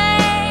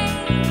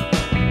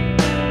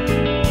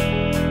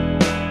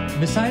way.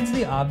 Besides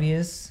the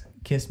obvious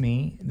 "Kiss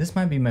Me," this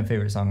might be my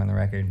favorite song on the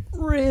record.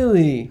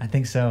 Really? I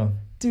think so.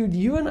 Dude,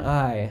 you and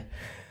I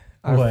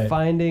are What?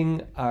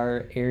 finding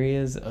our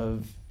areas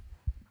of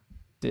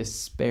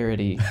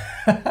disparity.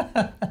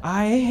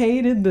 I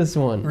hated this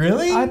one.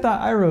 Really? I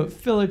thought I wrote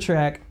filler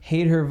track,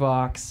 hate her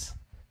vox,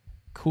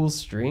 cool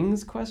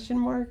strings, question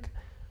mark.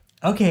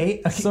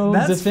 Okay, So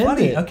that's defend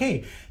funny. it.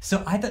 Okay,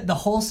 so I thought the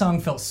whole song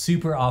felt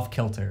super off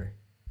kilter.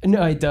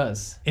 No, it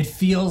does. It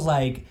feels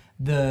like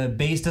the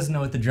bass doesn't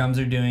know what the drums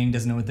are doing,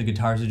 doesn't know what the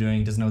guitars are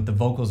doing, doesn't know what the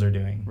vocals are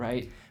doing.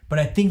 Right. But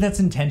I think that's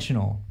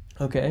intentional.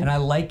 Okay. And I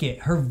like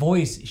it. Her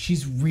voice,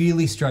 she's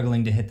really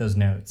struggling to hit those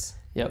notes.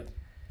 Yep.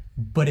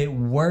 But it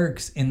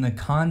works in the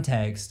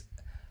context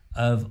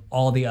of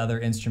all the other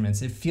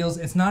instruments.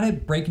 It's not a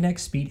breakneck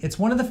speed. It's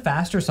one of the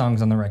faster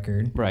songs on the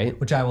record. Right.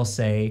 Which I will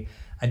say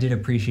I did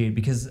appreciate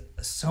because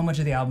so much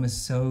of the album is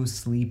so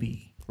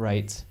sleepy.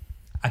 Right.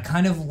 I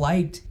kind of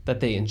liked That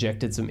they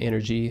injected some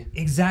energy.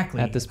 exactly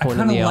At this point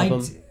I in kinda the liked,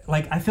 album.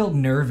 Like I felt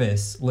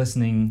nervous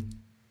listening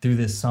through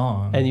this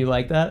song. And you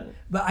like that?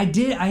 But I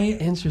did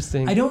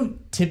Interesting. I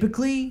don't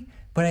typically,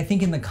 but I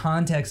think in the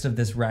context of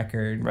this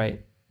record,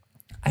 Right.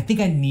 I think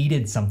I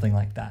needed something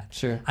like that.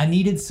 Sure. I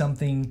needed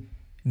something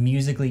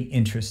musically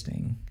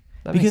interesting.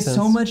 That makes Because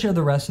so sense. much of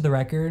the rest of the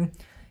record,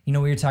 we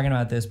were talking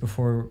about this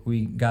before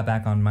we got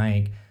back on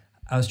mic.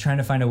 I was trying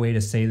to find a way to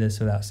say this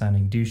without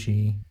sounding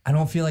douchey. I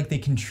don't feel like they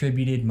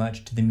contributed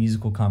much to the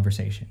musical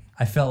conversation.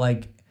 I felt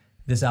like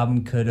this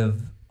album could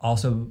have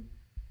also,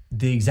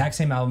 the exact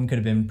same album could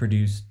have been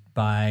produced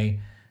by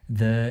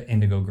the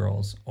Indigo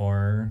Girls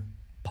or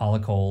Paula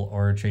Cole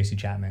or Tracy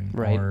Chapman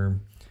Right. or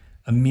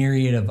a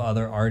myriad of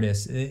other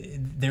artists.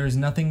 There was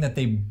nothing that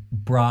they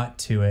brought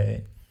to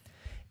it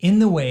in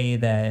the way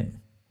that,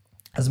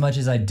 as much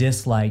as I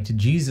disliked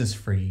Jesus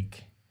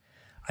Freak,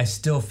 I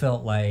still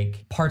felt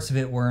like parts of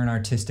it were an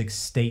artistic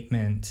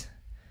statement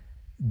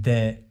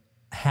that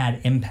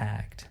had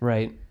impact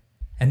Right.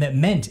 and that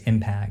meant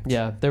impact.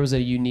 Yeah. There was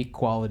a unique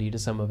quality to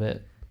some of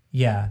it.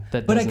 Yeah.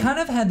 That But I doesn't- kind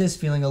of had this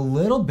feeling a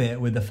little bit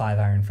with the Five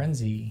Iron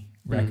Frenzy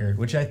record,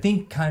 which I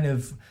think kind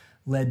of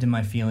led to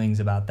my feelings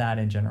about that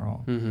in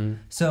general. Mm-hmm.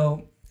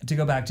 So to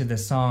go back to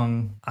this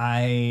song,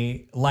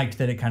 I liked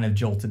that it kind of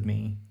jolted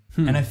me.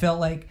 And I felt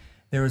like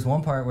there was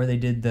one part where they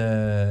did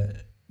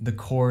the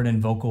chord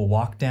and vocal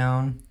walk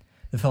down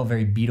that felt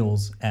very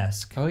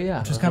Beatles-esque. Oh, yeah.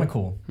 Which was kind of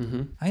cool.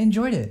 Mm-hmm. I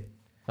enjoyed it.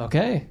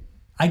 Okay.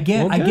 I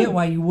get Well, good.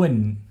 why you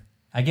wouldn't.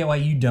 I get why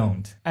you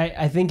don't.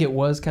 I think it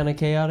was kind of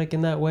chaotic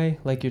in that way.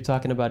 Like you're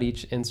talking about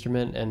each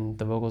instrument and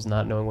the vocals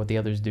not knowing what the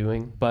other's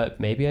doing. But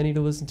maybe I need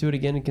to listen to it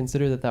again and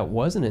consider that that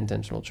was an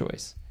intentional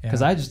choice.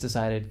 Because Yeah. I just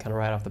decided kind of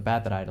right off the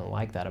bat that I don't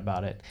like that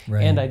about it.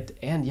 Right.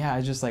 And yeah,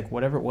 I just like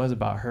whatever it was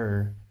about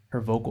her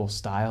vocal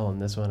style in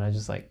this one, I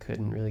just like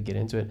couldn't really get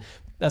into it.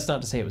 That's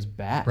not to say it was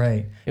bad.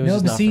 Right. It was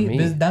just but not see, for me.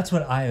 but that's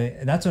what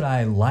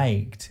I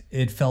liked.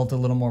 It felt a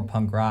little more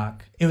punk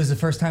rock. It was the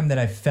first time that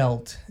I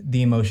felt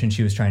the emotion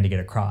she was trying to get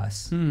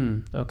across.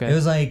 Okay. It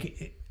was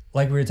like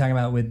we were talking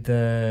about with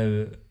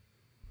the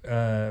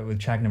with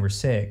track number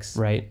 6,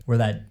 Right. where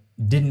that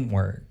didn't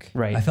work.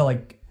 Right. I felt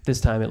like This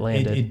time it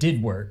landed. it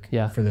did work.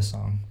 Yeah. For this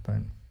song, but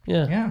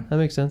yeah. yeah. That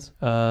makes sense.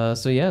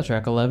 So yeah,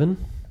 track 11.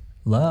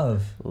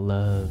 Love.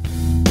 Love.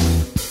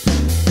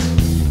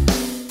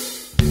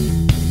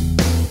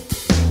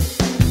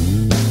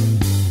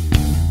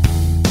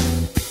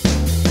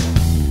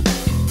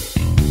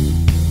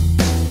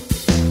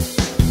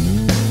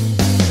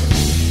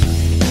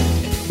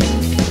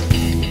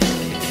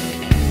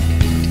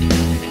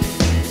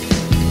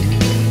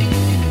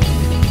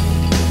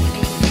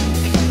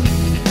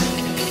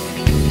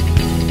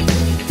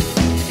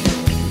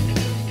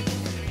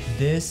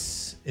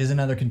 is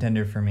another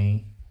contender for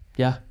me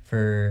Yeah,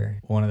 for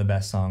one of the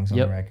best songs on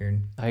Yep. the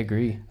record. I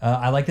agree.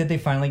 I like that they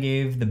finally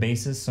gave the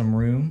bassist some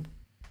room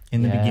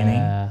in the beginning.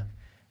 Yeah.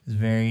 It's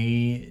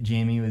very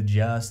jammy with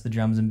just the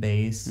drums and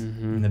bass.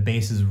 Mm-hmm. And the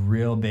bass is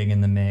real big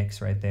in the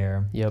mix right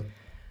there. Yep.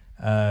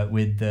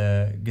 With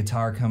the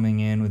guitar coming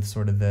in with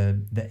sort of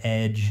the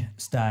edge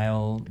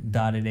style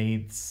dotted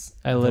eighths.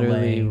 I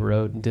literally delay.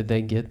 wrote, did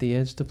they get the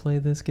Edge to play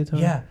this guitar?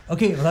 Yeah.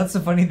 Okay. Well, that's the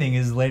funny thing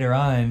is later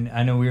on,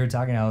 I know we were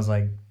talking, I was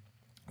like,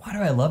 why do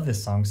I love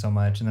this song so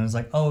much? And I was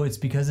like, oh, it's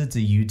because it's a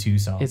U2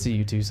 song. It's a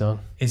U2 song.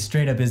 It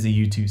straight up is a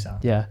U2 song.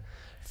 Yeah.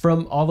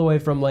 From all the way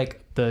from like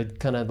the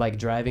kind of like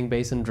driving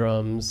bass and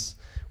drums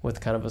with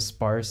kind of a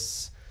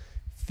sparse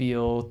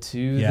feel to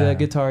Yeah. the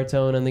guitar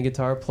tone and the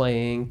guitar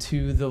playing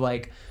to the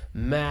like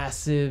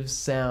massive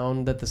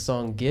sound that the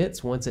song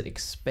gets once it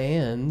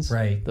expands.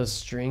 Right. The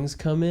strings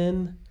come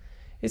in.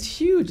 It's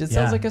huge. It Yeah.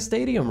 sounds like a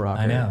stadium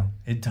rocker. I know.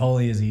 It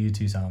totally is a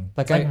U2 song.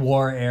 Like It's like I-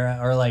 War era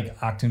or like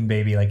Octane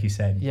Baby, like you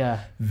said. Yeah.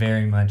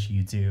 Very much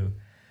U2.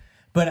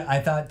 But I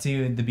thought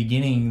too, at the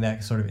beginning,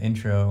 that sort of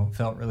intro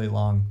felt really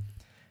long.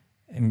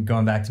 And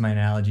going back to my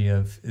analogy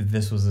of if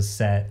this was a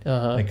set,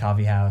 Uh-huh. like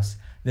coffee house,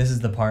 this is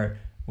the part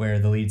where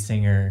the lead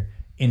singer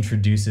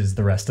introduces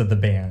the rest of the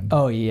band.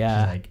 Oh She's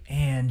yeah. like,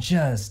 and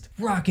just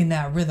rocking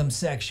that rhythm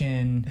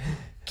section,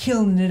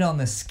 killing it on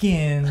the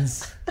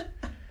skins.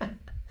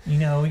 You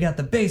know, we got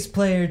the bass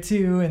player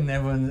too, and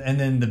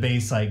then the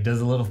bass like does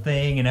a little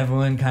thing, and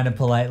everyone kind of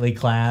politely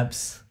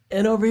claps.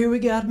 And over here we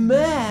got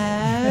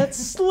Matt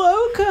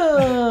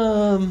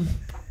Slocum.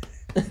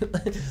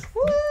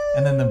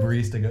 And then the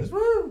barista goes,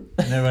 woo!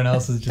 And everyone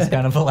else is just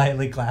kind of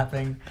politely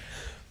clapping.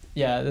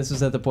 Yeah, this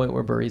was at the point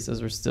where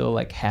baristas were still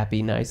like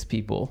happy, nice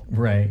people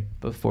Right.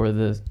 before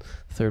the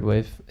third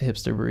wave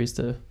hipster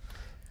barista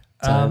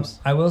times.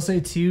 I will say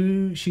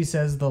too, she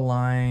says the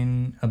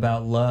line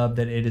about love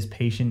that it is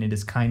patient, it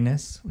is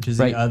kindness, which is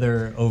Right. the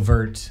other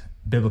overt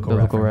biblical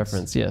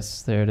reference.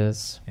 Yes, there it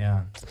is.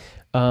 Yeah.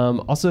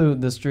 Also,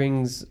 the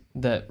strings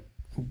that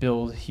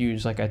build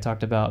huge, like I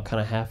talked about, kind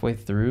of halfway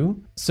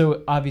through.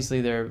 So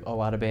obviously, there are a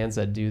lot of bands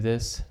that do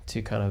this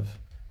to kind of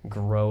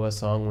grow a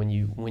song when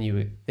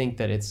you think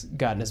that it's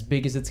gotten as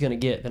big as it's going to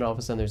get. Then all of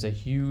a sudden, there's a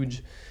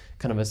huge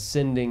kind of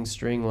ascending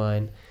string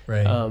line.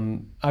 Right.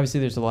 Obviously,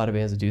 there's a lot of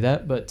bands that do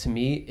that, but to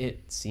me,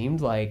 it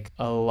seemed like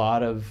a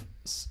lot of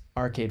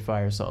Arcade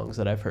Fire songs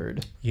that I've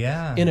heard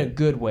Yeah. in a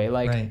good way,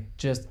 like Right.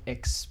 just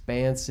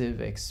expansive,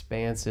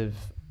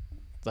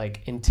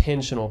 like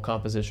intentional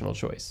compositional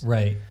choice,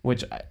 Right.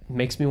 which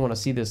makes me want to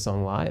see this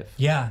song live.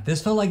 Yeah.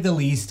 This felt like the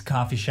least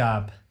coffee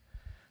shop.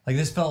 Like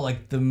this felt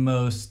like the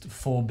most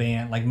full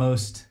band, like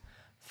most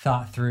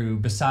thought through,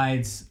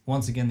 besides,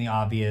 once again, the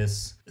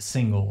obvious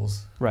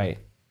singles. Right.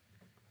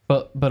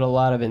 But a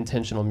lot of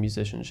intentional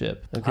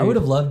musicianship. I Agreed? would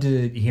have loved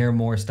to hear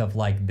more stuff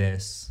like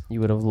this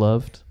You would have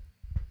loved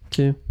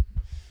to.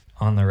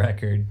 on the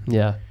record.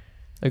 Yeah.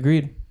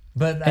 Agreed.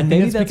 But I And think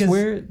maybe it's that's because,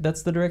 where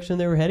that's the direction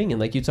they were heading in.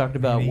 Like you talked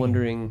about Maybe.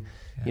 wondering,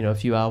 you know, a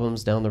few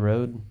albums down the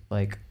road,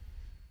 like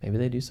maybe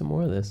they do some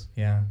more of this.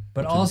 Yeah.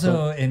 But Which is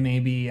also, it may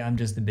be I'm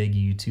just a big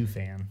U2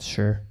 fan.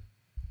 Sure.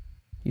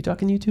 You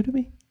talking U2 to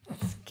me?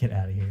 Get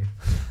out of here.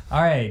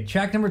 All right.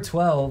 Track number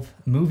 12,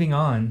 Moving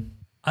On.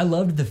 I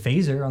loved the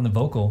phaser on the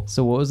vocal.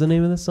 So what was the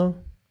name of this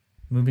song?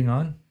 Moving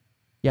On.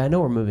 Yeah, I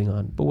know we're moving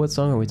on, but what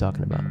song are we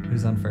talking about?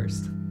 Who's on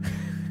first?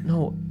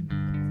 No,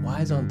 why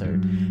is on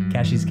third?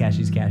 Cashies,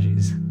 Cashies,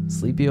 Cashies.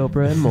 Sleepy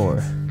Oprah and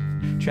more.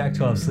 Track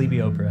 12, Sleepy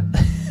Oprah.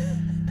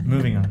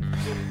 Moving On.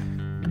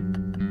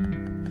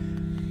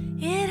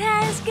 It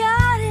has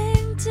got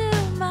into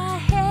my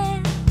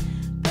head,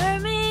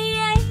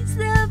 permeates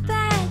the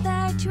path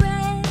I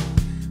tread,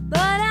 but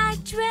I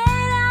dread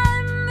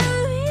I'm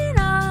moving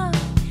on,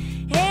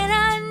 and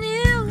a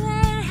new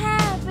and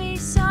happy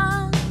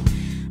song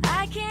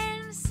I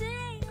can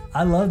sing.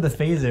 I love the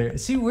phaser.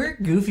 See, we're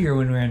goofier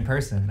when we're in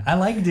person. I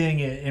like doing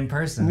it in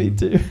person. Me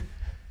too.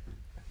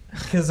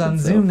 Because on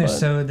It's so Zoom, there's fun.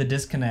 so the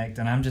disconnect,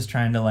 and I'm just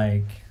trying to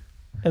like,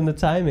 And the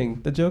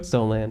timing, the jokes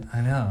don't land.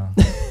 I know.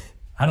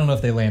 I don't know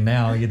if they land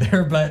now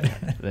either, but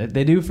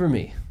They do for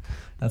me.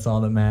 that's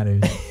all that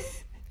matters.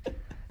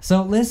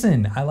 So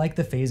listen, I like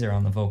the phaser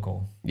on the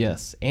vocal.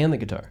 Yes, and the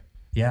guitar.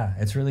 Yeah,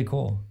 it's really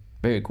cool.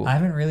 Very cool. I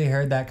haven't really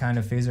heard that kind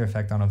of phaser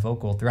effect on a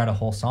vocal throughout a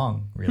whole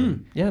song, really.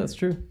 Yeah, that's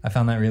true. I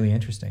found that really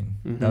interesting.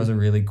 Mm-hmm. That was a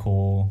really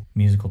cool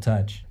musical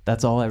touch.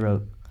 That's all I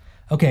wrote.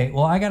 Okay,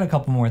 well, I got a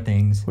couple more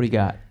things. What do you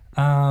got?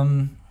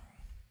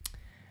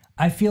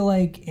 I feel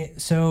like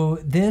so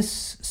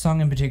this song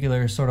in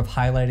particular sort of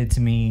highlighted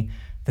to me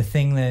the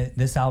thing that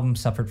this album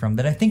suffered from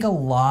that I think a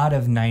lot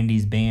of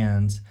 90s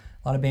bands,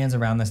 a lot of bands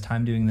around this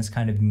time doing this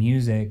kind of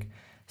music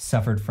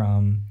suffered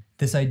from.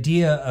 This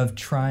idea of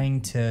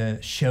trying to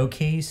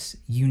showcase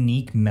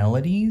unique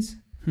melodies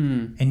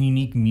and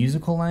unique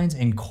musical lines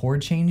and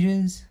chord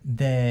changes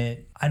that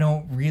I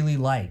don't really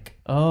like.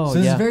 Oh, So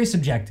this yeah. is very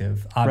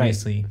subjective,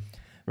 obviously.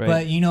 Right.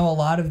 But you know, a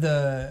lot of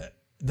the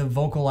the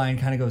vocal line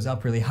kind of goes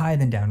up really high,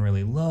 then down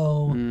really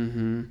low.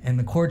 Mm-hmm. And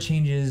the chord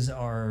changes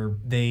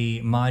they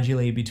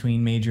modulate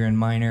between major and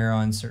minor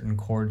on certain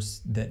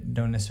chords that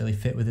don't necessarily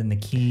fit within the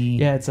key.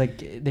 Yeah, it's like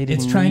they didn't.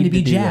 It's trying to need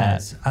be do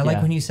jazz. that. I like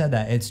Yeah. when you said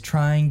that. It's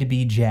trying to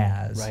be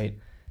jazz. Right.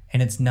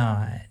 And it's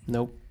not.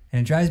 Nope.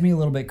 And it drives me a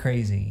little bit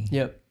crazy.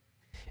 Yep.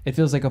 It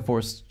feels like a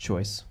forced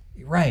choice.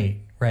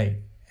 Right.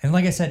 And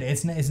like I said,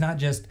 it's not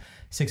just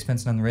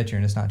Sixpence None the Richer,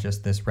 and it's not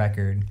just this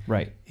record.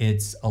 Right.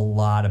 It's a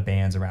lot of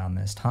bands around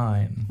this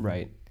time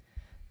Right.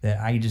 that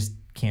I just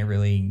can't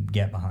really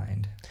get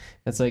behind.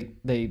 It's like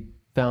they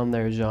found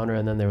their genre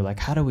and then they were like,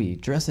 how do we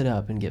dress it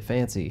up and get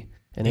fancy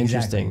and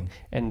interesting?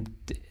 And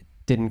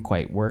didn't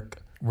quite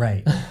work.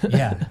 Right.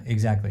 Yeah,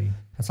 exactly.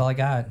 That's all I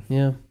got.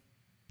 Yeah.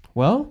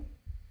 Well,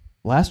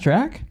 last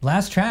track?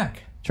 Last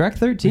track. Track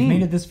 13. We've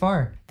made it this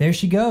far. There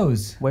she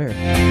goes. Where?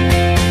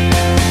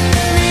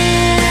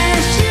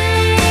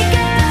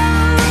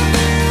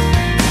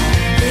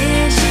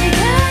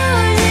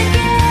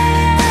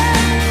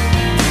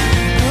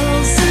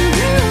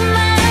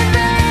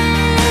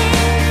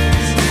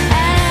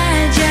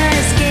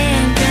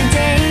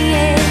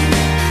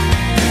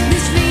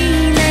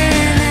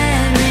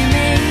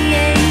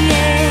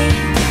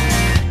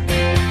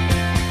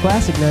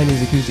 Classic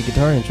 90s acoustic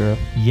guitar intro.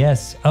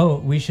 Yes. Oh,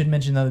 we should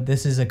mention though that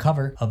this is a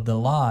cover of The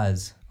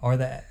Laws, or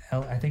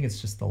I think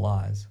it's just The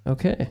Laws.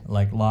 Okay.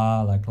 Like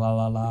la,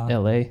 la la.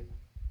 LA.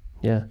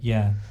 Yeah.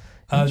 Yeah.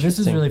 This is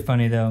Interesting. really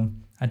funny though.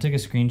 I took a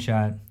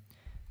screenshot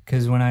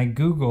because when I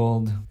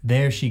Googled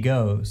There She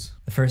Goes,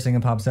 the first thing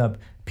that pops up,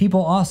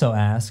 people also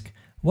ask,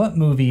 what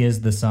movie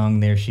is the song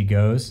There She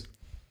Goes?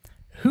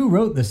 Who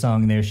wrote the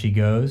song There She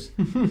Goes?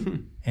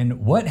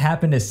 And what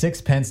happened to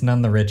Sixpence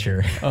None the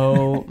Richer?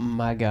 Oh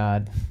my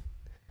God.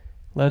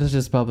 Let us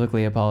just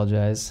publicly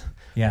apologize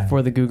Yeah.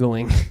 for the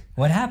Googling.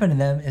 What happened to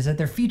them is that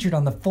they're featured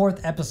on the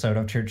 4th episode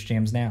of Church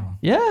Jams Now.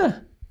 Yeah.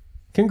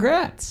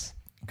 Congrats.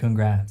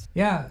 Congrats.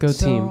 Yeah. Go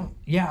team.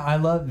 Yeah, I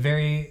love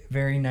very,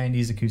 very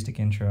 90s acoustic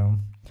intro.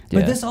 But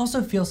Yeah. this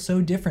also feels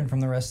so different from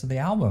the rest of the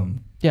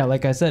album. Yeah,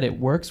 like I said, it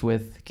works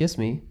with Kiss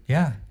Me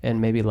Yeah.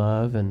 and Maybe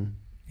Love and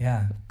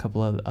Yeah. a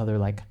couple of other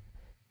like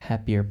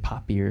happier,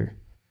 poppier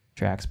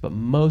tracks, but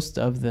most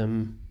of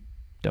them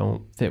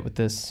don't fit with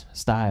this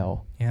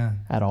style Yeah.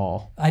 at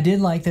all. I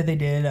did like that they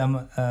did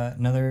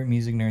another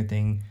music nerd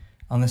thing.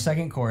 On the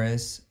second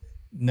chorus,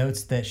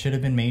 notes that should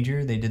have been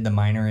major, they did the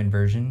minor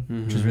inversion,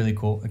 which was really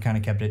cool. It kind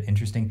of kept it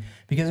interesting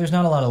because there's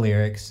not a lot of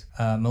lyrics.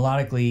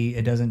 Melodically,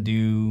 it doesn't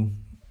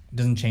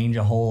change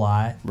a whole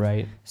lot.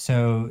 Right.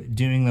 So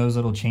doing those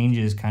little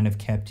changes kind of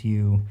kept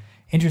you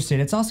interested.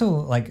 It's also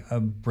like a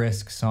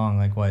brisk song,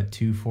 like what,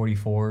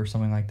 2:44 or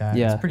something like that.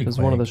 Yeah, It's pretty it was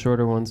quick. one of the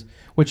shorter ones,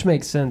 which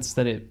makes sense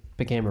that it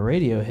became a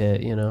radio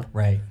hit, you know.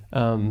 Right.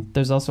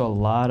 There's also a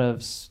lot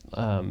of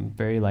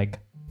very like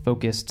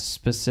focused,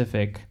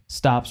 specific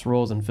stops,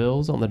 rolls, and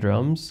fills on the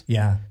drums,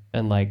 Yeah.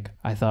 and like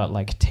I thought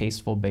like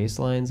tasteful bass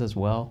lines as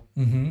well.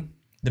 Mm-hmm.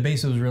 The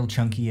bass was real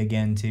chunky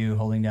again too,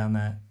 holding down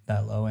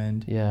that low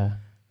end, Yeah,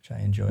 which I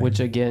enjoyed. which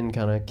again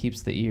kind of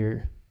keeps the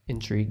ear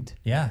intrigued,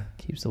 yeah.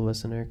 keeps the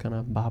listener kind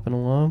of bopping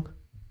along.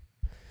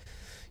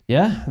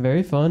 Yeah,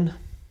 very fun.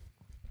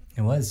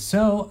 It was.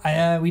 So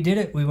we did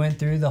it. We went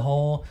through the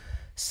whole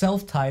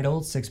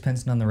self-titled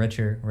Sixpence None the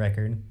Richer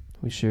record.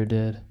 We sure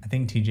did. I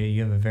think, TJ,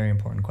 you have a very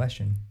important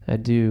question. I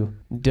do.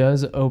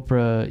 Does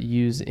Oprah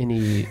use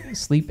any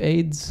sleep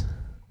aids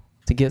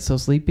to get so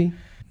sleepy?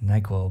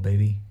 NyQuil,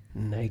 baby.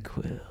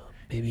 NyQuil,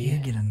 baby. You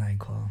get a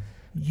NyQuil.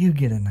 You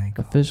get a NyQuil.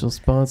 Official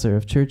sponsor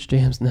of Church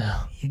Jams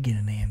Now. You get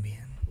an Ambien.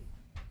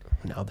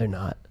 No, they're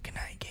not. Good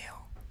night,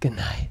 Gail. Good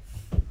night.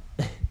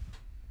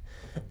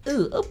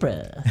 Ooh,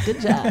 Oprah.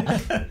 Good job.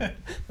 That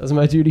was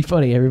my Judy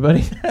Funny,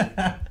 everybody.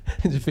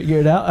 Did you figure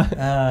it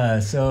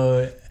out?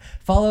 So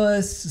follow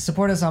us,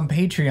 support us on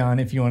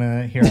Patreon if you want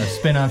to hear our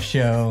spin-off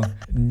show,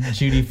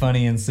 Judy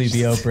Funny and Sleepy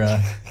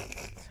Oprah,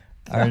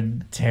 our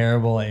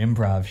terrible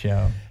improv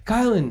show.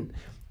 Kylan,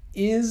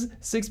 is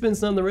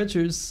Sixpence None the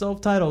Richer's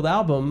self-titled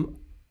album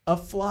a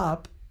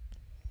flop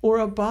or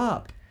a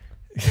bop?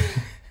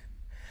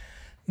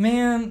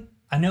 Man,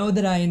 I know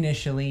that I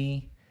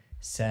initially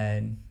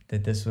said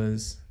that this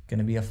was going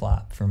to be a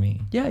flop for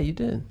me. Yeah, you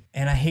did.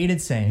 And I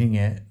hated saying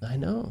it. I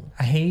know.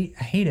 I hate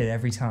it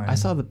every time. I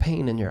saw the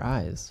pain in your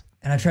eyes.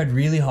 And I tried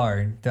really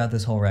hard throughout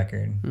this whole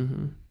record.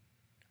 Mm-hmm.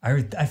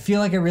 I feel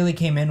like I really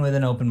came in with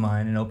an open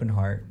mind, an open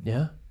heart.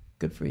 Yeah,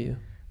 good for you.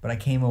 But I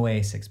came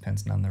away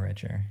Sixpence None the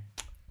Richer.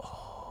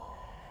 Oh.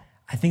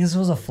 I think this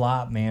was a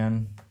flop,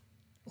 man.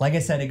 Like I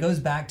said, it goes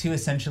back to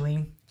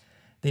essentially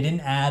they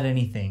didn't add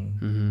anything.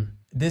 Mm-hmm.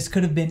 This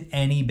could have been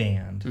any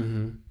band.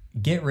 Mm-hmm.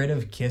 Get rid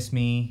of Kiss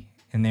Me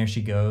and There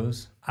She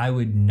Goes. I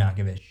would not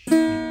give a shit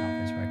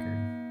about this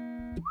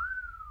record.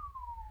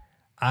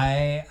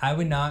 I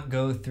would not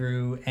go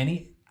through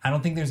any. I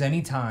don't think there's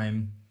any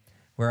time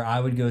where I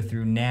would go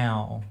through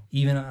now,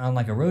 even on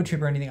like a road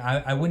trip or anything.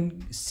 I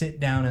wouldn't sit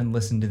down and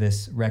listen to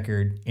this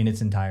record in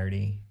its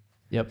entirety.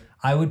 Yep.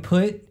 I would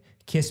put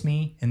Kiss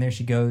Me and There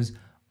She Goes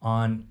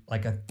on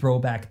like a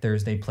Throwback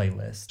Thursday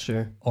playlist.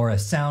 Sure. Or a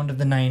Sound of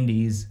the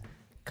 90s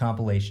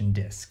compilation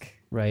disc.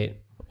 Right.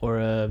 Or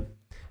a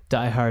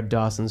Die Hard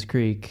Dawson's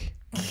Creek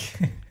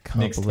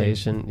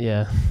compilation.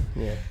 Yeah.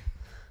 Yeah.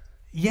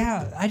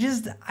 Yeah,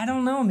 I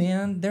don't know,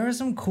 man. There were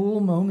some cool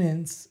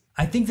moments.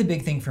 I think the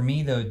big thing for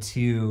me, though,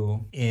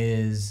 too,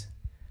 is,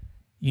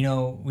 you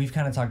know, we've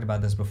kind of talked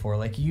about this before.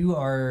 Like, you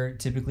are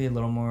typically a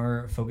little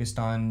more focused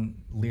on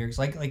lyrics.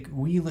 Like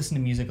we listen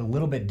to music a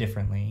little bit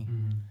differently.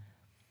 Mm-hmm.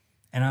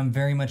 And I'm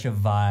very much a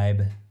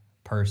vibe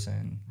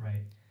person.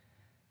 Right.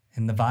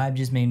 And the vibe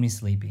just made me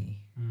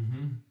sleepy.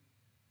 Mm-hmm.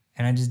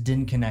 And I just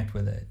didn't connect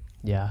with it.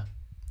 Yeah.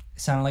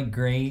 It sounded like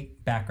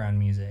great background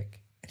music.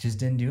 It just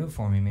didn't do it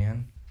for me,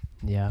 man.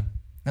 Yeah.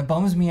 That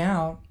bums me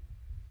out.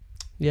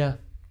 Yeah.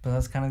 But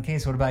that's kind of the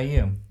case. What about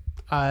you?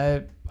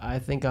 I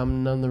think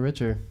I'm none the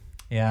richer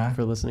Yeah.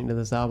 for listening to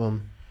this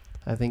album.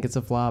 I think it's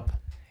a flop.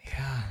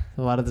 Yeah.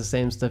 A lot of the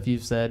same stuff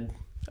you've said.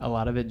 A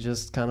lot of it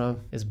just kind of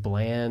is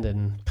bland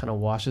and kind of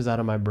washes out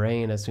of my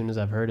brain as soon as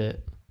I've heard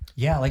it.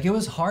 Yeah, like it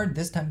was hard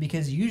this time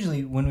because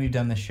usually when we've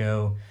done the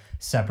show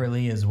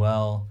separately as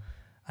well,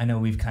 I know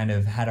we've kind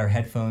of had our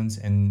headphones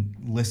and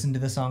listened to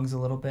the songs a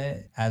little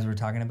bit as we're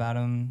talking about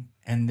them.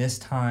 And this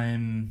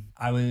time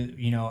I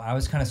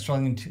was kind of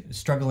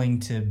struggling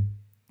to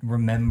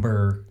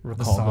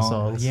Recall the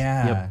songs.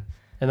 Yeah. Yep.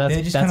 And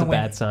They just that's kinda a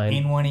bad went sign.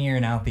 in one ear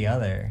and out the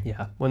other.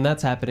 Yeah. When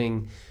that's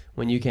happening,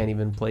 when you can't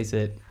even place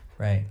it,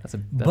 Right. that's a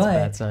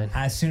bad sign.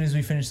 As soon as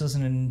we finished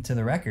listening to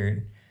the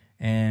record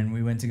and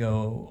we went to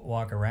go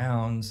walk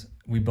around,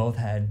 we both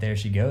had There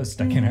She Goes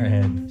stuck in our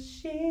head.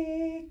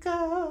 She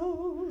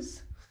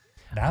goes.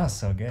 That was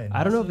so good.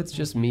 I don't know if it's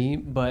just me,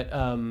 but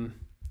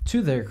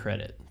to their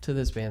credit, to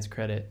this band's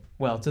credit,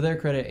 well, to their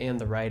credit and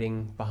the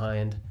writing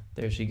behind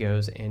There She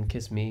Goes and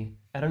Kiss Me,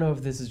 I don't know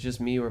if this is just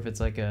me or if it's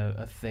like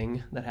a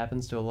thing that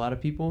happens to a lot of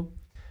people,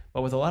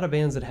 but with a lot of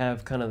bands that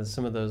have kind of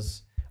some of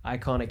those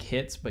iconic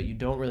hits, but you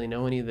don't really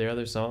know any of their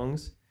other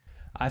songs,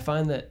 I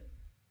find that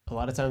a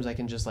lot of times I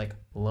can just like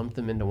lump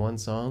them into one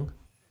song.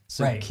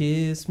 So Right.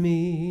 Kiss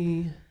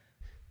me,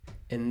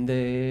 and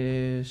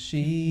there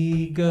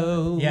she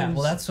goes. Yeah,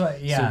 well, that's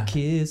what, yeah. So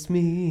kiss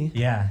me.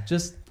 Yeah.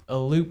 Just a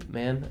loop,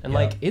 man. And Yeah.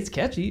 like, it's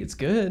catchy, it's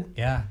good.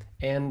 Yeah.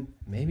 And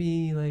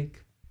maybe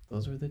like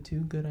those were the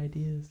two good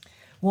ideas.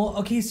 Well,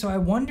 okay, so I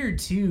wondered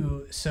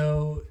too,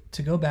 so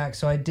to go back,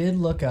 so I did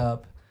look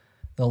up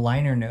the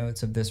liner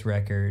notes of this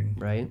record.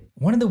 Right?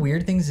 One of the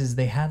weird things is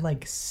they had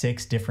like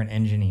 6 different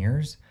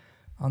engineers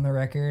on the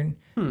record,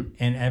 and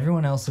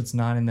everyone else that's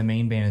not in the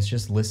main band is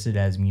just listed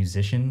as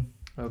musician.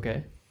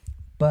 Okay.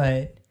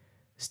 But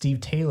Steve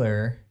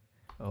Taylor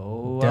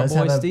Oh, our does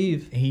boy have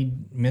Steve. he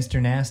Mr.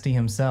 Nasty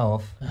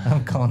himself.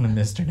 I'm calling him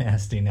Mr.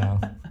 Nasty now.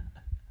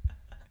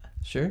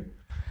 Sure.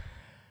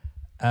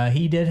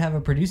 He did have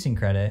a producing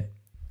credit,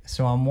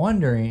 so I'm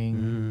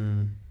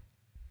wondering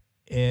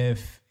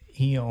if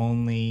he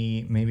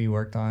only maybe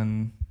worked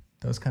on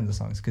those kinds of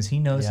songs because he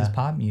knows his Yeah.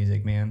 pop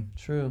music, man.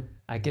 True.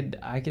 I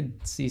could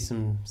see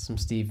some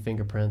Steve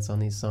fingerprints on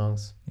these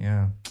songs.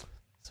 Yeah.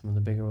 Some of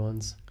the bigger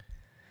ones.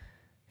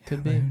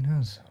 Could But be. who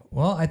knows?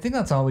 Well, I think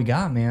that's all we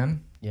got,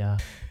 man. Yeah.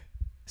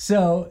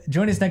 So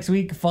join us next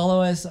week.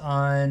 Follow us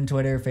on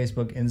Twitter,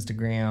 Facebook,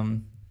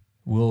 Instagram.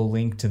 We'll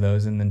link to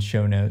those in the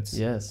show notes.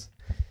 Yes.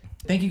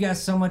 Thank you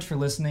guys so much for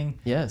listening.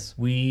 Yes.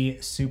 We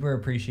super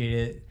appreciate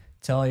it.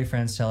 Tell all your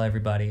friends, tell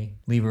everybody.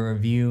 Leave a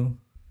review,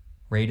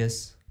 rate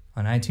us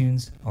on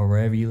iTunes or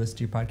wherever you listen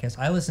to your podcast.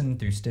 I listen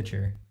through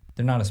Stitcher.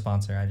 They're not a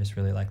sponsor. I just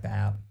really like the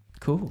app.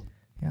 Cool.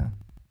 Yeah,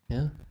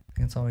 Yeah. I think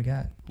that's all we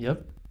got.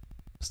 Yep.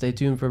 Stay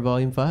tuned for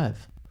Volume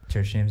 5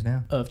 Church Jams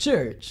now. of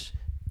Church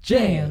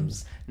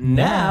Jams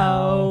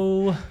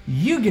Now.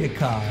 You get a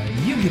card.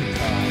 You get a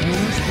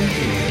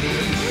card.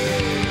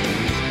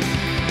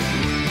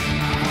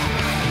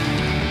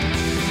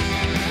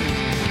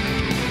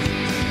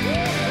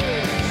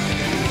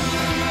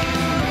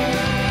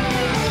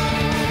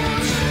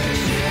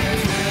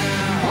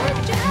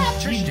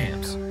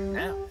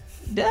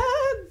 Dad.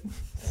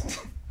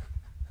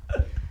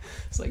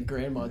 It's like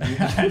Grandma.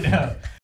 I know.